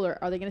cool, or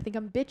are they going to think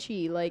I'm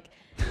bitchy? Like,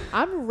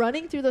 I'm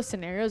running through those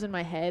scenarios in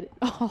my head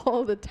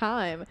all the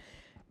time,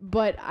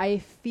 but I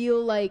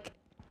feel like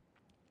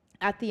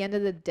at the end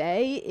of the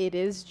day, it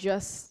is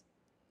just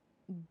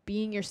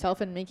being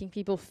yourself and making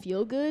people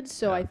feel good.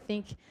 So I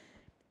think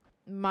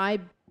my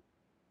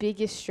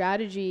biggest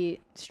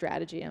strategy,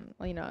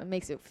 it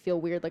makes it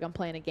feel weird like I'm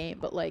playing a game,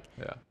 but like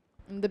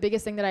the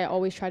biggest thing that I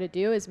always try to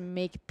do is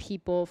make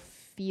people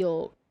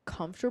feel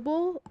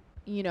comfortable.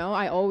 You know,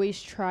 I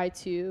always try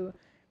to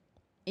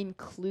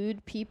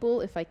include people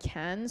if I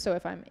can. So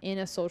if I'm in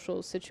a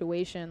social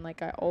situation,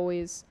 like I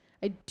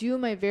do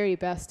my very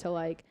best to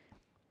like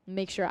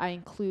make sure I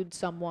include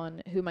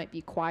someone who might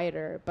be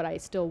quieter, but I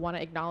still want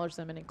to acknowledge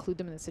them and include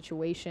them in the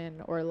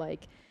situation, or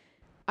like,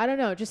 I don't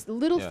know, just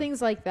little things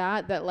like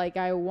that like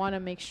I want to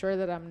make sure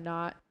that I'm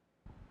not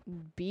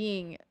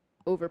being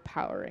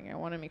overpowering. I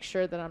want to make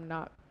sure that I'm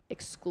not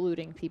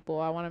excluding people.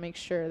 I want to make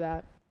sure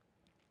that,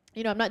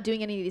 you know, I'm not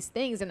doing any of these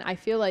things. And I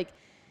feel like,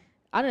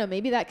 I don't know,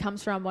 maybe that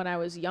comes from when I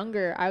was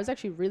younger. I was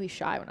actually really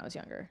shy when I was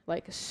younger,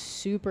 like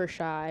super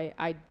shy.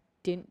 I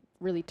didn't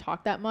really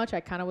talk that much.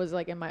 I kind of was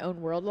like in my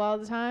own world a lot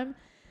of the time.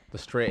 The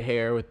straight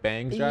hair with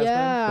bangs, Jasmine?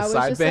 Yeah, the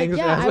side bangs,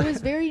 like, I was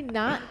very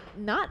not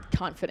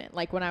confident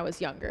like when I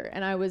was younger.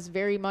 And I was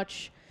very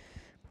much,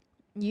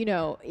 you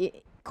know,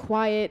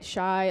 quiet,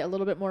 shy, a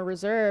little bit more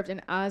reserved.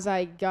 And as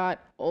I got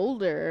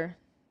older,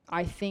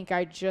 I think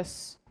I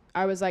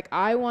was like,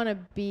 I want to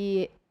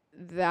be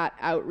that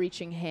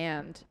outreaching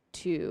hand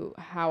to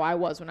how I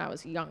was when I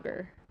was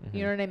younger. Mm-hmm.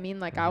 You know what I mean?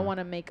 Like, I want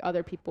to make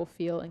other people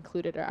feel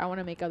included, or I want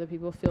to make other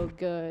people feel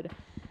good.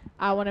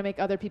 I want to make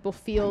other people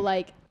feel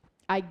like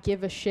I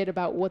give a shit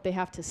about what they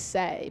have to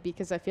say,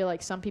 because I feel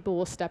like some people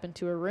will step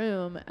into a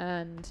room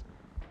and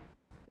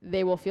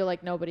they will feel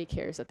like nobody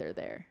cares that they're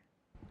there.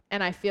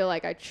 And I feel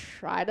like I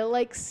try to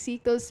like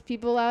seek those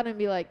people out and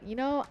be like, you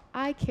know,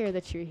 I care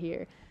that you're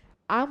here.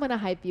 I'm going to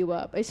hype you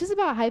up. It's just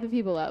about hyping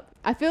people up.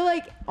 I feel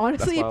like,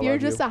 honestly, if you're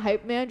just a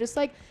hype man, just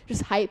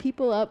hype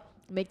people up,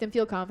 make them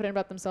feel confident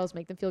about themselves,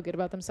 make them feel good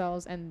about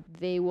themselves, and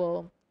they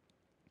will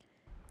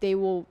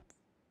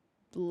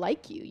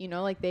like you, you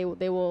know, like they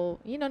will,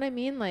 you know what I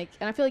mean? Like,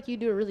 and I feel like you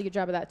do a really good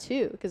job of that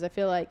too, because I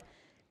feel like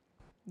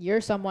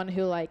you're someone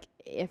who, like,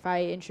 if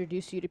I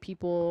introduce you to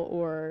people,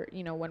 or,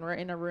 you know, when we're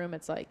in a room,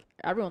 it's like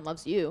everyone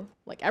loves you.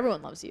 Like,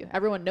 everyone loves you.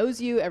 Everyone knows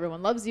you.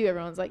 Everyone loves you.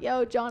 Everyone's like,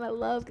 yo, John, I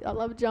love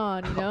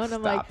John, you know? And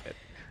I'm like,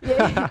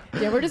 yeah,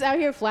 we're just out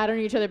here flattering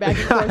each other back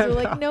and forth.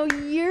 We're like, no,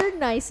 you're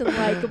nice and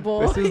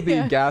likable. This is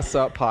the Gas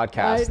Up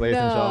podcast, ladies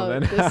and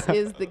gentlemen. This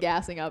is the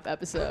Gassing Up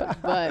episode.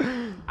 But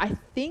I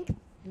think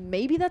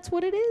maybe that's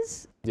what it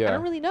is. Yeah. I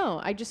don't really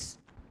know. I just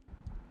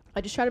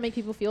try to make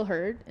people feel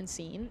heard and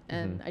seen,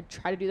 and I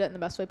try to do that in the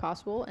best way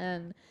possible,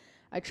 and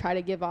I try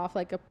to give off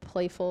like a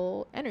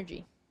playful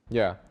energy.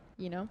 Yeah.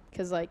 You know,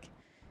 because like,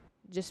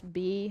 just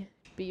be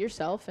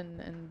yourself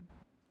and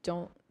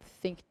don't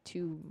think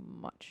too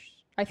much.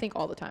 I think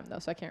all the time though,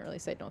 so I can't really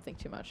say don't think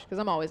too much, because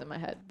I'm always in my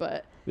head.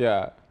 But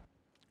yeah,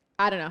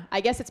 I don't know. I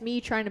guess it's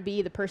me trying to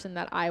be the person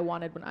that I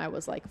wanted when I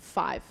was like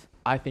 5.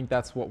 I think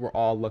that's what we're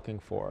all looking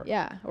for.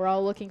 Yeah, we're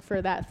all looking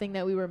for that thing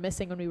that we were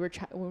missing when we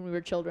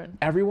were children.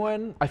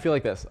 Everyone, I feel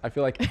like this. I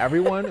feel like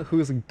everyone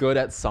who's good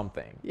at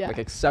something, like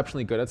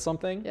exceptionally good at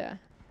something. Yeah.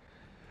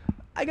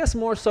 I guess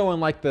more so in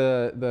like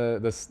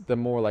the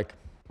more like,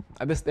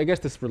 I guess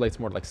this relates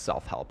more to like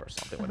self-help or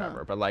something,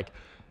 whatever. But like,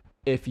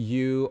 if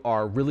you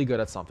are really good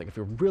at something, if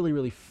you're really,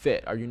 really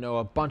fit, or you know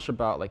a bunch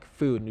about like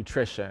food,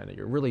 nutrition, and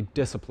you're really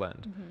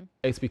disciplined,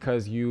 it's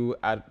because you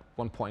at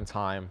one point in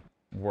time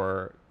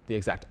were the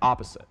exact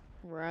opposite.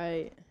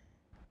 Right.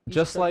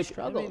 Just like,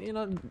 struggled.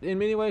 in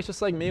many ways,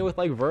 just like me with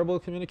like verbal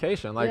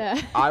communication. Like Yeah.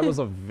 I was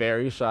a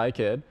very shy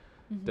kid,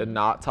 did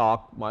not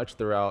talk much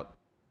throughout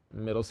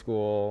middle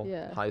school,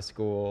 Yeah. high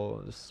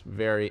school, just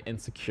very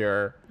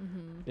insecure,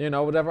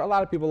 whatever a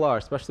lot of people are,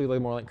 especially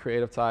like more like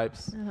creative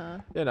types,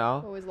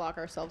 Always lock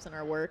ourselves in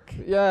our work.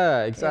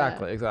 Yeah,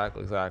 exactly.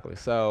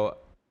 So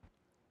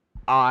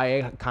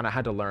I kind of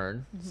had to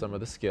learn some of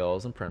the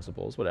skills and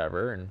principles,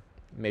 whatever, and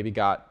maybe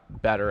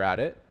got better at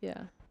it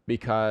Yeah.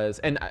 because,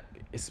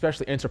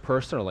 especially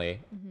interpersonally,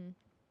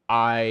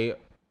 I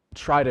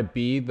try to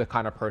be the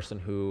kind of person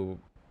who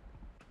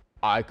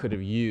I could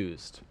have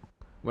used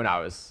when I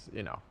was,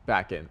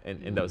 back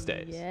in those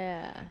days.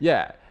 Yeah.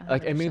 Yeah.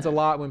 Like it means a 100%.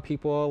 lot when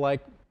people like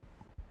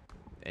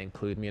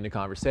include me in a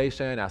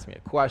conversation, ask me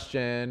a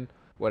question,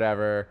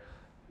 whatever,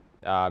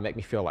 make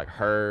me feel like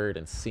heard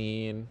and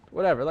seen,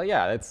 whatever. Like,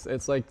 yeah, it's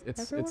like,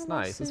 it's Everyone nice.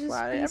 wants to It's just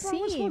why be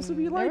everyone just wants to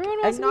be seen. like Everyone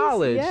wants to be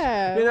acknowledged.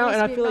 yeah. And wants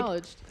I to be feel like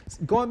acknowledged.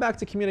 going back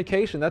to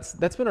communication,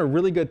 that's been a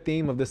really good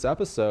theme of this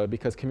episode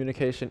because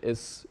communication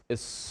is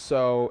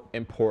so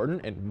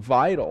important and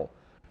vital.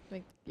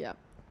 Like, yeah.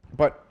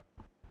 But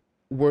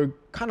we're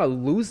kind of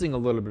losing a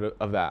little bit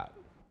of that.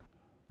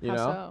 How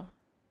so?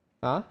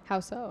 Huh? How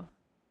so?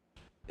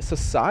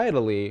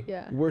 Societally,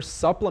 Yeah. we're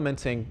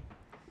supplementing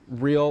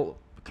real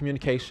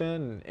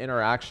communication,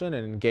 interaction,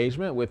 and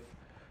engagement with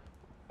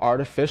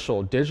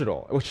artificial,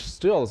 digital, which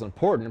still is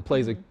important and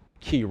plays a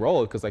key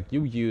role because like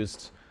you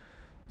used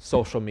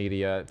social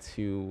media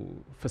to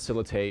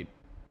facilitate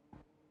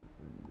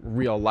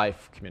real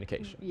life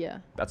communication. Yeah.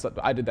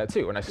 I did that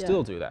too, and I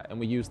still do that, and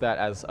we use that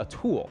as a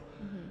tool.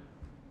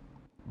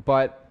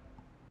 But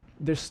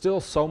there's still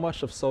so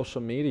much of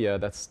social media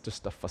that's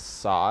just a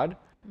facade,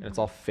 and it's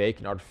all fake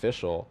and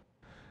artificial,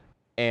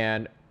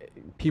 and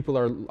people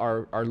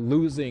are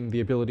losing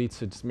the ability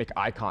to just make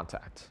eye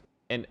contact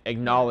and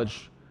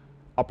acknowledge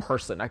a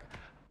person. Like,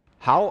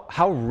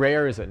 how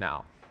rare is it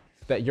now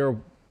that you're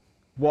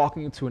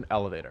walking into an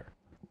elevator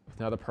with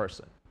another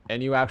person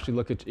and you actually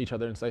look at each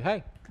other and say,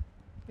 "Hey,"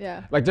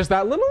 Yeah. like just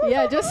that little.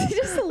 Yeah, just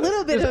a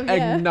little bit Just of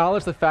yeah.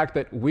 acknowledge the fact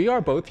that we are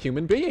both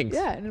human beings.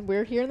 Yeah, and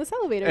we're here in this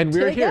elevator And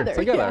we're here together.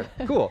 together.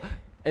 Yeah. Cool.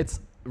 It's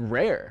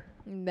rare.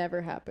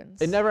 Never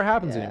happens. It never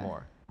happens Yeah.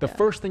 anymore. The Yeah.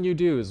 first thing you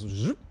do is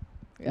zoop,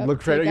 Yep,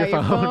 look straight take at your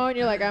out phone.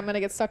 You're like, I'm gonna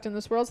get sucked in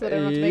this world so that I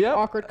don't have to make Yep.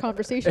 awkward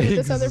conversation with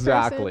this other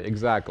person.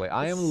 Exactly.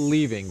 I am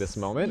leaving this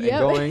moment Yep. and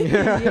going.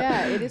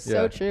 Yeah, it is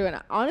so Yeah. true.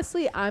 And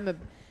honestly, I'm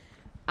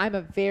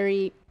a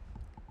very,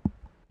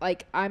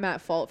 like, I'm at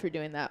fault for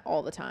doing that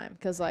all the time.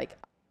 Cause like,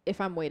 if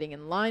I'm waiting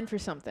in line for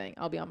something,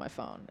 I'll be on my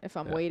phone. If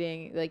I'm Yeah.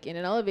 waiting like in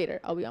an elevator,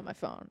 I'll be on my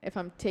phone. If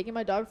I'm taking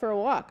my dog for a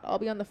walk, I'll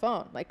be on the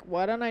phone. Like,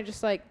 why don't I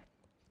just like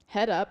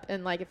head up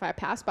and like if I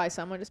pass by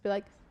someone, just be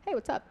like, hey,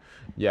 what's up?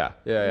 Yeah.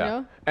 You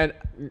know? And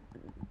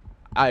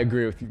I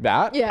agree with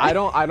that. Yeah. I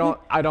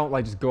don't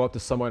like just go up to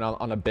someone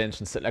on a bench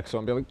and sit next to them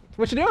and be like,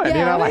 "What you doing?"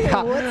 Yeah, Like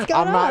what's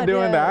going I'm not on?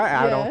 doing Yeah, that. And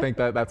I yeah. don't think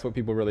that that's what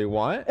people really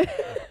want.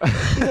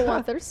 People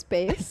want their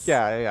space.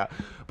 Yeah.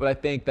 But I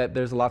think that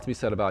there's a lot to be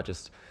said about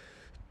just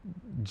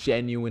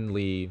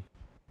genuinely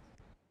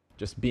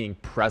just being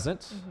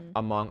present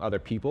among other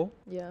people.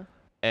 Yeah.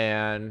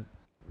 And,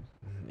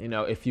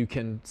 if you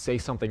can say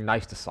something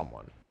nice to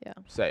someone, Yeah.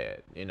 say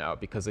it,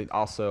 because it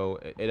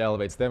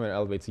elevates them and it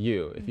elevates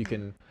you. If you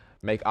can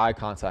make eye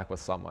contact with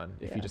someone,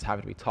 if Yeah. you just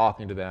happen to be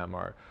talking to them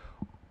or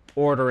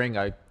ordering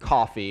a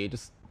coffee,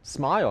 just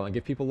smile and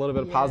give people a little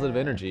bit of positive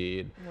Yeah.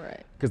 energy,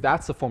 Right. because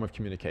that's a form of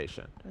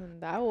communication. And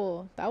that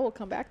will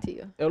come back to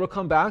you. It'll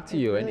come back to It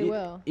you, really and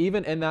will.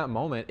 even in that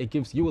moment, it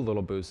gives you a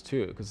little boost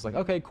too, because it's like,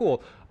 okay,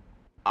 cool,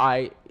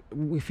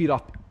 we feed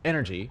off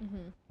energy,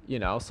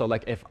 So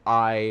like if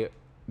I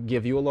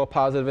give you a little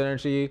positive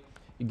energy,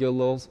 you get a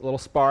little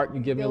spark, you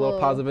give me a little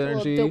positive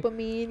energy, little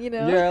dopamine,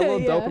 yeah, a little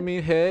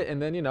dopamine hit,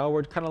 and then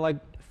we're kind of like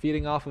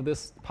feeding off of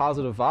this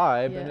positive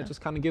vibe, and Yeah. it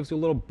just kind of gives you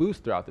a little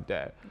boost throughout the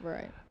day.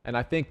 Right. And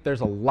I think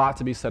there's a lot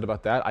to be said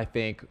about that. I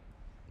think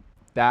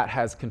that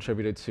has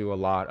contributed to a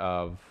lot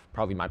of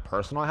probably my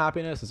personal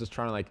happiness, is just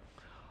trying to like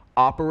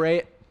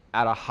operate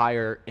at a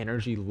higher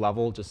energy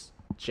level just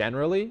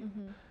generally,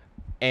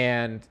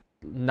 and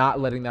not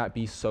letting that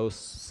be so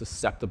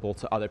susceptible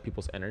to other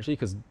people's energy,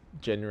 because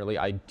generally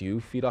I do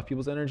feed off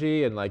people's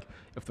energy, and like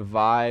if the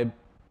vibe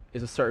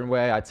is a certain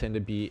way, I tend to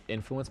be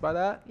influenced by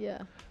that.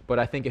 Yeah. But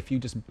I think if you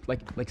just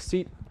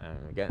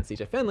again,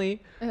 CJ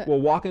Finley Uh-huh. will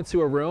walk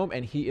into a room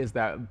and he is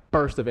that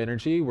burst of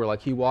energy where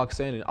like he walks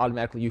in and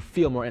automatically you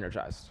feel more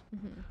energized.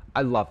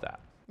 I love that.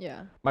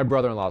 Yeah. My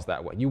brother-in-law's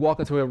that way. You walk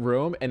into a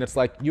room and it's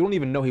like you don't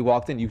even know he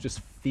walked in, you just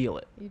feel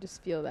it. You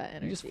just feel that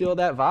energy. You just feel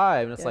that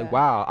vibe, and it's like, Yeah.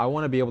 wow, I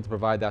want to be able to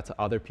provide that to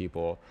other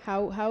people.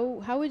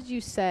 How would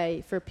you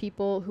say for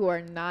people who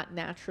are not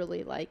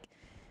naturally like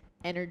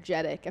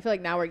energetic? I feel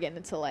like now we're getting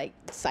into like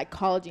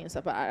psychology and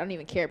stuff, but I don't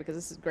even care because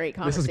this is great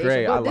This is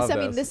conversation. great. But I love I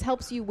mean, this. this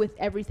helps you with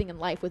everything in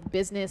life, with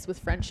business, with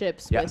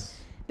friendships. Yes.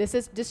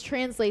 This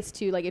translates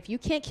to like if you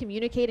can't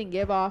communicate and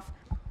give off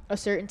a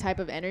certain type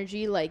of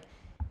energy, like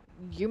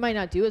you might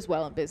not do as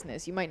well in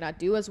business. You might not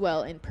do as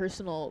well in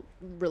personal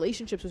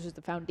relationships, which is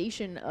the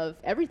foundation of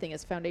everything.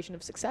 It's the foundation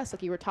of success,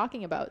 like you were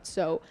talking about.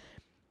 So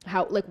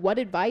what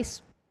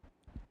advice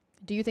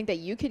do you think that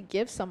you could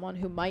give someone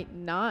who might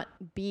not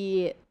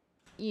be,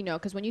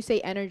 because when you say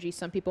energy,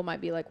 some people might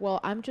be like, well,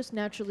 I'm just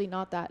naturally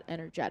not that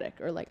energetic,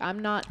 or like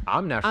I'm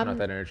naturally not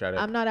that energetic.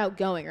 I'm not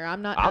outgoing, or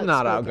I'm not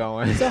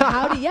outgoing.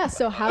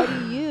 So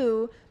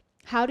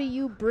how do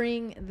you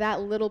bring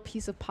that little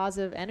piece of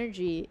positive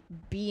energy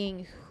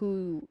being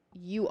who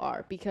you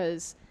are?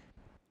 Because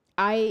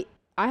I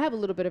have a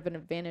little bit of an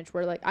advantage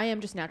where like I am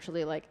just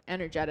naturally like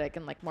energetic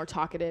and like more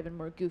talkative and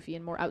more goofy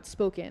and more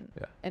outspoken.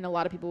 Yeah. And a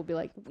lot of people will be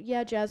like,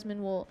 yeah,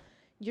 Jasmine, well,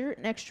 you're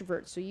an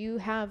extrovert, so you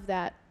have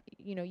that,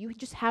 you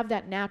just have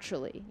that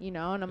naturally, and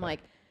I'm like,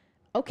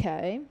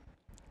 okay,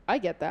 I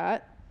get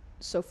that.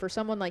 So for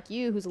someone like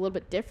you who's a little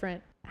bit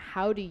different,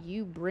 how do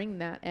you bring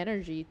that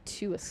energy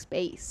to a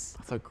space?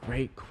 That's a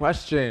great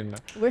question.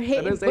 We're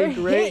hitting with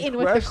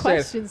the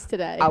questions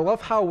today. I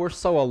love how we're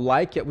so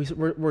alike, yet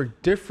we're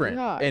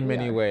different in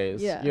many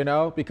ways.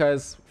 Yeah.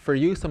 Because for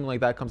you, something like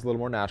that comes a little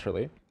more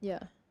naturally. Yeah.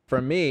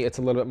 For me, it's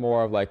a little bit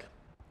more of like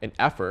an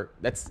effort.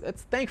 That's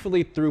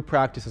thankfully through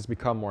practice has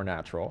become more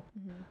natural.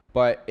 Mm-hmm.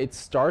 But it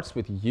starts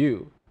with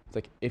you. It's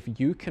like if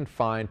you can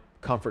find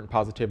comfort and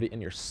positivity in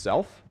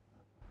yourself,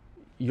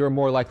 you're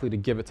more likely to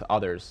give it to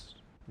others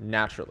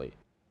naturally.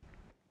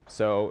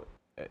 So,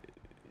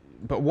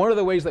 but one of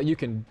the ways that you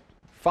can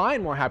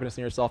find more happiness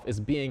in yourself is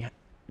being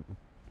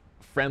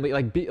friendly,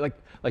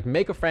 like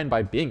make a friend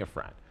by being a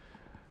friend.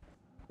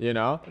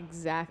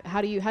 Exactly.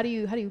 How do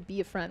you be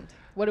a friend?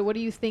 What do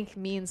you think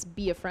means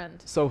be a friend?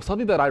 So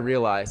something that I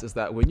realized is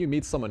that when you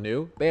meet someone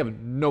new, they have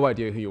no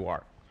idea who you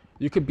are.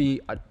 You could be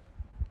a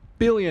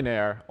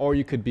billionaire or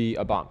you could be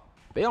a bum.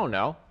 They don't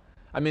know.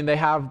 I mean, they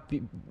have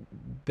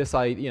this,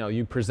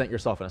 you present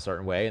yourself in a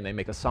certain way and they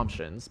make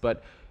assumptions,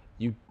 but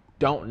you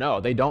don't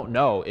know. They don't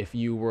know if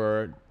you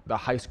were the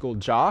high school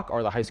jock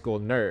or the high school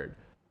nerd.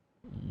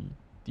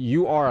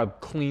 You are a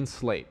clean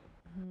slate,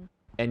 mm-hmm.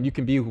 and you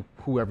can be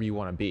whoever you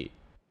want to be.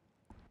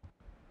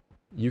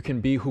 You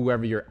can be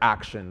whoever your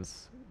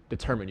actions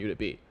determine you to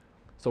be.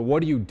 So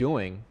what are you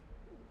doing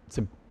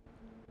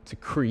to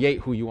create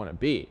who you want to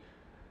be?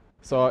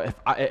 So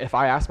if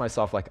I ask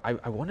myself, like,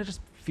 I want to just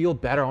feel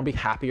better, I want to be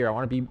happier, I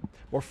want to be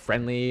more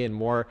friendly and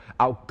more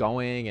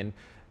outgoing and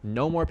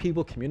know more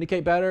people,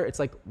 communicate better, it's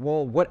like,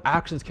 well, what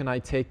actions can I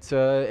take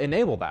to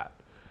enable that?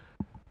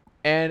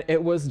 And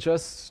it was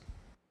just,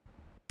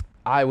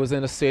 I was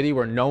in a city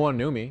where no one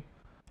knew me.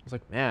 I was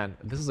like, man,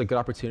 this is a good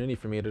opportunity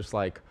for me to just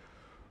like,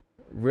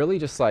 really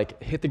just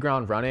like hit the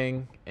ground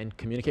running and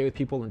communicate with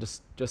people and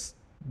just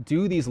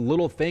do these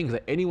little things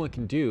that anyone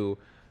can do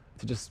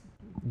to just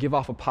give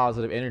off a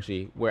positive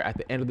energy, where at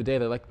the end of the day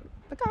they're like,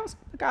 that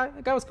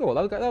guy was cool,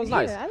 that was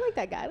nice. Yeah, I like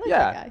that guy.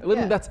 That guy.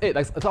 Literally, that's it.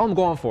 That's all I'm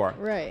going for.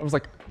 Right. I was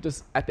like,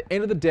 just at the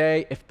end of the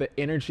day, if the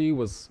energy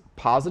was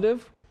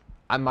positive,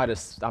 I might have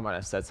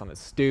said something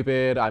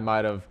stupid. I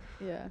might have,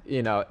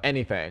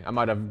 anything. I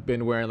might have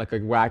been wearing like a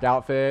whack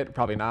outfit.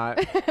 Probably not.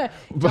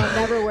 John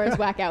never wears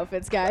whack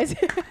outfits, guys.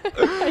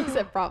 He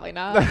said probably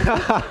not.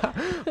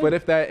 But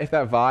if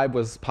that vibe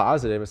was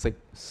positive, it's like,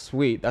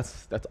 sweet.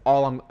 That's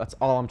all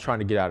I'm trying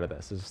to get out of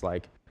this. Is just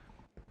like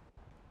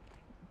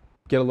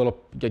give a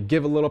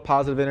little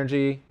positive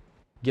energy,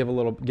 get a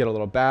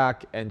little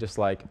back, and just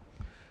like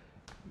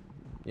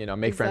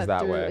make friends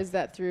that way. Is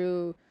that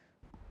through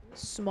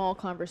small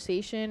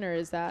conversation, or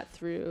is that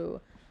through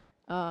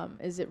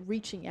is it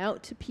reaching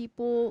out to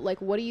people?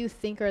 Like, what do you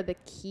think are the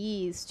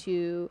keys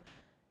to,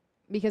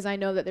 because I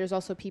know that there's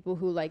also people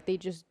who like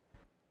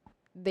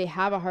they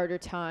have a harder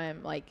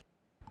time like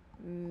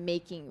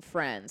making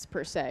friends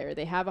per se, or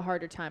they have a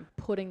harder time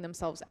putting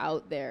themselves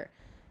out there.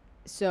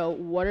 So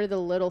what are the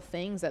little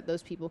things that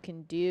those people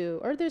can do?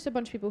 Or there's a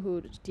bunch of people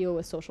who deal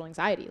with social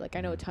anxiety. Like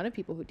I know a ton of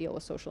people who deal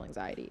with social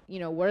anxiety.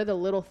 What are the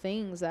little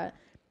things that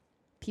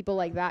people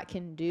like that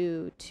can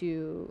do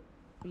to,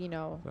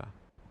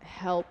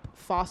 help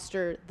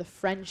foster the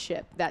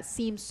friendship that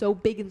seems so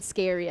big and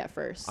scary at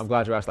first? I'm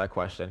glad you asked that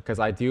question, because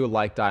I do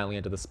like dialing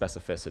into the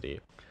specificity.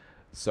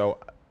 So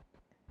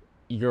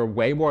you're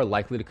way more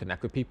likely to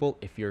connect with people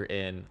if you're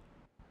in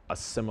a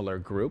similar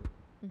group.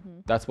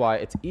 Mm-hmm. That's why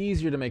it's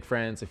easier to make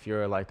friends if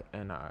you're like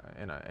in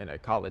a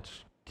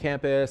college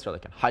campus or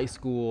like in high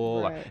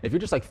school. Right. If you're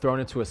just like thrown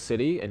into a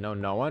city and know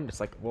no one, it's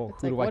like, well,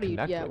 who do I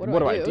connect with? What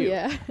do I do?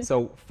 Yeah.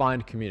 So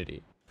find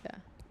community. Yeah.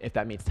 If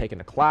that means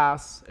taking a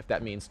class, if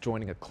that means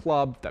joining a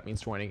club, if that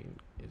means joining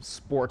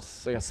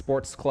sports, like a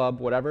sports club,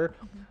 whatever,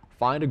 mm-hmm.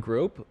 Find a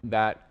group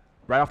that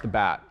right off the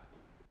bat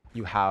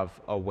you have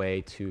a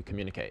way to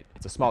communicate.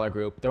 It's a smaller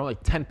group. There are only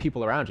 10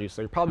 people around you,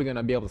 so you're probably going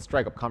to be able to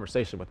strike up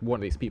conversation with one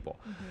of these people.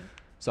 Mm-hmm.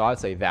 So I'd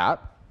say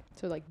that.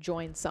 So like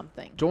join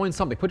something. Join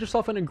something. Put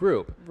yourself in a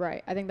group.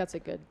 Right. I think that's a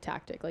good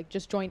tactic. Like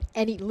just join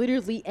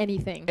literally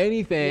anything.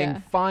 Anything.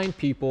 Yeah. Find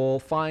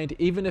people.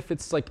 Even if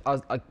it's like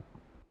a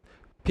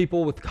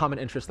people with common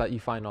interests that you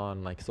find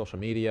on like social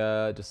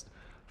media. Just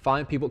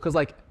find people, because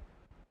like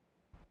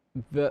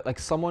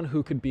someone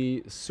who could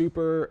be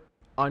super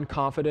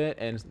unconfident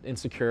and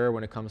insecure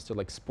when it comes to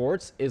like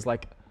sports is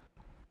like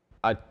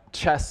a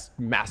chess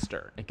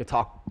master and could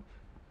talk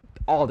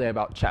all day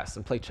about chess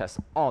and play chess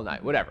all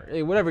night,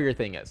 whatever your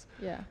thing is.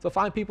 Yeah. So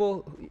find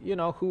people,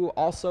 who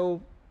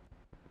also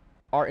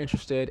are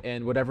interested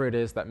in whatever it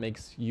is that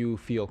makes you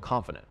feel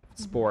confident. If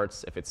it's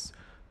sports, if it's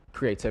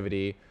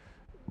creativity,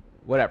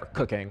 whatever,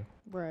 cooking,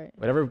 Right.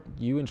 whatever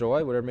you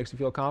enjoy, whatever makes you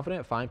feel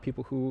confident, find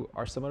people who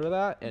are similar to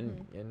that.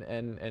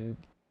 And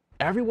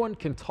everyone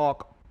can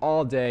talk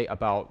all day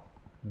about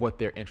what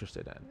they're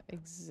interested in.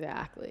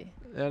 Exactly.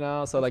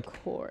 So Of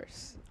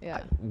course.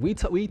 Yeah. we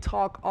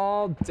talk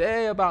all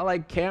day about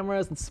like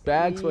cameras and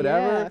specs,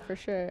 whatever. Yeah, for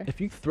sure. If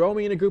you throw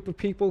me in a group of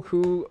people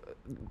who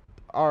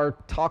are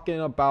talking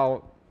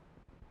about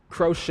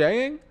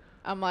crocheting,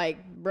 I'm like,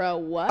 bro,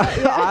 what?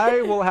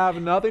 I will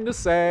have nothing to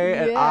say,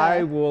 and Yeah.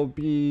 I will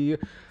be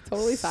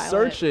Totally silent.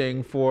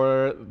 searching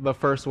for the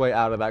first way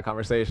out of that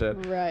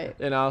conversation. Right.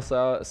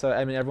 So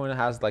I mean, everyone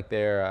has like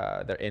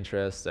their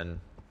interests and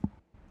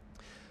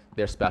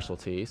their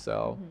specialty.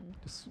 So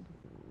just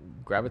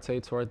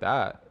gravitate toward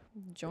that.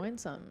 Join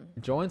something.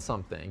 Join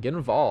something. Get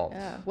involved.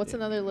 Yeah. What's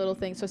another little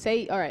thing? So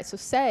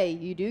say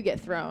you do get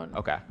thrown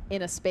Okay.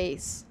 in a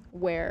space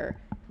where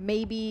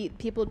maybe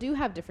people do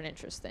have different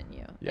interests than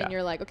you. Yeah. And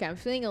you're like, okay, I'm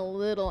feeling a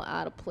little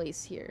out of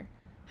place here.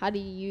 How do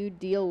you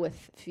deal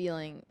with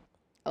feeling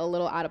a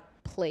little out of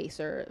place,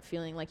 or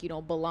feeling like you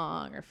don't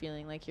belong, or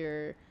feeling like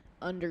you're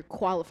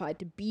underqualified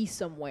to be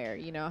somewhere?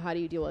 How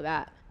do you deal with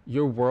that?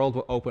 Your world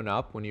will open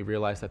up when you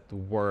realize that the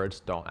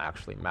words don't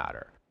actually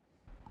matter.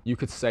 You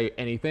could say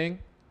anything,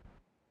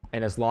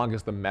 and as long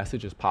as the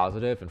message is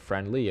positive and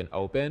friendly and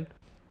open,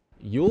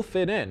 you'll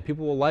fit in.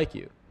 People will like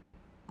you.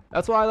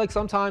 That's why, like,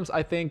 sometimes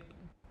I think,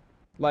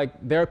 like,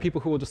 there are people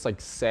who will just, like,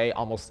 say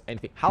almost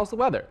anything. How's the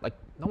weather? Like,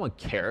 no one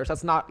cares.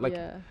 That's not, like,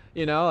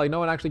 Yeah. like, no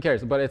one actually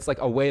cares. But it's, like,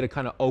 a way to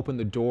kind of open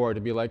the door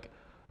to be like,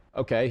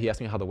 okay, he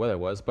asked me how the weather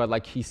was, but,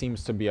 like, he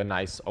seems to be a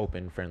nice,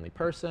 open, friendly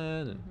person.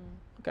 And,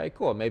 okay,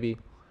 cool. Maybe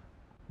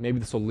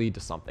this will lead to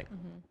something.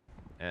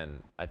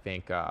 And I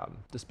think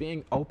just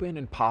being open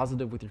and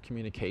positive with your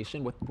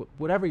communication, with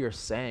whatever you're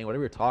saying,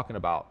 whatever you're talking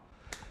about,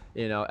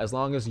 as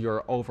long as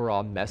your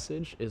overall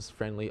message is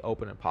friendly,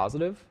 open, and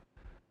positive,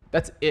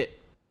 that's it.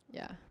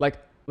 Yeah. Like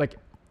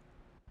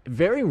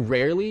very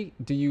rarely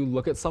do you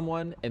look at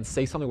someone and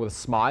say something with a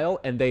smile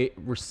and they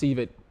receive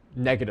it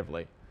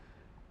negatively.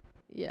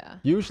 Yeah.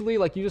 Usually,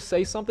 like, you just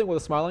say something with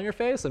a smile on your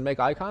face and make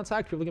eye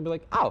contact, people can be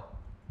like, oh.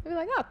 They'd be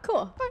like, oh,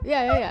 cool.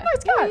 Yeah.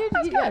 Nice guy.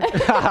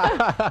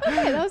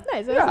 Okay, that was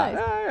nice.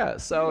 Yeah.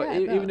 So Yeah,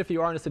 no. even if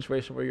you are in a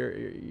situation where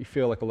you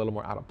feel like a little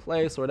more out of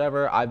place or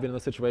whatever, I've been in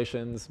those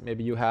situations.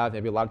 Maybe you have.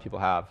 Maybe a lot of people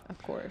have. Of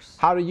course.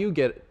 How do you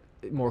get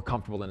more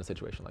comfortable in a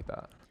situation like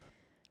that?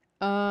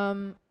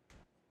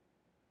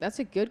 That's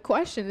a good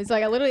question. It's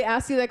like I literally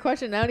asked you that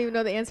question and I don't even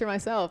know the answer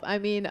myself. I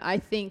mean, I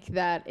think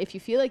that if you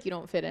feel like you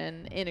don't fit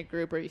in a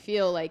group, or you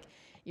feel like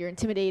you're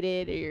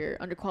intimidated or you're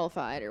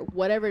underqualified or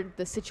whatever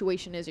the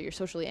situation is, or you're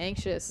socially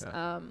anxious,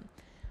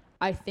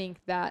 I think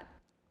that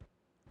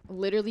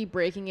literally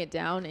breaking it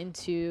down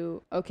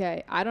into,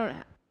 okay, I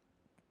don't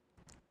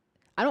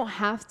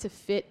have to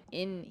fit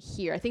in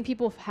here. I think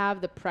people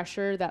have the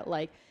pressure that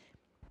like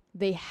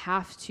they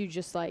have to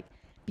just like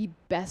be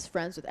best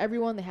friends with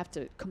everyone. They have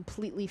to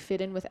completely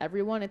fit in with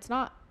everyone. It's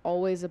not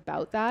always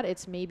about that.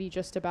 It's maybe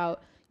just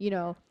about,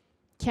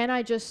 can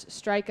I just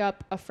strike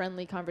up a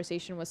friendly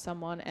conversation with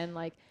someone, and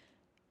like,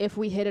 if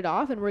we hit it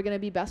off and we're going to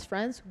be best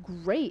friends,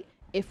 great.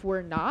 If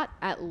we're not,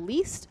 at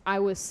least I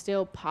was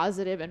still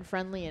positive and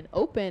friendly and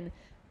open.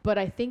 But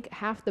I think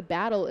half the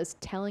battle is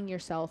telling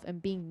yourself and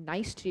being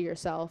nice to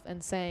yourself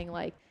and saying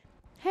like,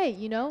 hey,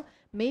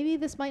 maybe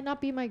this might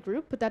not be my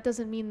group, but that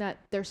doesn't mean that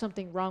there's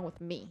something wrong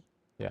with me.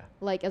 Yeah.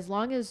 Like, as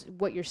long as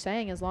what you're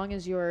saying, as long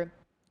as you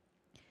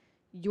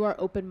are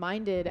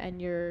open-minded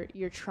and you're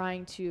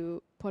trying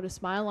to put a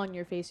smile on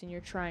your face, and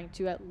you're trying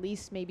to at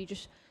least maybe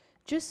just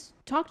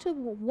talk to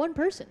one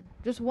person.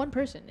 Just one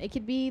person. It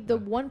could be the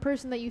one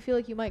person that you feel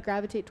like you might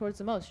gravitate towards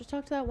the most. Just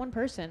talk to that one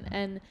person.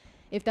 And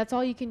if that's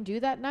all you can do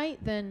that night,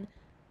 then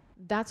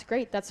that's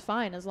great. That's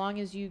fine, as long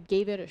as you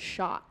gave it a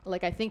shot.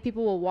 Like, I think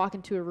people will walk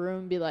into a room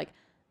and be like,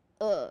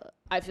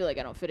 I feel like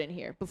I don't fit in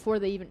here, before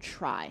they even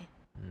try.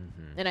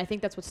 And I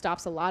think that's what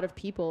stops a lot of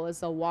people,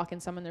 is they'll walk in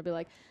someone, they'll be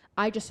like,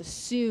 I just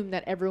assume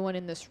that everyone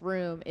in this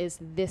room is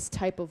this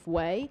type of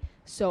way,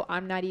 so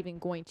I'm not even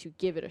going to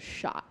give it a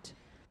shot.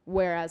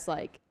 Whereas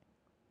like,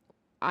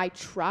 I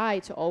try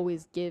to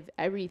always give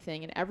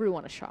everything and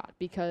everyone a shot,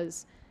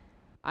 because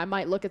I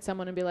might look at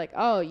someone and be like,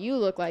 oh, you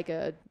look like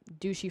a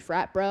douchey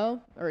frat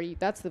bro, or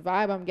that's the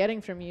vibe I'm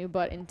getting from you.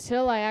 But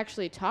until I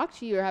actually talk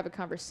to you or have a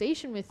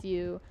conversation with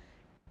you,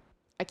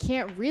 I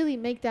can't really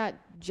make that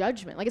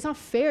judgment. Like, it's not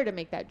fair to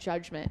make that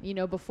judgment, you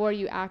know, before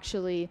you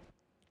actually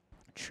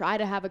try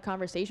to have a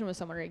conversation with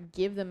someone or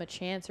give them a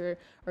chance or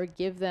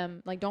give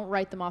them, like, don't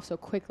write them off so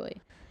quickly.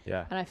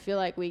 Yeah. And I feel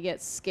like we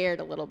get scared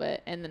a little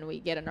bit, and then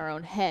we get in our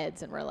own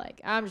heads and we're like,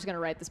 I'm just going to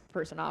write this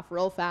person off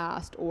real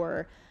fast,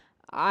 or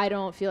I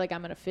don't feel like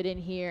I'm going to fit in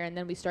here. And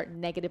then we start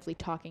negatively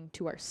talking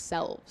to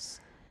ourselves.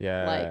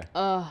 Yeah. Like,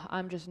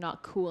 I'm just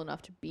not cool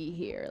enough to be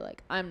here.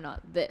 Like, I'm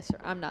not this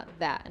or I'm not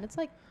that. And it's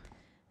like,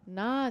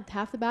 nah,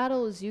 half the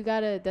battle is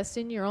it's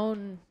in your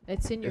own.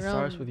 It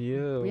starts with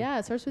you. Yeah,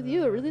 it starts with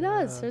you. It really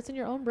does. It starts in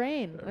your own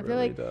brain. It I feel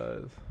really like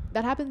does.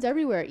 that happens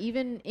everywhere,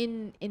 even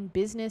in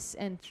business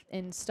and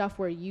stuff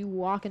where you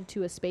walk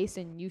into a space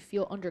and you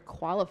feel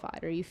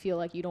underqualified or you feel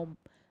like you don't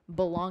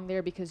belong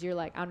there because you're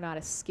like, I'm not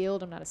as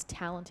skilled, I'm not as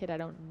talented, I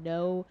don't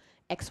know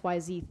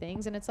XYZ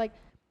things. And it's like,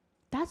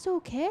 that's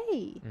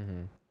okay.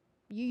 Mm-hmm.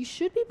 You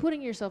should be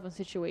putting yourself in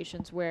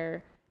situations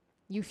where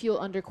you feel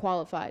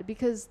underqualified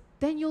because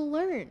then you'll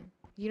learn.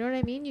 You know what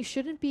I mean? You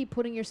shouldn't be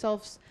putting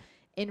yourselves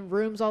in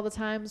rooms all the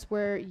times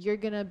where you're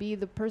going to be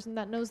the person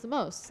that knows the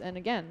most. And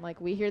again,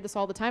 like, we hear this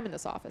all the time in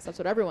this office. That's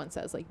what everyone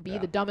says. Like, be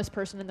the dumbest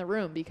person in the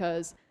room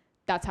because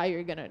that's how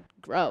you're going to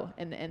grow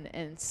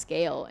and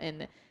scale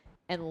and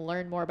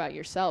learn more about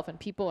yourself. And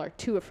people are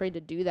too afraid to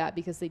do that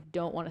because they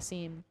don't want to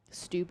seem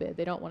stupid.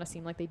 They don't want to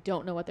seem like they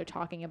don't know what they're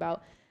talking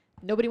about.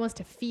 Nobody wants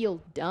to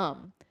feel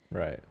dumb.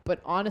 Right. But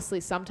honestly,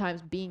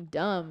 sometimes being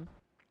dumb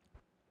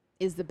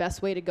is the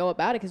best way to go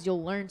about it because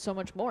you'll learn so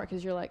much more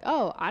because you're like,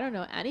 oh, I don't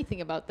know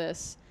anything about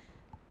this,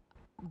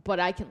 but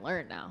I can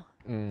learn now,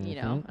 you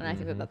know? And I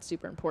think that that's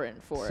super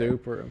important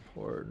Super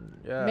important.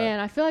 Yeah. Man,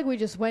 I feel like we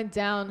just went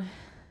down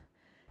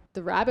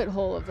the rabbit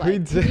hole of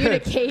like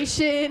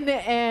communication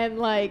and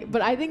like,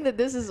 but I think that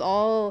this is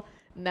all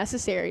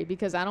necessary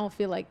because I don't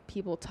feel like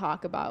people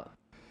talk about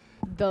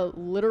the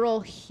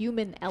literal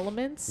human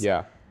elements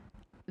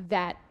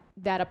that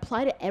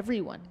apply to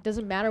everyone.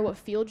 Doesn't matter what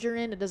field you're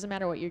in. It doesn't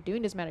matter what you're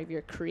doing. Doesn't matter if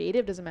you're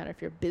creative. Doesn't matter if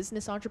you're a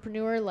business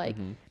entrepreneur. Like,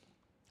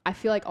 I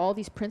feel like all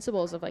these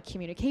principles of like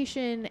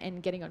communication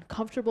and getting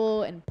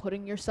uncomfortable and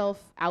putting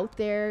yourself out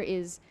there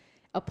is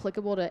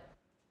applicable to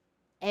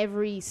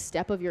every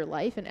step of your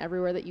life and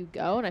everywhere that you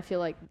go. And I feel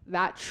like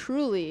that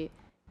truly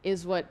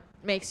is what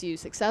makes you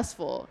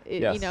successful.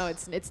 You know,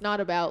 it's not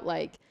about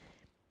like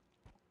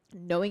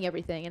knowing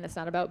everything, and it's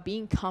not about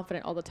being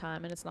confident all the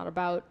time, and it's not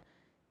about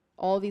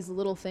all these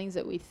little things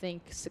that we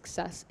think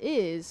success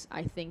is.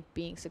 I think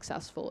being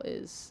successful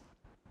is,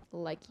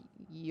 like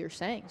you're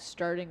saying,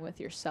 starting with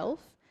yourself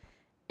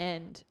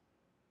and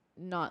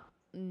not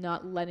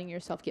letting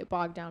yourself get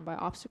bogged down by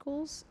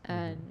obstacles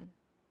and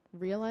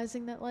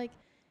realizing that like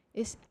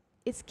it's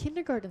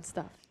kindergarten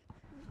stuff.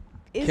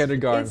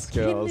 Kindergarten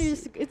skills.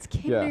 It's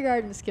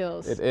kindergarten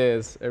skills. It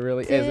is. It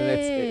really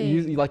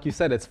is. And like you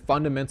said, it's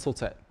fundamental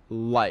to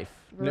life.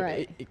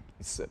 Right.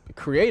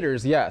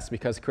 Creators, yes,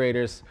 because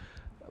creators,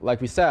 like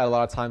we said, a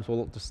lot of times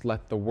we'll just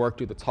let the work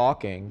do the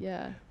talking.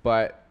 Yeah.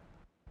 But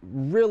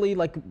really,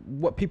 like,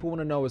 what people want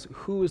to know is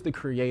who is the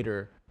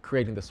creator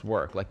creating this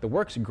work? Like, the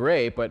work's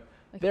great, but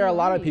like, there are a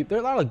lot of people. There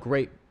are a lot of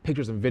great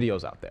pictures and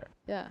videos out there.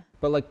 Yeah.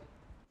 But like,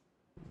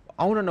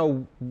 I want to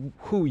know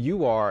who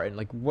you are and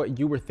like what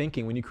you were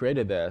thinking when you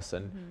created this,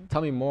 and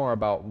tell me more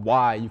about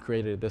why you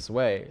created it this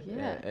way.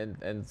 Yeah.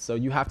 And so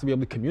you have to be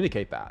able to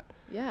communicate that.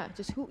 Yeah.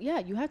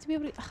 You have to be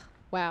able to.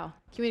 Wow.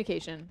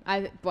 Communication.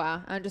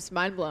 I'm just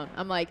mind blown.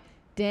 I'm like,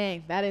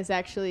 dang, that is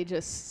actually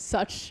just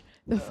such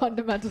the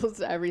fundamentals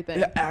to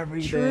everything. Yeah,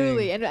 everything.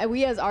 Truly. And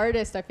we as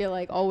artists, I feel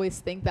like always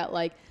think that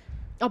like,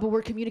 oh, but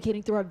we're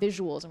communicating through our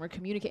visuals and we're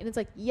communicating. It's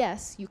like,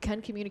 yes, you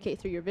can communicate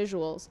through your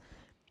visuals,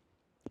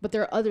 but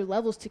there are other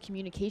levels to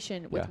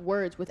communication with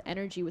words, with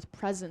energy, with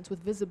presence, with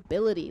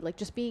visibility, like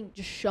just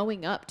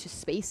showing up to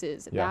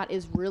spaces. Yeah. That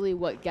is really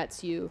what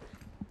gets you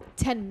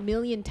 10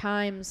 million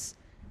times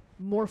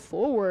more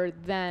forward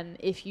than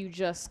if you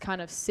just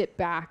kind of sit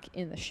back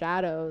in the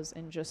shadows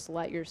and just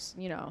let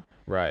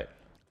Right.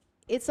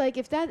 It's like,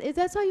 if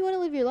that's how you want to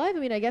live your life, I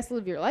mean, I guess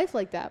live your life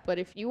like that. But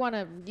if you want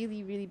to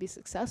really, really be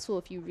successful,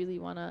 if you really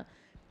want to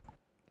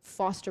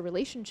foster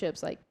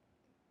relationships, like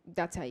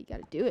that's how you got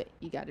to do it.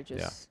 You got to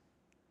just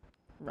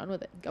run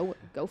with it,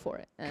 go for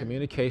it. And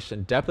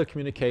communication, depth of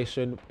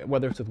communication,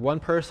 whether it's with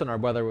one person or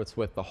whether it's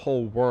with the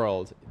whole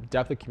world,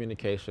 depth of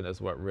communication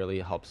is what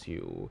really helps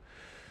you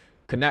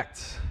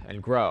connect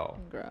and grow.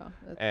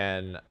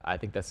 And I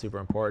think that's super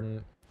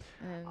important.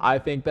 And I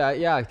think that,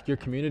 your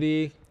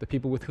community, the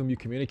people with whom you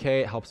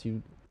communicate, helps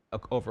you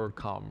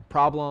overcome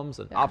problems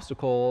and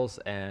obstacles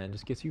and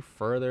just gets you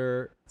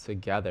further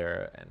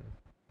together. And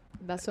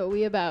that's what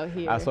we about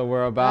here. That's what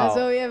we're about. That's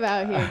what we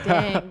about here.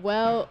 Dang.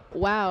 Well,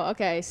 wow.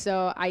 Okay.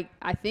 So I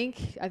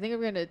think I'm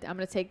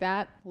gonna take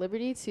that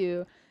liberty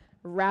to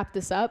wrap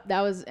this up.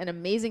 That was an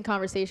amazing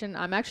conversation.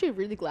 I'm actually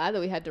really glad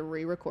that we had to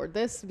re-record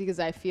this because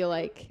I feel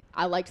like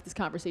I liked this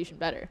conversation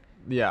better.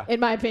 Yeah. In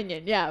my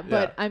opinion. Yeah.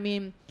 But I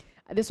mean,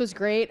 this was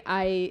great.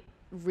 I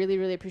really,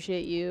 really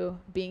appreciate you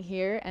being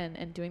here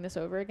and doing this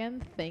over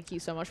again. Thank you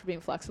so much for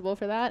being flexible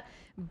for that.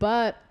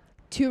 But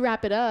to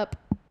wrap it up,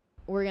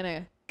 we're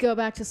gonna go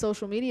back to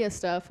social media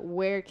stuff,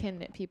 where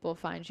can people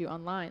find you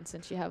online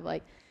since you have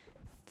like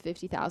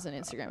 50,000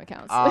 Instagram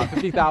accounts?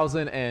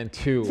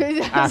 50,002.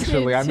 50,002.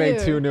 Actually, I made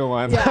 2 new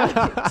ones.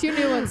 Yeah, 2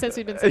 new ones since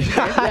we've been sitting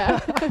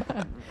here.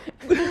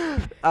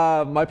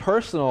 Yeah. My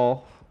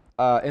personal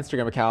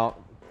Instagram account,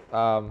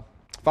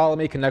 follow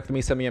me, connect with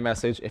me, send me a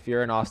message. If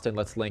you're in Austin,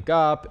 let's link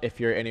up. If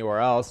you're anywhere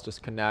else,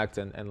 just connect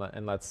and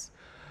let's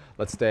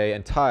stay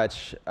in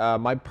touch.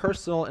 My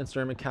personal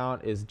Instagram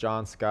account is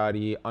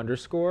JonScotty _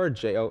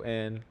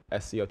 JONSCOTTY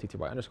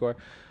 _.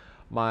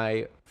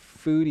 My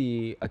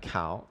foodie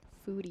account,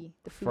 The foodie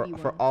for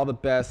one. all the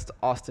best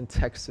Austin,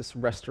 Texas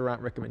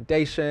restaurant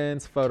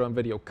recommendations, photo and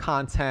video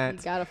content.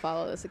 You gotta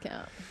follow this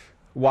account.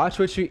 Watch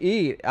what you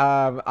eat.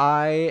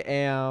 I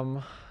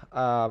am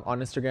on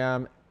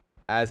Instagram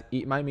as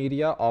Eat My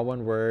Media, all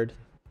one word.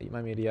 Eat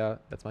My Media.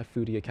 That's my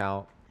foodie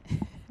account.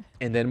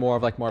 And then more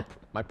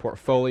my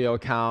portfolio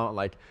account,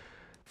 like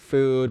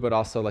food, but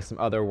also like some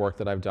other work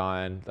that I've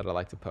done that I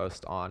like to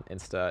post on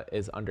Insta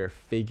is under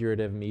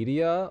Figurative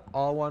Media,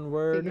 all one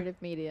word.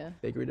 Figurative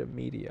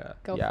Media.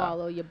 Go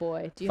follow your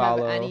boy. Do you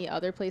Follow. have any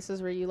other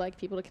places where you like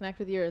people to connect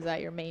with you, or is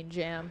that your main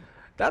jam?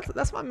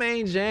 That's my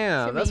main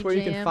jam. That's main where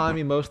you jam. can find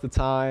me most of the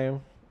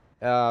time.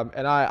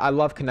 And I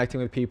love connecting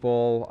with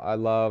people. I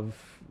love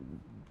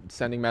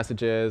sending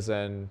messages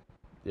and,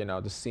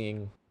 just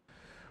seeing.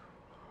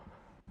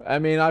 I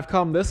mean, I've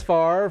come this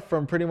far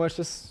from pretty much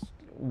just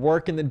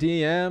working the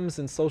DMs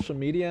and social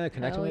media and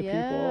connecting with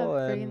people.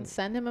 And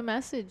send him a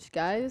message,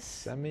 guys.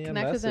 Send me a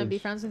Connect with him, be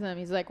message. friends with him.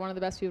 He's like one of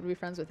the best people to be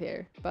friends with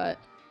here. But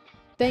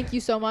thank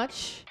you so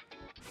much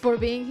for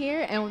being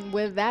here. And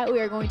with that, we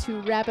are going to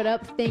wrap it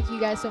up. Thank you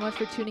guys so much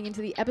for tuning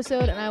into the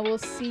episode, and I will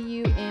see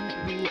you in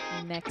the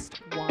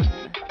next one.